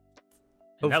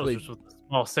 And that was just with a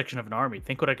small section of an army.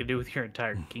 Think what I could do with your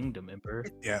entire kingdom, Emperor.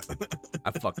 Yeah. I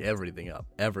fucked everything up.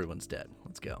 Everyone's dead.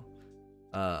 Let's go.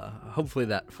 Hopefully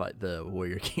that fight, the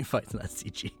Warrior King fight's not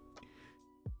CG.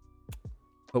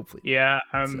 Hopefully. Yeah,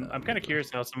 I'm kind of curious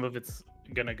how some of it's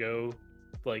gonna go,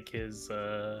 like his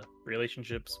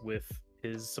relationships with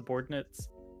his subordinates,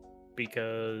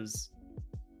 because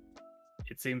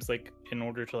it seems like in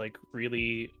order to like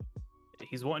really,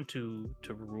 he's wanting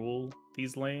to rule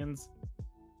these lands,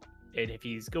 and if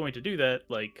he's going to do that,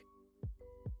 like,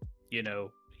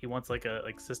 he wants like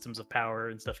systems of power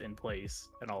and stuff in place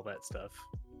and all that stuff,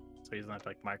 so he's not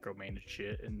like micromanage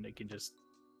shit, and they can just,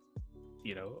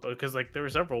 because like there were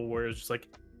several where it's just like,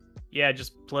 yeah,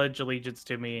 just pledge allegiance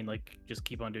to me and like just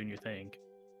keep on doing your thing,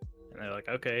 and they're like,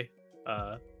 okay,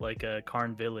 like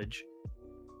Karn Village,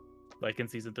 like in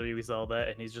season 3 we saw that,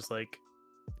 and he's just like,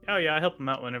 oh yeah, I help them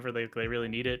out whenever they really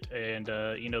need it, and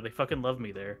they fucking love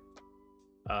me there.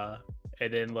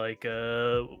 And then like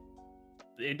the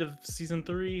end of season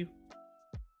 3,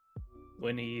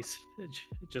 when he's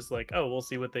just like, oh, we'll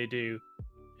see what they do,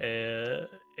 and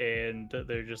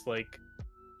they're just like,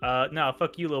 nah,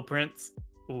 fuck you, little prince.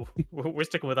 Ooh, we're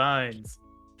sticking with Ainz.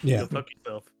 Yeah. Go fuck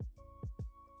yourself.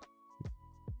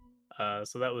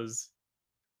 So that was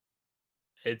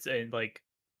and like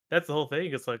that's the whole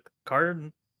thing. It's like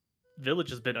Karn Village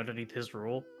has been underneath his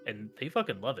rule, and they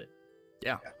fucking love it.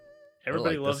 Yeah.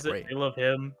 Everybody like, loves that's it. great. They love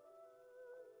him.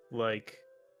 Like,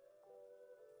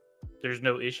 there's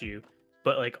no issue.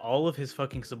 But like all of his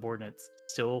fucking subordinates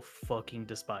still fucking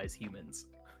despise humans.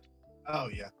 Oh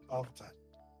yeah, all the time.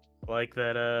 Like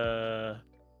that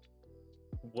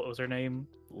what was her name?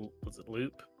 Was it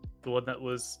Loop? The one that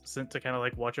was sent to kind of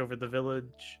like watch over the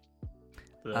village?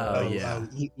 Yeah.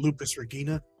 Lupus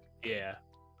Regina. Yeah.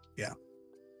 Yeah.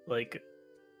 Like,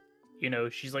 you know,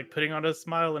 she's like putting on a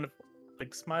smile and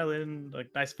like smiling, like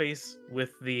nice face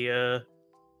with the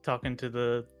talking to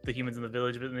the humans in the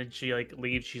village, but then she like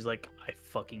leaves. She's like, I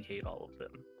fucking hate all of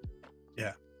them.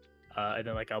 Yeah. And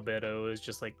then like Albedo is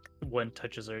just like one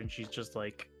touches her and she's just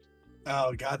like,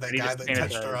 Oh god, that I need guy to that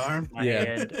touched her sanitize arm. my Yeah.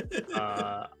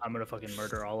 hand. I'm gonna fucking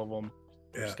murder all of them.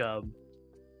 They're Yeah. scum.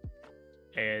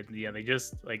 And yeah, they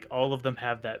just like all of them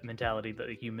have that mentality that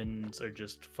the humans are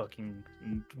just fucking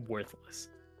worthless.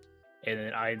 And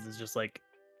then Ainz is just like,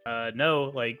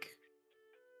 no, like,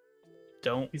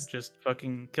 don't just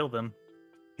fucking kill them.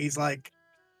 He's like,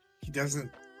 he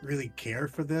doesn't really care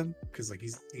for them because like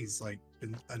he's like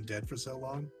been undead for so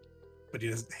long, but he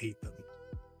doesn't hate them.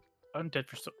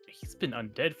 He's been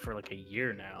undead for like a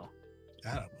year now.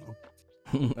 I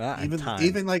don't know. Even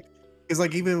Even like, it's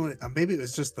like even when, maybe it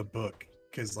was just the book,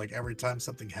 because like every time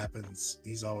something happens,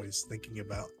 he's always thinking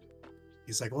about.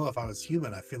 He's like, well, if I was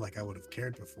human, I feel like I would have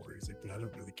cared before. He's like, but I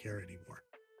don't really care anymore.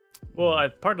 Well,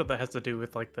 part of that has to do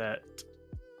with like that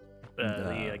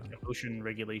the like emotion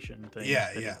regulation thing.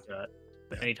 Yeah, that yeah. he's got.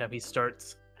 But Yeah. anytime he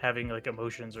starts having like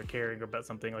emotions or caring about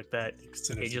something like that,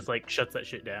 Considers he just like shuts that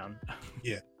shit down.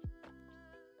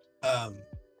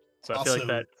 So I feel like Also-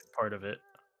 that's part of it.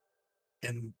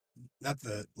 and not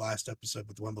the last episode,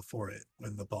 but the one before it,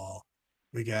 when the ball,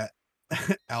 we got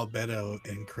Albedo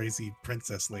and Crazy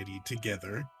Princess Lady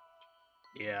together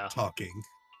Yeah. talking.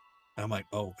 I'm like,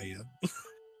 oh man,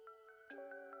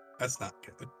 that's not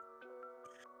good.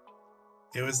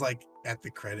 It was like at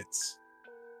the credits.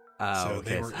 So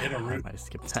okay. they were in a I room. might have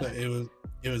skipped So that.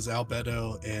 it was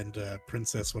Albedo and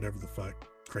Princess whatever the fuck,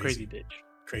 Crazy bitch.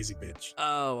 crazy bitch.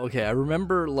 Oh, okay. I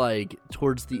remember like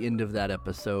towards the end of that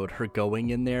episode, her going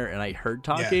in there, and I heard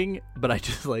talking, but I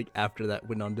just like after that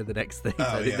went on to the next thing. Oh,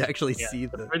 I didn't yeah. actually Yeah, see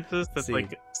the the. princess that's scene.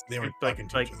 like They were like, talking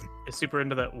to like each other. is super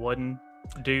into that one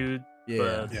dude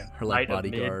Yeah, Yeah. her like Knight of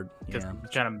Mid, bodyguard. because Yeah, he's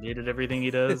kind of mid at everything he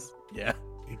does. yeah.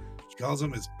 She calls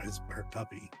him his her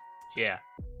puppy. Yeah,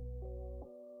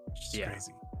 Which is Yeah.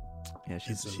 crazy. Yeah,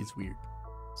 she's so- she's weird.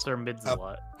 Sir Mid's Uh, a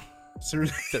lot. Sir-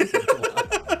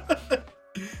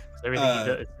 Everything uh,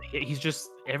 he does, he's just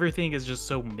everything is just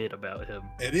so mid about him.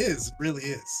 It is, really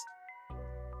is.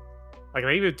 Like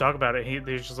they even talk about it.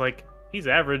 They're just like he's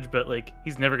average, but like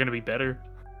he's never gonna be better.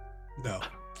 No,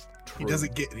 he True.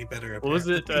 doesn't get any better. What was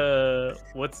it? apparently.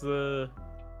 What's the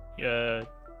dead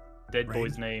Rain?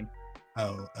 boy's name?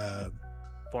 Oh,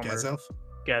 Former Gazelf?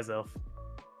 Gazelf.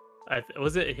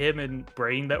 Was it him and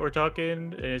Brain that were talking?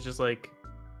 And it's just like,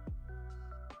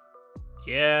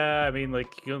 yeah, I mean,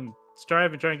 like you can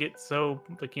strive and try and get so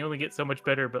like you only get so much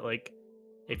better, but like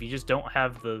if you just don't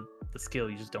have the skill,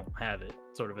 you just don't have it,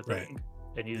 sort of a Right. thing.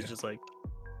 And he's Yeah. just like,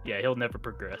 yeah, he'll never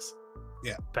progress.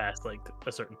 Yeah. Past like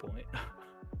a certain point.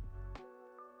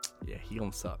 Yeah, he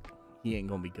gonna suck. He ain't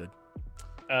gonna be good.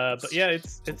 But yeah,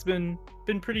 it's been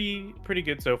pretty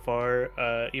good so far.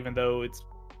 Even though it's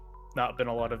not been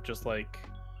a lot of just like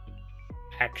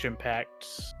action packed.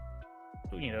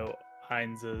 You know,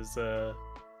 Heinz's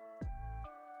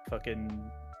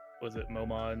fucking was it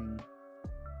Momon,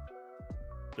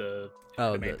 the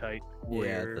Oh, Adamantite yeah,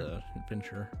 warrior. the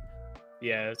adventure.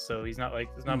 Yeah, so he's not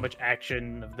like there's not much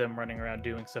action of them running around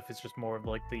doing stuff. It's just more of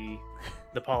like the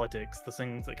politics, the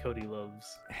things that Cody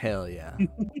loves. Hell yeah,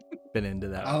 been into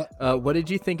that. I'll- What did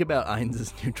you think about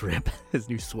Ainz's new drip, his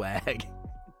new swag?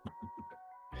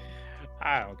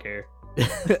 I don't care.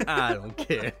 I don't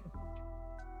care.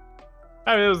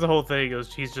 I mean, it was the whole thing.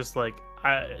 He's just like,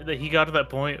 he got to that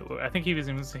point. Where I think he was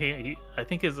even saying, I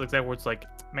think his exact words like,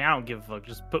 "Man, I don't give a fuck.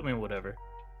 Just put me in whatever."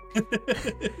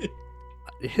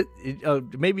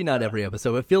 Maybe not every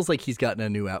episode. It feels like he's gotten a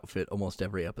new outfit almost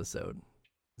every episode.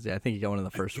 Yeah, I think he got one in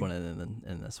the first one and then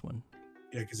in this one.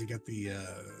 Yeah, because he got the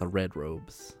red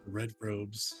robes. red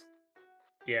robes.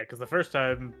 Yeah, because the first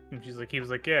time he was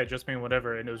like, "Yeah, just me,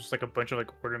 whatever," and it was just like a bunch of like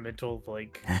ornamental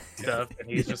like stuff, and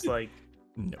he's just like,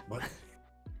 No. What?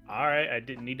 All right, I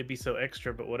didn't need to be so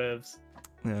extra, but whatevs.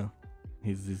 Yeah.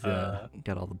 He's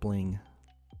got all the bling.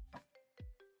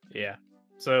 Yeah.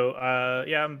 So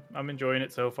yeah, I'm enjoying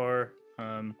it so far.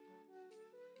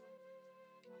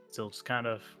 Still just kind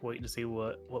of waiting to see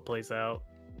what plays out.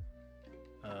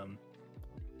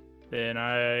 Then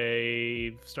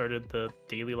I started the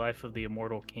Daily Life of the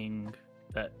Immortal King,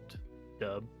 that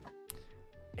dub.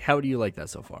 How do you like that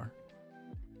so far?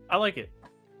 I like it.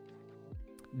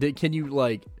 Can you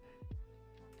like?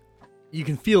 You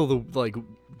can feel the like.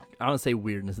 I don't say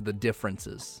weirdness. The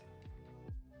differences.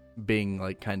 Being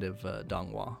like kind of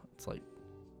Donghua. It's like.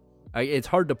 It's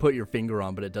hard to put your finger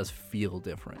on, but it does feel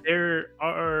different. There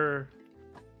are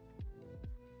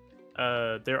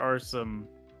some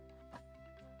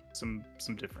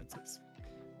differences.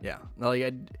 Yeah,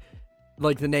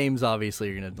 like the names obviously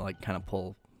are gonna like kind of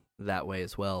pull that way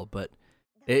as well, but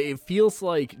it feels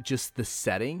like just the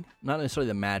setting, not necessarily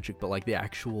the magic, but like the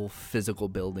actual physical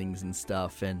buildings and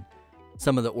stuff, and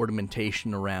some of the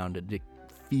ornamentation around it. It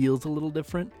feels a little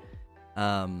different.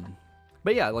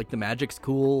 But yeah, like the magic's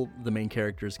cool. The main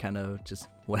character's kind of just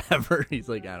whatever. He's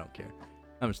like, I don't care.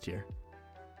 I'm just here.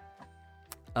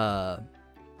 I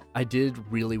did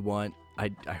really want. I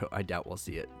doubt we'll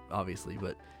see it, obviously,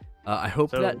 but I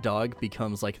hope that dog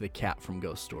becomes like the cat from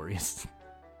Ghost Stories.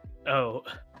 Oh,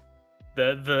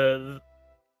 the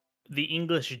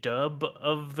English dub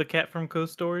of the cat from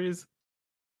Ghost Stories.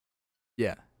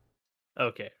 Yeah.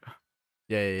 Okay.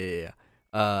 Yeah.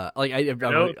 Like I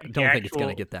don't think it's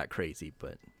gonna get that crazy,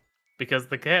 but because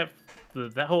the cat,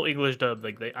 that whole English dub,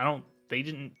 like they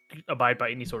didn't abide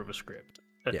by any sort of a script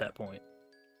at that point.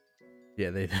 Yeah,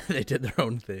 they did their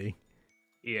own thing.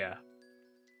 Yeah.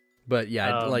 But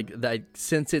yeah, like that,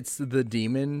 since it's the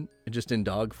demon just in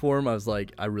dog form, I was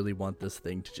like, I really want this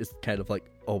thing to just kind of like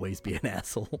always be an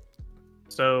asshole.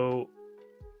 So,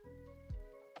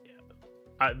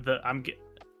 I'm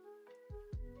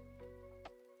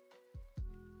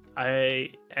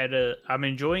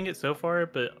enjoying it so far,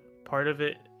 but part of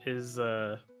it is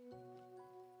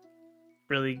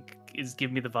really is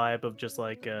giving me the vibe of just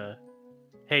like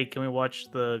hey, can we watch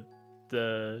the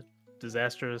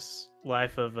disastrous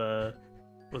life of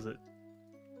was it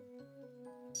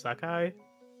Sakai,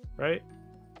 right?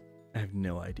 I have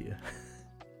no idea.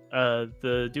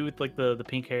 The dude with like the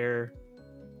pink hair,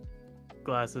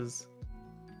 glasses.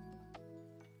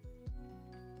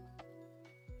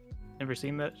 Ever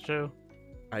seen that show?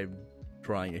 I'm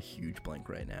drawing a huge blank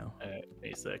right now.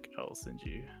 Wait a sec, I'll send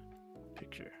you a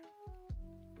picture.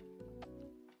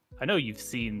 I know you've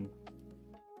seen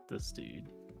this dude.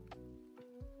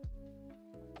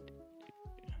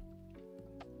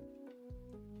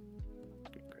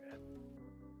 Good grab.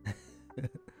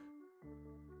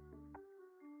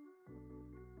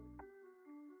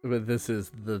 But this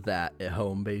is that at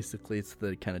home, basically. It's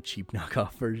the kind of cheap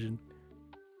knockoff version.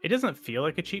 It doesn't feel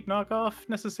like a cheap knockoff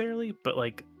necessarily, but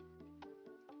like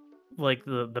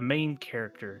the main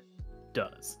character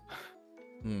does.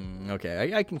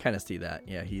 Okay, I can kind of see that.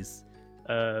 Yeah, he's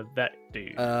that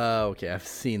dude. Okay, I've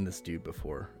seen this dude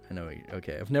before. I know.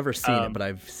 Okay, I've never seen it, but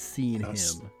I've seen him.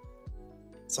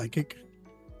 Psychic.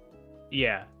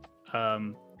 Yeah.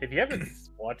 If you haven't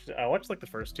watched it, I watched like the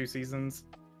first 2 seasons.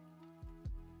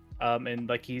 And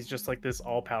like he's just like this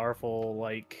all-powerful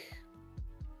like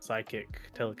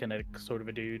psychic telekinetic sort of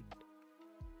a dude.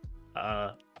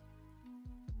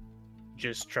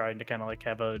 Just trying to kind of like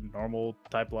have a normal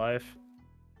type life.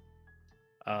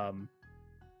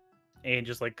 And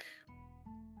just like,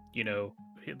 you know,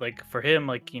 like for him,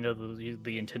 like, you know,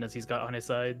 the antennas he's got on his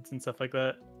sides and stuff like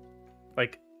that,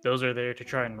 like those are there to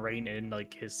try and rein in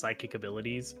like his psychic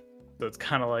abilities. So it's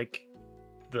kind of like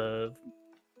the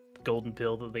golden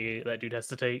pill that dude has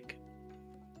to take,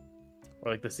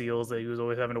 or like the seals that he was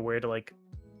always having to wear to like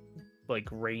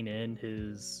rein in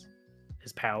his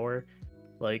power.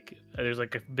 Like there's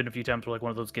like been a few times where like one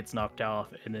of those gets knocked off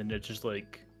and then it's just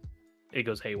like it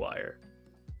goes haywire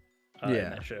in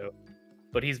that show.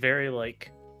 But he's very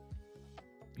like,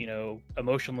 you know,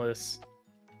 emotionless,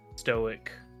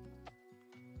 stoic,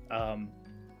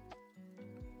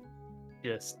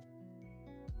 just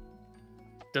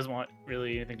doesn't want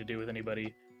really anything to do with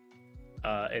anybody.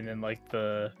 And then like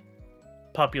the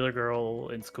popular girl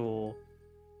in school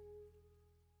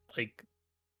like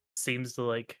seems to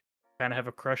like kind of have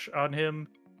a crush on him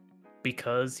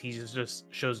because he just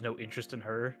shows no interest in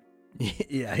her.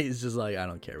 Yeah, he's just like, I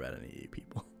don't care about any of you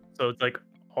people. So it's like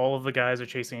all of the guys are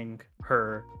chasing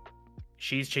her,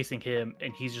 she's chasing him,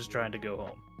 and he's just trying to go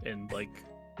home and like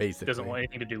basically doesn't want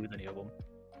anything to do with any of them.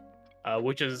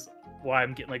 Which is why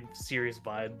I'm getting like serious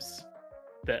vibes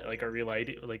that like are real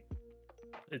like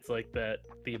it's like that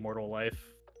the immortal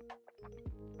life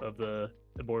of the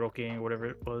immortal king, or whatever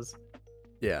it was.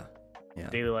 Yeah.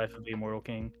 Daily life of the immortal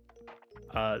king.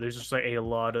 There's just like a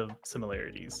lot of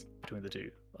similarities between the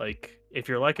two. Like, if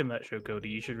you're liking that show, Cody,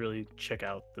 you should really check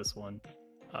out this one.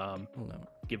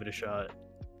 Give it a shot.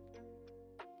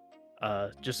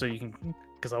 Just so you can,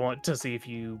 because I want to see if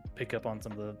you pick up on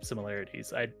some of the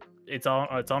similarities. It's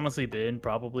honestly been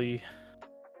probably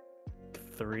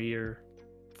 3 or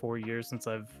 4 years since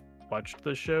I've watched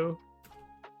the show.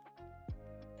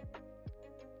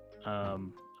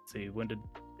 Let's see, when did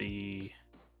the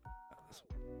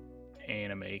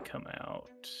anime come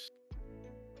out?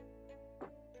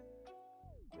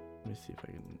 Let me see if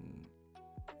I can.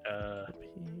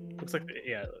 Looks like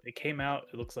it came out.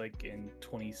 It looks like in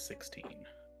 2016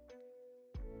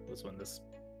 was when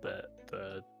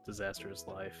the Disastrous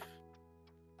Life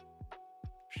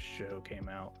show came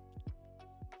out.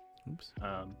 Oops.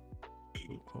 Oh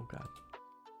god.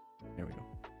 There we go.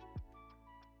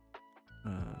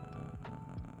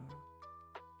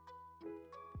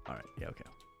 All right. Yeah. Okay.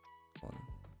 Hold on.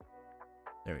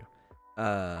 There we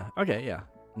go. Okay. Yeah.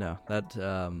 No. That.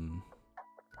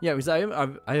 Yeah. Because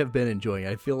I have been enjoying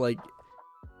it. I feel like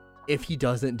if he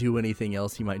doesn't do anything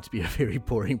else, he might be a very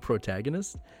boring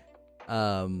protagonist.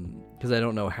 Because I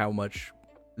don't know how much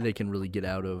they can really get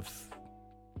out of.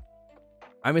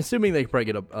 I'm assuming they can probably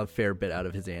get a fair bit out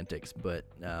of his antics, but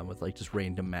with like just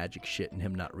random magic shit and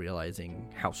him not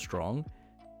realizing how strong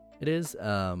it is.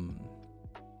 So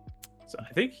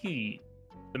I think the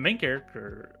main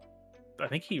character, I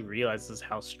think he realizes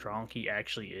how strong he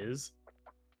actually is.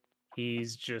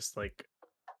 He's just like,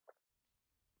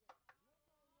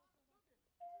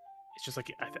 it's just like,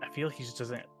 I feel like he just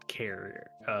doesn't care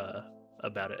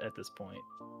about it at this point.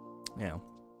 Yeah.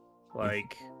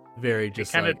 Like, very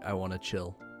just kinda, like, I want to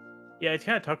chill. Yeah, it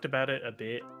kind of talked about it a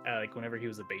bit, like whenever he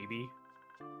was a baby,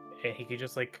 and he could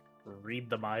just like read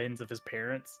the minds of his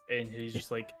parents, and he's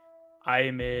just like, I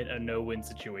am in a no-win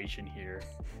situation here.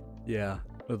 Yeah,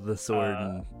 with the sword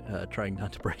and trying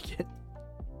not to break it.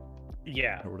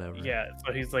 Yeah. Or whatever. Yeah,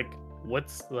 so he's like, what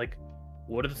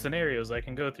are the scenarios I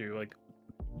can go through? Like,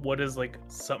 what is like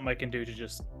something I can do to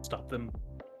just stop them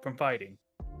from fighting?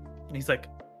 And he's like,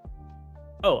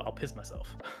 oh, I'll piss myself.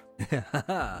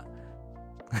 I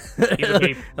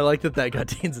like that got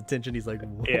Dean's attention. He's like,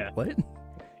 what?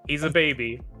 He's a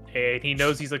baby, and he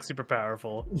knows he's like super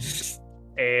powerful.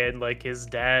 And like his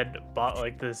dad bought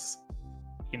like this,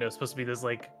 supposed to be this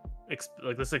like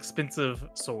this expensive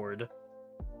sword,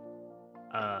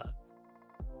 like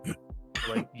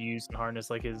use and harness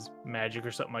like his magic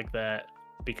or something like that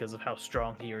because of how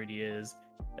strong he already is.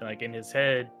 And like in his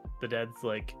head, the dad's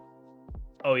like,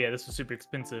 oh yeah, this was super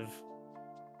expensive,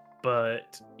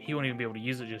 but he won't even be able to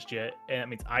use it just yet, and that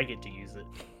means I get to use it.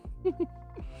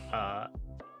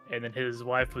 And then his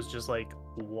wife was just like,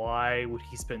 why would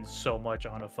he spend so much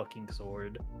on a fucking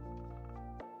sword?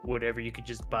 Whatever, you could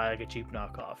just buy like a cheap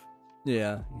knockoff.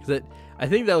 Yeah, because I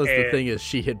think that was the thing, is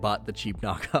she had bought the cheap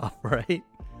knockoff, right?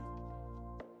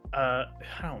 I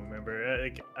don't remember.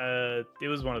 It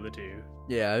was one of the two.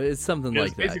 Yeah, it's something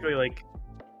like that. Basically, like,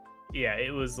 yeah,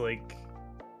 it was like,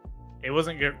 it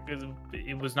wasn't good.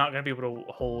 It was not going to be able to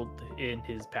hold in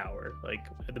his power. Like,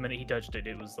 the minute he touched it,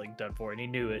 it was like done for, and he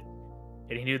knew it.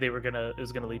 And he knew it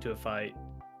was gonna lead to a fight.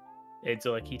 And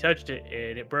so like he touched it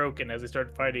and it broke, and as they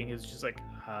started fighting, he was just like,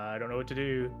 I don't know what to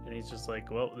do. And he's just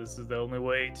like, well, this is the only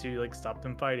way to like stop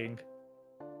them fighting.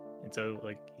 And so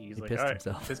like he like, all right,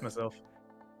 piss myself.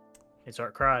 And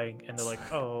start crying, and they're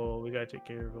like, oh, we gotta take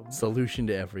care of him. Solution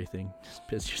to everything. Just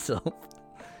piss yourself.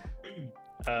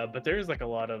 But there's like a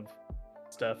lot of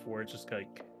stuff where it's just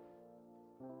like,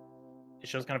 it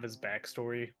shows kind of his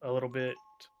backstory a little bit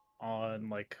on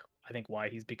like, I think why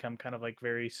he's become kind of like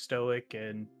very stoic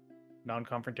and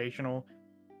non-confrontational.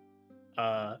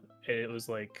 It was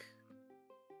like,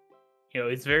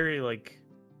 it's very like,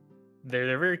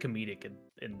 they're very comedic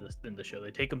in the show. They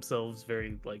take themselves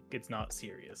very like, it's not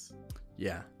serious.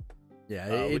 Yeah,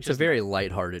 it's a very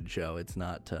lighthearted show. It's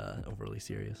not overly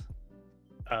serious.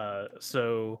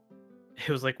 So it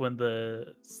was like when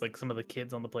some of the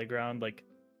kids on the playground like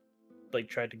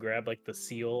tried to grab like the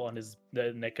seal on the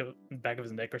back of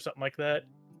his neck or something like that.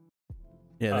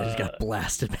 Yeah, they just got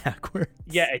blasted backwards.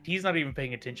 Yeah, and he's not even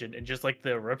paying attention, and just like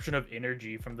the eruption of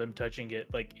energy from them touching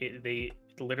it, like they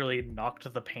literally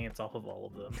knocked the pants off of all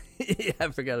of them. Yeah, I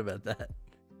forgot about that.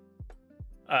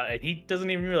 And he doesn't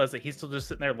even realize that he's still just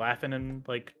sitting there laughing and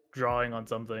like drawing on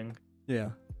something.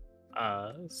 Yeah.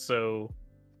 So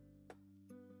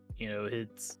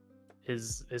it's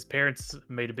his parents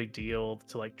made a big deal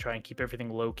to like try and keep everything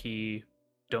low key,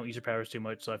 don't use your powers too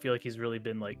much. So I feel like he's really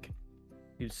been like,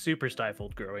 he was super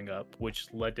stifled growing up, which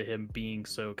led to him being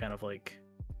so kind of like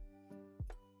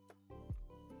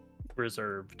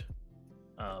reserved.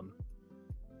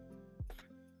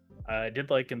 I did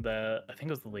like in the, I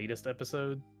think it was the latest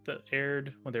episode that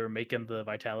aired when they were making the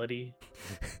vitality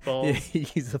balls.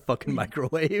 He's a fucking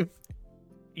microwave.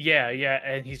 Yeah,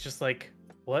 and he's just like,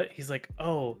 what? He's like,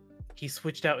 oh, he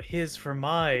switched out his for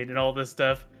mine and all this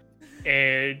stuff.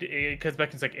 And it comes back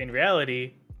and it's like, in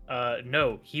reality,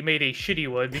 no, he made a shitty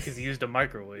one because he used a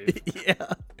microwave. Yeah.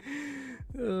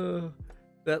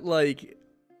 That, like,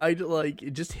 I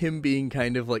like just him being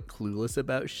kind of like clueless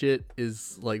about shit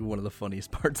is like one of the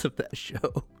funniest parts of that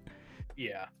show.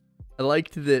 Yeah. I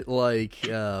liked that, like,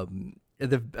 I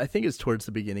think it's towards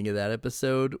the beginning of that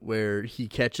episode where he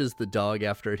catches the dog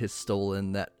after it has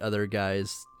stolen that other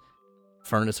guy's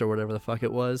furnace or whatever the fuck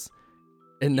it was.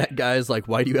 And that guy's like,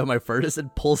 why do you have my furnace?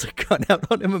 And pulls a gun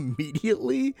out on him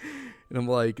immediately. And I'm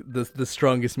like, the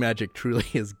strongest magic truly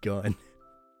is gun.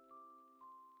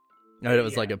 And it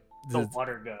was like a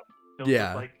water gun.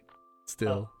 Yeah, like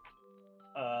still.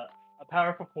 A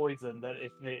powerful poison that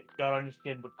if it got on your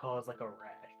skin would cause like a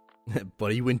rash.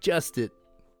 But you ingest it,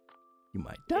 you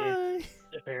might die. It's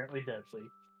apparently deadly.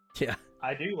 Yeah.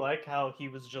 I do like how he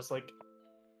was just like,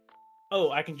 oh,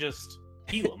 I can just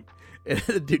heal him. And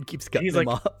the dude keeps cutting He's him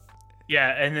like- off. Yeah,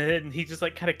 and then he just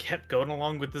like kind of kept going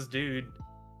along with this dude.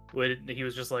 When he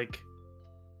was just like,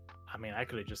 I mean, I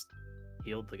could have just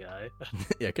healed the guy.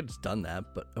 Yeah, I could have just done that,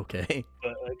 but okay.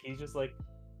 But like he's just like,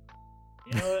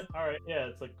 you know what? All right, yeah,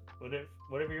 it's like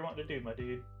whatever you want to do, my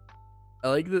dude. I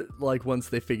like that, like, once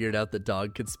they figured out the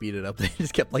dog could speed it up, they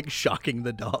just kept, like, shocking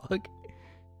the dog.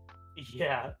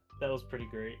 Yeah, that was pretty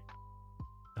great.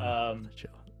 That show.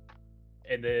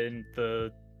 And then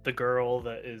the girl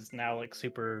that is now like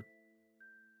super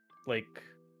like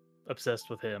obsessed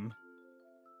with him.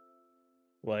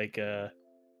 Like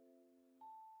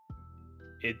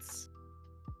it's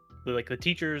like the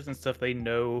teachers and stuff, they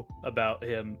know about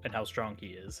him and how strong he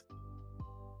is.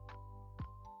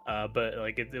 But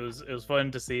like it was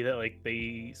fun to see that like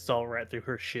they saw right through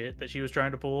her shit that she was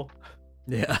trying to pull.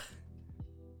 Yeah.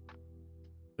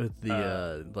 With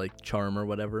the like charm or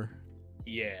whatever.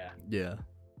 Yeah. Yeah.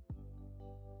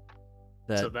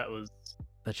 So that was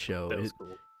show.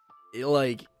 cool. It,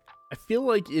 like, I feel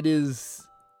like it is.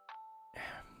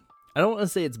 I don't want to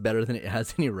say it's better than it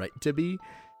has any right to be,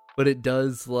 but it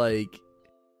does, like.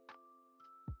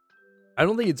 I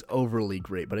don't think it's overly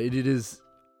great, but it is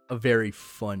a very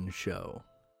fun show.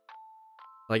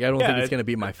 Like, I don't think it's going to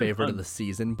be my favorite of the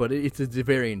season, but it's a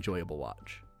very enjoyable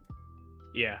watch.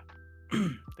 Yeah.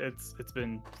 it's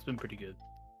been pretty good.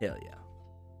 Hell yeah.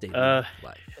 Daily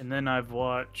life. And then I've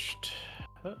watched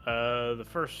the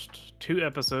first 2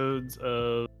 episodes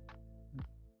of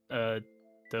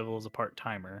Devil's a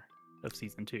Part-Timer of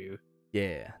season 2.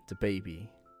 Yeah, it's a baby.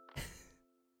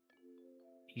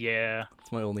 Yeah.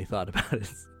 That's my only thought about it,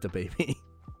 is the baby.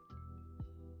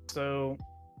 So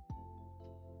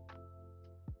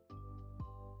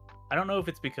I don't know if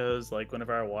it's because like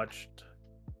whenever I watched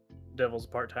Devil's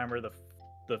Part-Timer,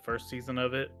 the first season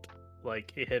of it,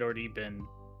 like it had already been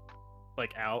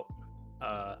like out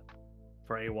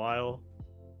for a while,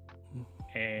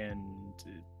 and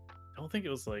I don't think it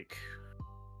was like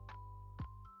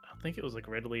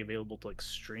readily available to like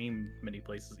stream many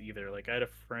places either. Like I had a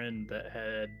friend that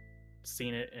had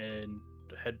seen it and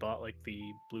had bought like the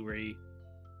Blu-ray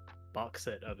box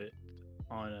set of it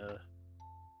on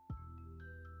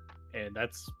and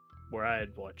that's where I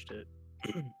had watched it.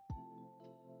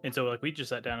 And so like we just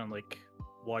sat down and like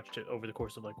watched it over the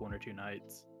course of like 1 or 2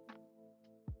 nights.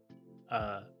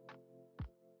 And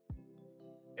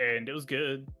it was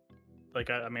good. Like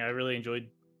I mean I really enjoyed,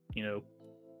 you know,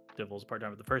 Devil's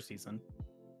Part-Timer the first season.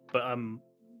 But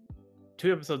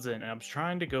 2 episodes in and I was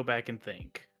trying to go back and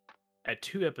think at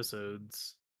 2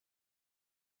 episodes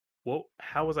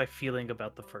how was I feeling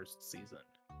about the first season?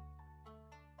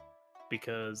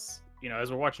 Because, you know,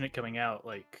 as we're watching it coming out,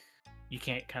 like you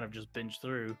can't kind of just binge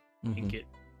through and get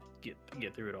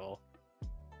through it all.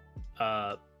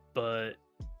 But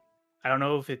I don't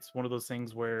know if it's one of those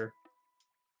things where,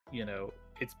 you know,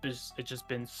 it's just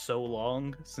been so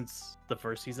long since the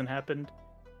first season happened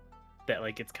that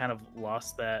like it's kind of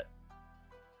lost that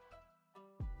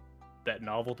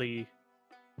novelty.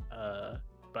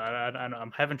 But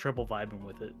I'm having trouble vibing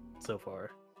with it so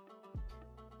far.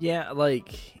 Yeah,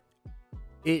 like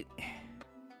it.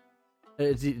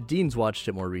 Dean's watched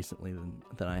it more recently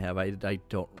than I have. I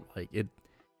don't like it.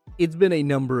 It's been a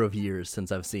number of years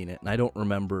since I've seen it, and I don't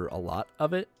remember a lot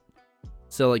of it.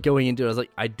 So like going into it, I was like,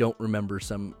 I don't remember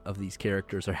some of these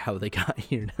characters or how they got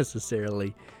here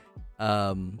necessarily.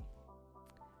 I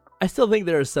still think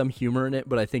there is some humor in it,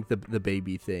 but I think the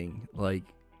baby thing, like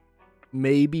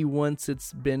maybe once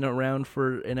it's been around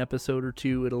for an episode or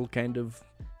two, it'll kind of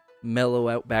mellow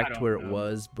out back to where it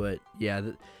was. But yeah,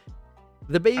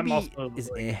 the baby is like, it's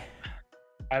okay.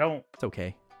 I don't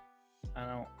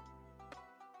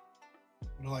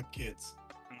like kids.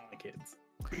 I don't like kids.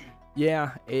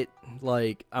 Yeah, it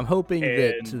like I'm hoping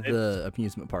that the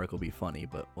amusement park will be funny,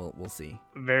 but we'll see.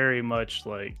 Very much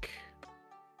like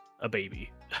a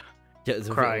baby, Yeah,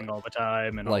 crying all the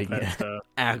time and like, all that stuff.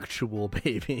 Actual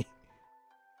baby.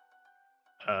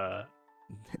 The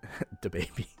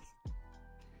baby.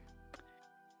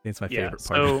 It's my yeah, favorite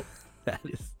part. So that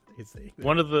is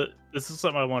this is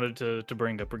something I wanted to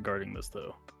bring up regarding this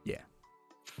though. Yeah.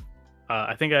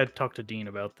 I think I talked to Dean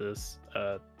about this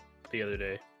the other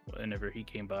day whenever he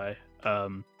came by.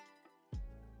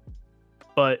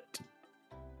 But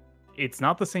it's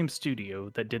not the same studio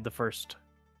that did the first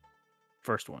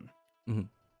one. Mm-hmm.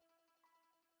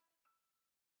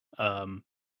 I'm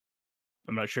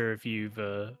not sure if you've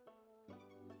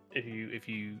if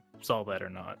you saw that or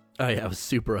not. Oh yeah, I was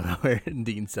super unaware. And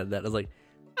Dean said that. I was like,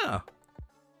 oh,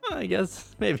 well, I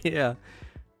guess maybe yeah.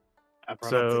 I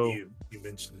brought up that you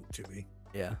mentioned it to me.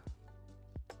 Yeah.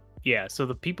 Yeah. So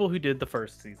the people who did the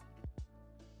first season,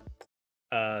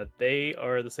 they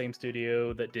are the same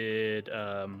studio that did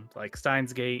like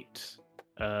Steins Gate,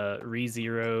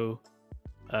 ReZero,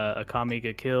 Akame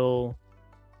ga Kill.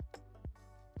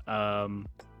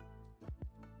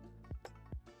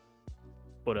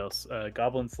 What else?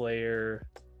 Goblin Slayer.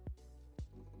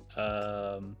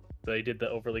 They did the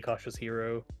Overly Cautious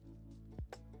Hero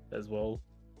as well.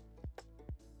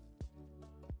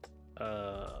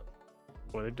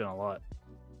 Boy, they've done a lot.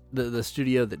 The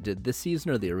studio that did this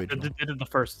season or the original? They did the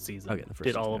first season. Okay, the first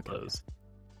did season. all of those.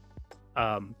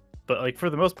 But like for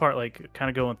the most part, like kind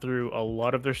of going through, a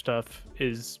lot of their stuff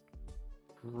is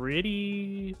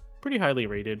pretty highly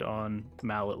rated on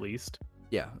Mal, at least.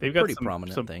 Yeah, they've got pretty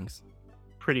prominent things.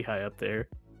 Pretty high up there.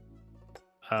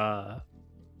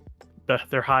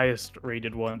 Their highest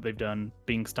rated one they've done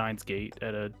being Steins Gate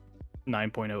at a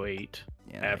 9.08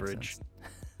 average.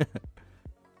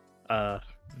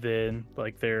 Then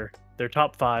like their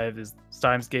top 5 is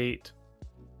Steins Gate.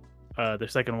 Their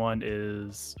second one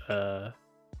is I'm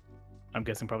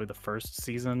guessing probably the first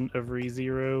season of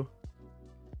ReZero,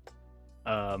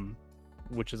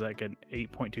 which is like an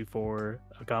 8.24.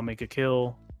 Akame ga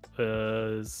Kill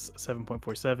is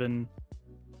 7.47.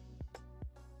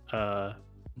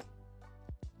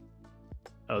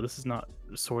 This is not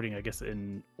sorting, I guess,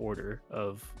 in order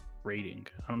of rating.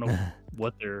 I don't know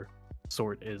what their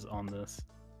sort is on this.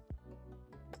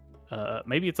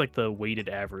 Maybe it's like the weighted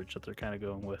average that they're kind of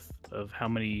going with of how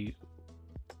many.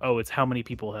 Oh, it's how many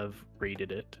people have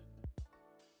rated it.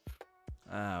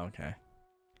 Ah, okay.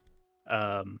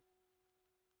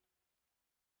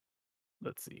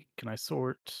 Let's see. Can I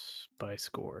sort by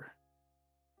score?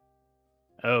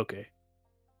 Okay.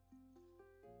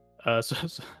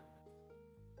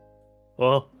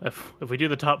 Well, if we do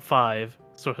the top 5,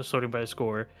 sorting by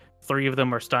score, 3 of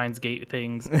them are Steins Gate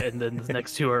things, and then the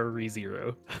next 2 are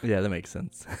ReZero. Yeah, that makes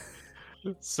sense.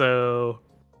 So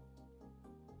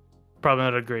probably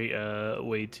not a great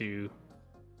way to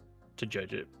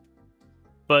judge it.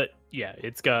 But yeah,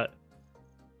 it's got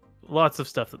lots of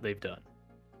stuff that they've done.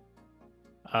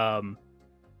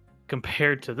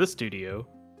 Compared to this studio,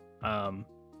 and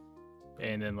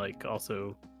then like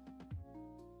also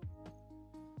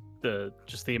the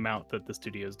amount that the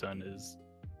studio's done is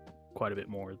quite a bit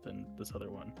more than this other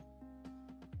one.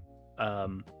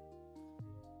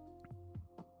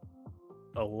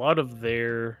 A lot of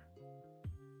their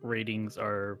ratings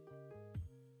are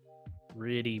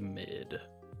pretty mid.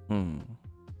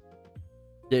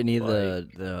 Did any of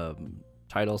the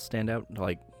titles stand out?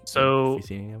 Like, so have you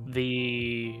seen any of them?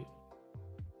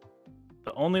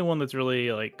 the only one that's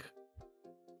really like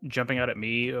jumping out at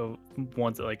me,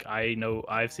 ones that like I know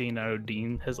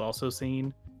Dean has also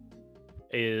seen,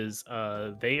 is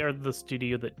they are the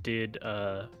studio that did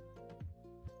the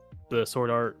Sword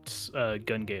Art's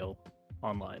Gun Gale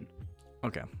online.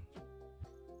 Okay.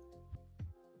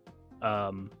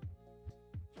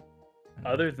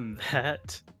 Other than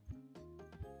that,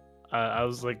 I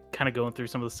was like kind of going through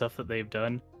some of the stuff that they've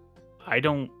done. I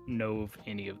don't know of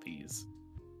any of these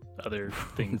other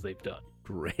things they've done.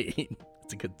 Great.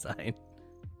 That's a good sign.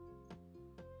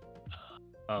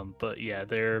 But yeah,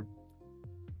 their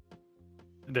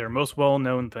most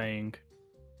well-known thing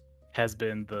has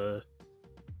been the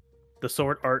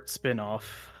Sword Art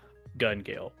spin-off Gun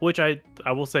Gale, which I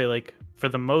will say, like, for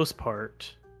the most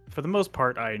part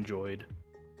I enjoyed,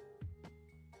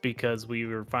 because we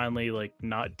were finally like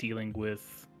not dealing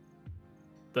with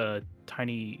the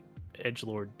tiny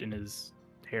edgelord in his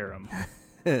harem.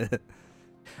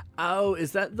 Oh,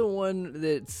 is that the one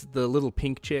that's the little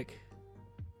pink chick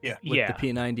Yeah. with Yeah. the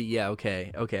P90? Yeah,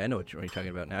 okay. I know what you're talking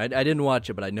about now. I didn't watch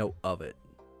it, but I know of it.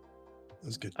 It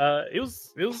was good. It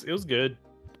was good.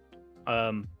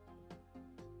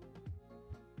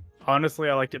 Honestly,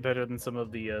 I liked it better than some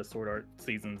of the Sword Art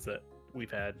seasons that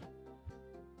we've had.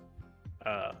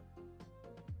 I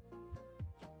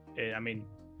mean,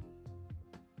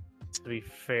 to be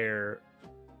fair,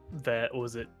 that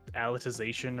was it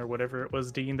Alicization or whatever it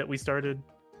was, Dean, that we started.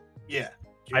 Yeah.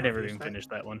 Did you I ever never finish even that? finished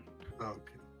that one. Oh,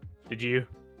 okay. Did you?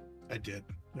 I did.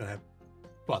 And I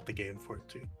bought the game for it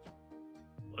too.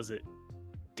 Was it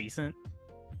decent?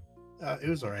 It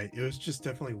was alright. It was just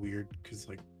definitely weird because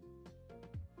like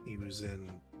he was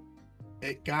in.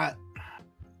 It got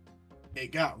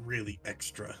really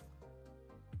extra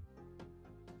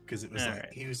because it was like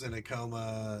Alright. he was in a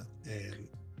coma and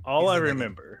All He's I in, like, a-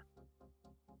 remember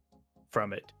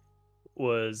from it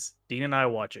was Dean and I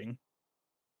watching,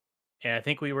 and I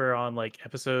think we were on like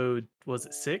episode, was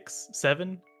it 6,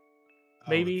 7,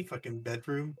 maybe? the fucking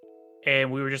bedroom.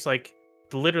 And we were just like,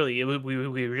 literally, we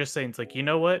were just saying, it's like, you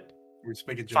know what? We're just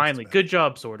making jokes. Finally, about good it.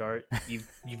 job, Sword Art. You've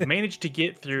managed to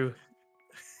get through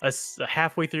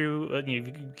halfway through. You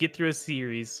get through a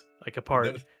series like a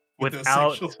part With no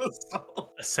without sexual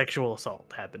assault. a sexual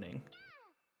assault happening.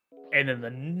 And then the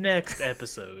next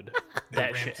episode,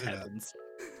 that shit ramps it up happens,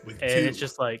 with and two. it's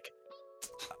just like,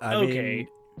 I okay.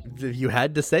 mean, you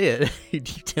had to say it. You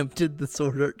tempted the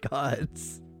Sword Art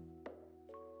gods,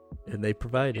 and they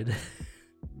provided.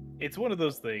 It's one of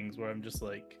those things where I'm just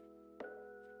like,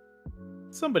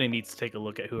 somebody needs to take a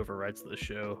look at whoever writes this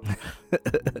show.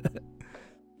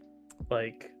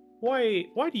 Like, why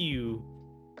do you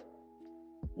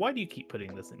keep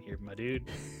putting this in here, my dude?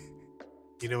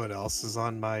 You know what else is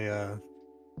on my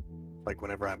like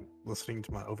whenever I'm listening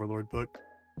to my Overlord book?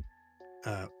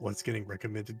 What's getting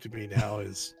recommended to me now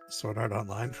is Sword Art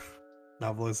Online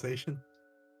novelization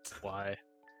Why?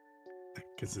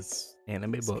 because it's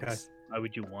Anime This guy. books. Why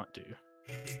would you want to?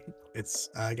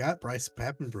 I got Bryce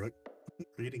Pappenbrook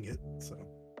reading it, so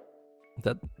Is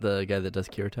that the guy that does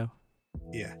Kirito?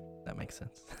 yeah. That makes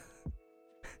sense.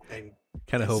 And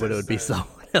Kind of It hoping it says would be that-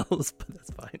 someone else, but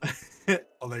that's fine.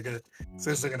 well, they're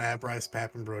gonna have Bryce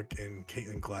Pappenbrook and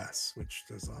Caitlin Glass, which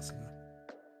is awesome.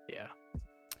 Yeah.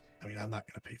 I mean, I'm not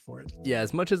gonna pay for it. Yeah,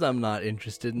 as much as I'm not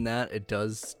interested in that, it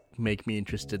does make me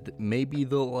interested that maybe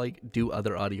they'll like do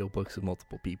other audiobooks with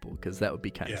multiple people, because that would be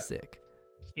kind of Yeah. sick.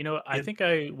 You know, I It- think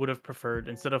I would have preferred,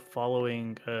 instead of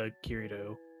following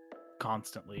Kirito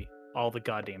constantly all the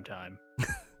goddamn time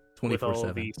with all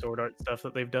 24/7. the Sword Art stuff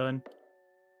that they've done,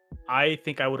 I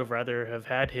think I would have rather have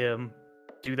had him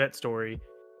do that story,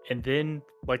 and then,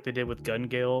 like they did with Gun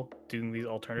Gale, doing these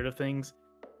alternative things.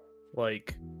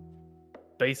 Like,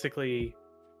 basically,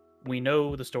 we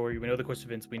know the story, we know the course of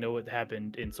events, we know what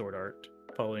happened in Sword Art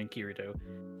following Kirito,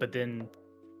 but then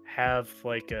have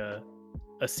like a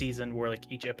season where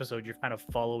like each episode you're kind of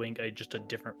following just a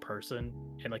different person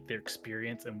and like their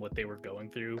experience and what they were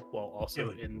going through while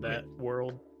also Yeah, in that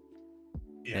world.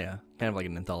 Yeah, kind of like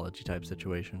an anthology type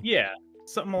situation. Yeah,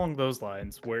 something along those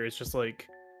lines where it's just like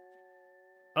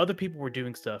other people were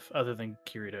doing stuff other than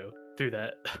Kirito through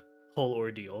that whole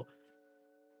ordeal.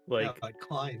 Like, like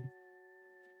Klein.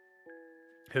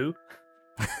 who?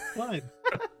 Klein.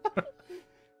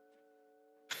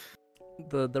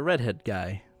 The redhead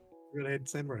guy. Redhead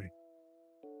Samurai.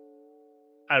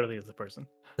 I don't think it's a person.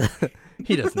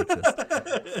 He doesn't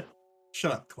exist.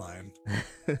 Shut up, Klein.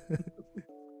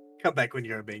 Come back when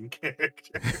you're a main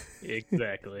character.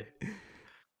 Exactly.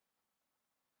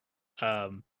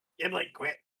 I'm like,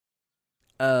 quit.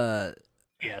 Yeah,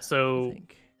 Yeah, I so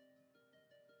think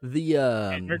the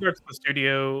in regards to the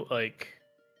studio, like,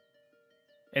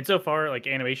 and so far, like,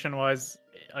 animation wise,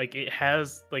 like, it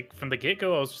has, like, from the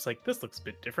get-go, I was just like, this looks a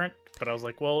bit different, but I was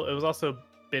like, well, it was also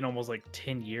been almost like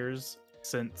 10 years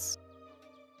since,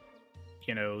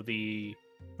 you know, the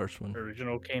first one.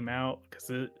 original came out, because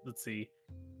let's see,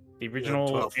 the original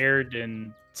 12. aired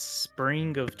in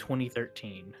spring of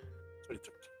 2013, 2013.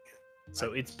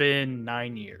 so it's been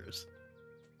 9 years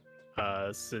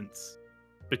since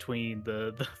between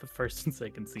the first and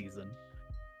second season.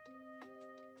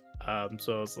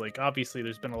 So I was like, obviously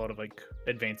there's been a lot of like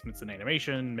advancements in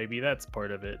animation, maybe that's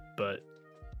part of it, but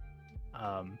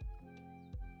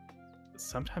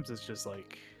sometimes it's just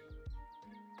like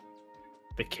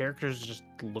the characters just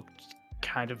looked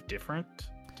kind of different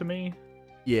to me.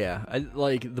 Yeah, I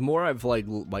like the more I've like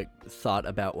thought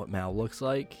about what Mal looks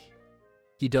like,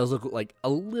 he does look like a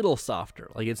little softer.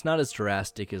 Like it's not as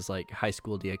drastic as like High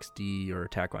School DxD or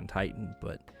Attack on Titan,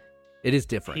 but it is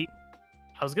different.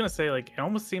 I was gonna say like it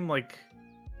almost seemed like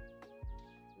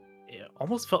it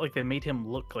almost felt like they made him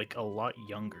look like a lot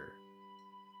younger.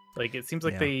 Like it seems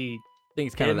like they I think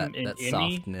it's kind of him that and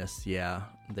Emmy, softness. Yeah,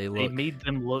 they they made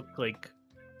them look like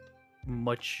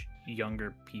much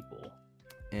younger people.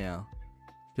 Yeah,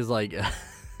 because like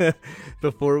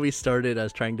before we started, I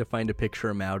was trying to find a picture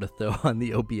of Mao to throw on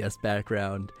the OBS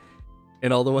background,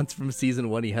 and all the ones from season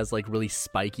 1, he has like really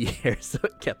spiky hair, so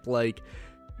it kept like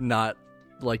not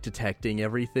like detecting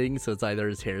everything. So it's either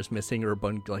his hair's missing or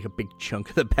like a big chunk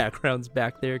of the background's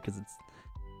back there because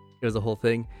it was a whole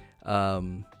thing.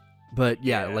 But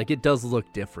yeah, like it does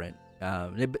look different.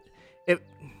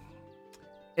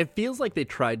 It feels like they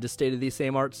tried to stay to the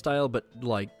same art style, but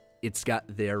like it's got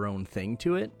their own thing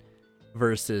to it,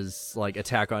 versus like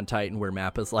Attack on Titan, where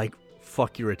Mappa's like,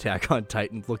 "Fuck your Attack on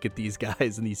Titan! Look at these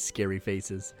guys and these scary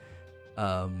faces."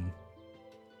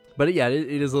 But yeah,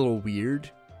 it is a little weird.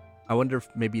 I wonder if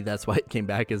maybe that's why it came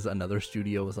back, as another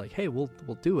studio was like, "Hey, we'll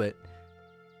do it,"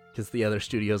 because the other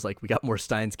studio's like, "We got more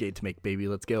Steins Gate to make, baby.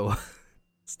 Let's go."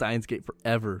 Steins Gate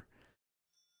forever.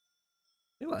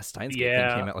 I think the last Steins Gate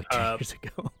thing came out like 2 years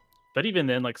ago. But even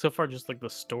then, like so far, just like the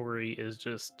story is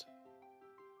just.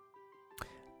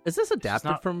 Is this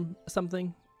adapted from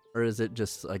something, or is it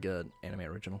just like an anime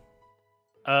original?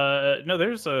 No,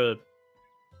 there's a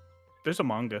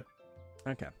manga.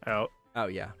 Okay. Out. Oh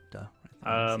yeah, duh.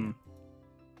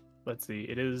 Let's see.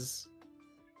 It is.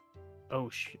 Oh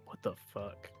shit! What the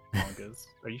fuck? Mangas?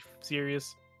 Are you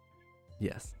serious?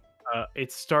 Yes.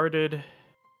 It started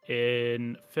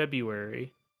in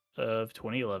February of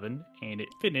 2011, and it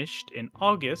finished in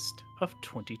August of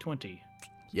 2020.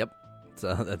 Yep.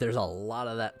 So there's a lot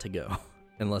of that to go,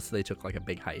 unless they took like a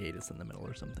big hiatus in the middle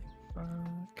or something.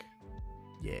 Fuck.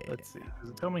 Yeah. Let's see. Does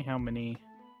it tell me how many?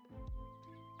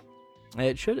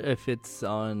 It should, if it's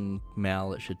on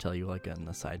Mal, it should tell you like on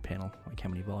the side panel, like how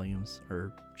many volumes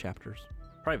or chapters.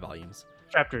 Probably volumes.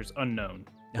 Chapters unknown.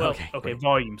 Well, okay,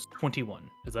 volumes 21.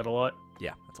 Is that a lot?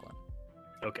 Yeah, that's a lot.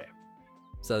 Okay.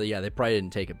 So yeah, they probably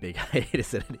didn't take a big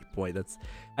hiatus at any point.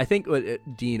 I think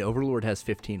Dean, Overlord has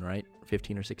 15, right?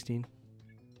 15 or 16.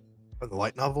 For the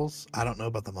light novels, I don't know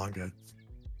about the manga.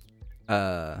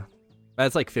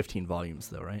 That's like 15 volumes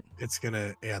though, right? It's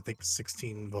gonna, I think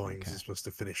 16 volumes is supposed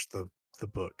to finish the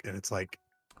book, and it's like,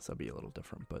 so it'll be a little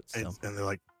different, but still. And they're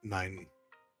like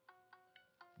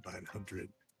 900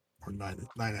 or 9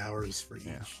 hours for each.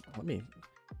 Yeah,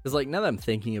 because like now that I'm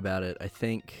thinking about it, I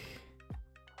think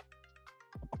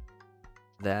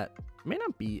that may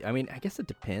not be. I mean, I guess it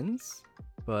depends,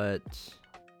 but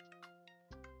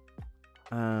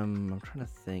I'm trying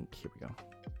to think. Here we go.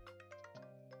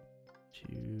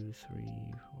 2, 3,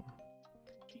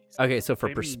 4. Okay, so for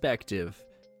perspective,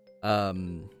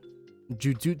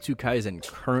 Jujutsu Kaisen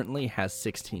currently has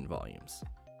 16 volumes.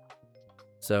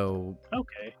 So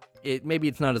okay, maybe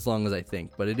it's not as long as I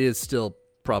think, but it is still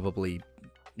probably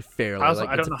fairly.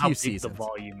 I don't know how big seasons. the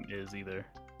volume is either.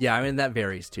 Yeah, I mean that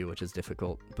varies too, which is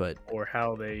difficult, but or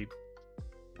how they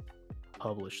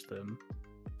publish them.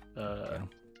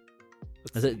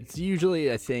 It's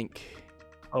usually, I think.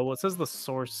 Oh, well, it says the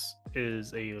source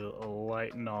is a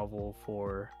light novel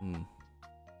for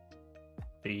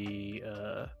the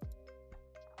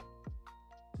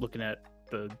looking at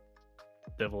the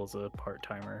devil as a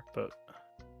part-timer, but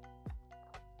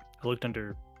I looked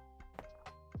under,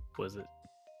 was it?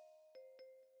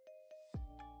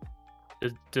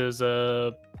 Does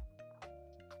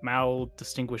Mao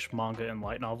distinguish manga and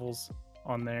light novels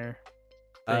on their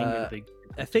thing?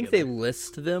 I think they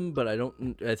list them, but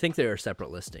I think they are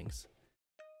separate listings.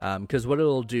 Because what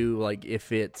it'll do, like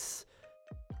if it's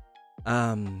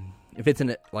an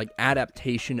like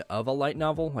adaptation of a light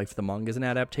novel, like if the manga is an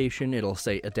adaptation, it'll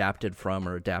say adapted from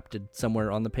or adapted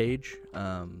somewhere on the page.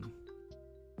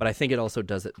 But I think it also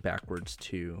does it backwards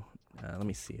too. Let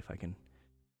me see if I can.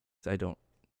 I don't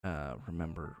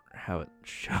remember how it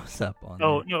shows up on.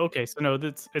 Oh there. no, okay, so no,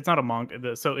 it's not a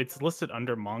manga. So it's listed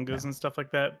under mangas and stuff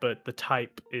like that, but the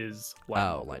type is light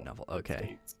novel. Light novel.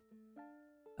 Okay.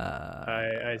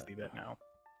 I see that now.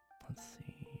 Let's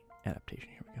see, adaptation.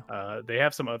 Here we go. They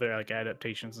have some other like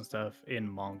adaptations and stuff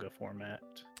in manga format.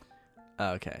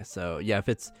 Okay, so yeah, if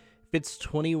it's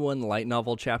 21 light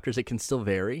novel chapters, it can still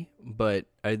vary, but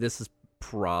this is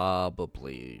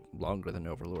probably longer than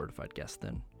Overlord, if I'd guess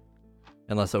then.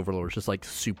 Unless Overlord is just like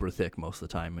super thick most of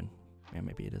the time, and yeah,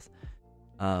 maybe it is.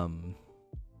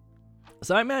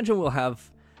 So I imagine we'll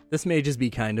have This may just be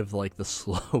kind of like the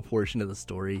slow portion of the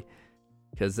story,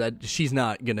 because she's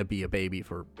not gonna be a baby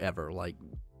forever. Like,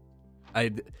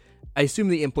 I assume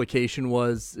the implication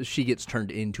was she gets turned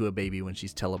into a baby when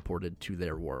she's teleported to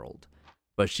their world,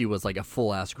 but she was like a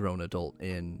full-ass grown adult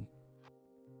in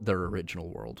their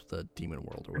original world, the demon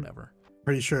world or whatever.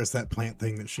 Pretty sure it's that plant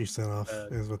thing that she set off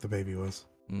is what the baby was.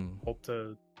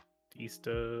 Alta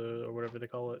Ista or whatever they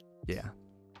call it. Yeah.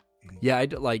 Yeah,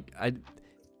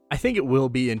 I think it will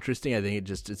be interesting. I think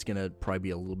it's gonna probably be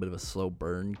a little bit of a slow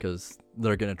burn because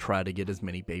they're gonna try to get as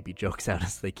many baby jokes out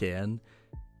as they can.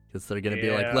 Because they're gonna be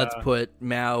like, let's put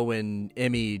Mao and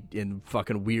Emmy in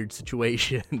fucking weird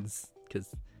situations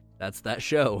because that's that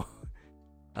show.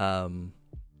 I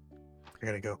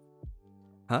gotta go.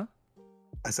 Huh?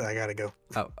 I said I gotta go.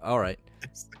 Oh, all right.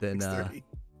 Then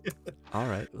all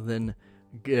right. Then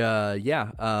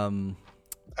yeah. I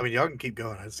mean, y'all can keep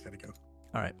going. I just gotta go.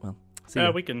 All right. Well, see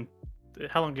ya. We can.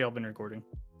 How long have y'all been recording?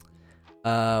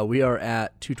 We are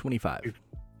at 2:25.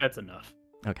 That's enough.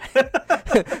 Okay.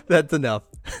 That's enough.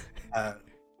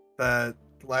 The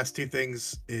last two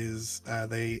things is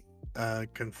they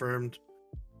confirmed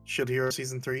Shield Hero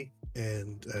Season 3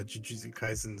 and Jujutsu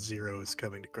Kaisen 0 is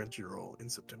coming to Crunchyroll in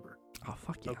September. Oh,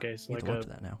 fuck yeah. Okay, so like watch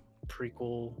that now.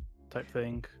 Prequel type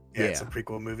thing. Yeah, it's a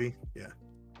prequel movie. Yeah.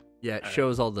 Yeah, it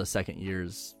shows all the second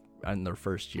years in their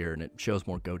first year, and it shows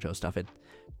more Gojo stuff.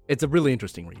 It's a really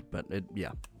interesting read, but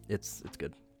it's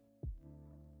good.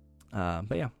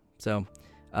 But yeah, so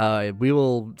we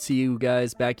will see you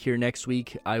guys back here next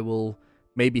week. I will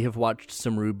maybe have watched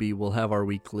some Ruby. We'll have our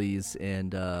weeklies,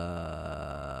 and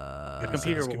the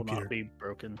computer will not be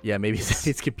broken. Yeah, maybe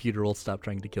his computer will stop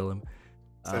trying to kill him.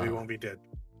 So he won't be dead.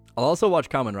 I'll also watch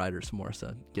Kamen Rider some more,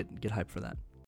 so get hyped for that.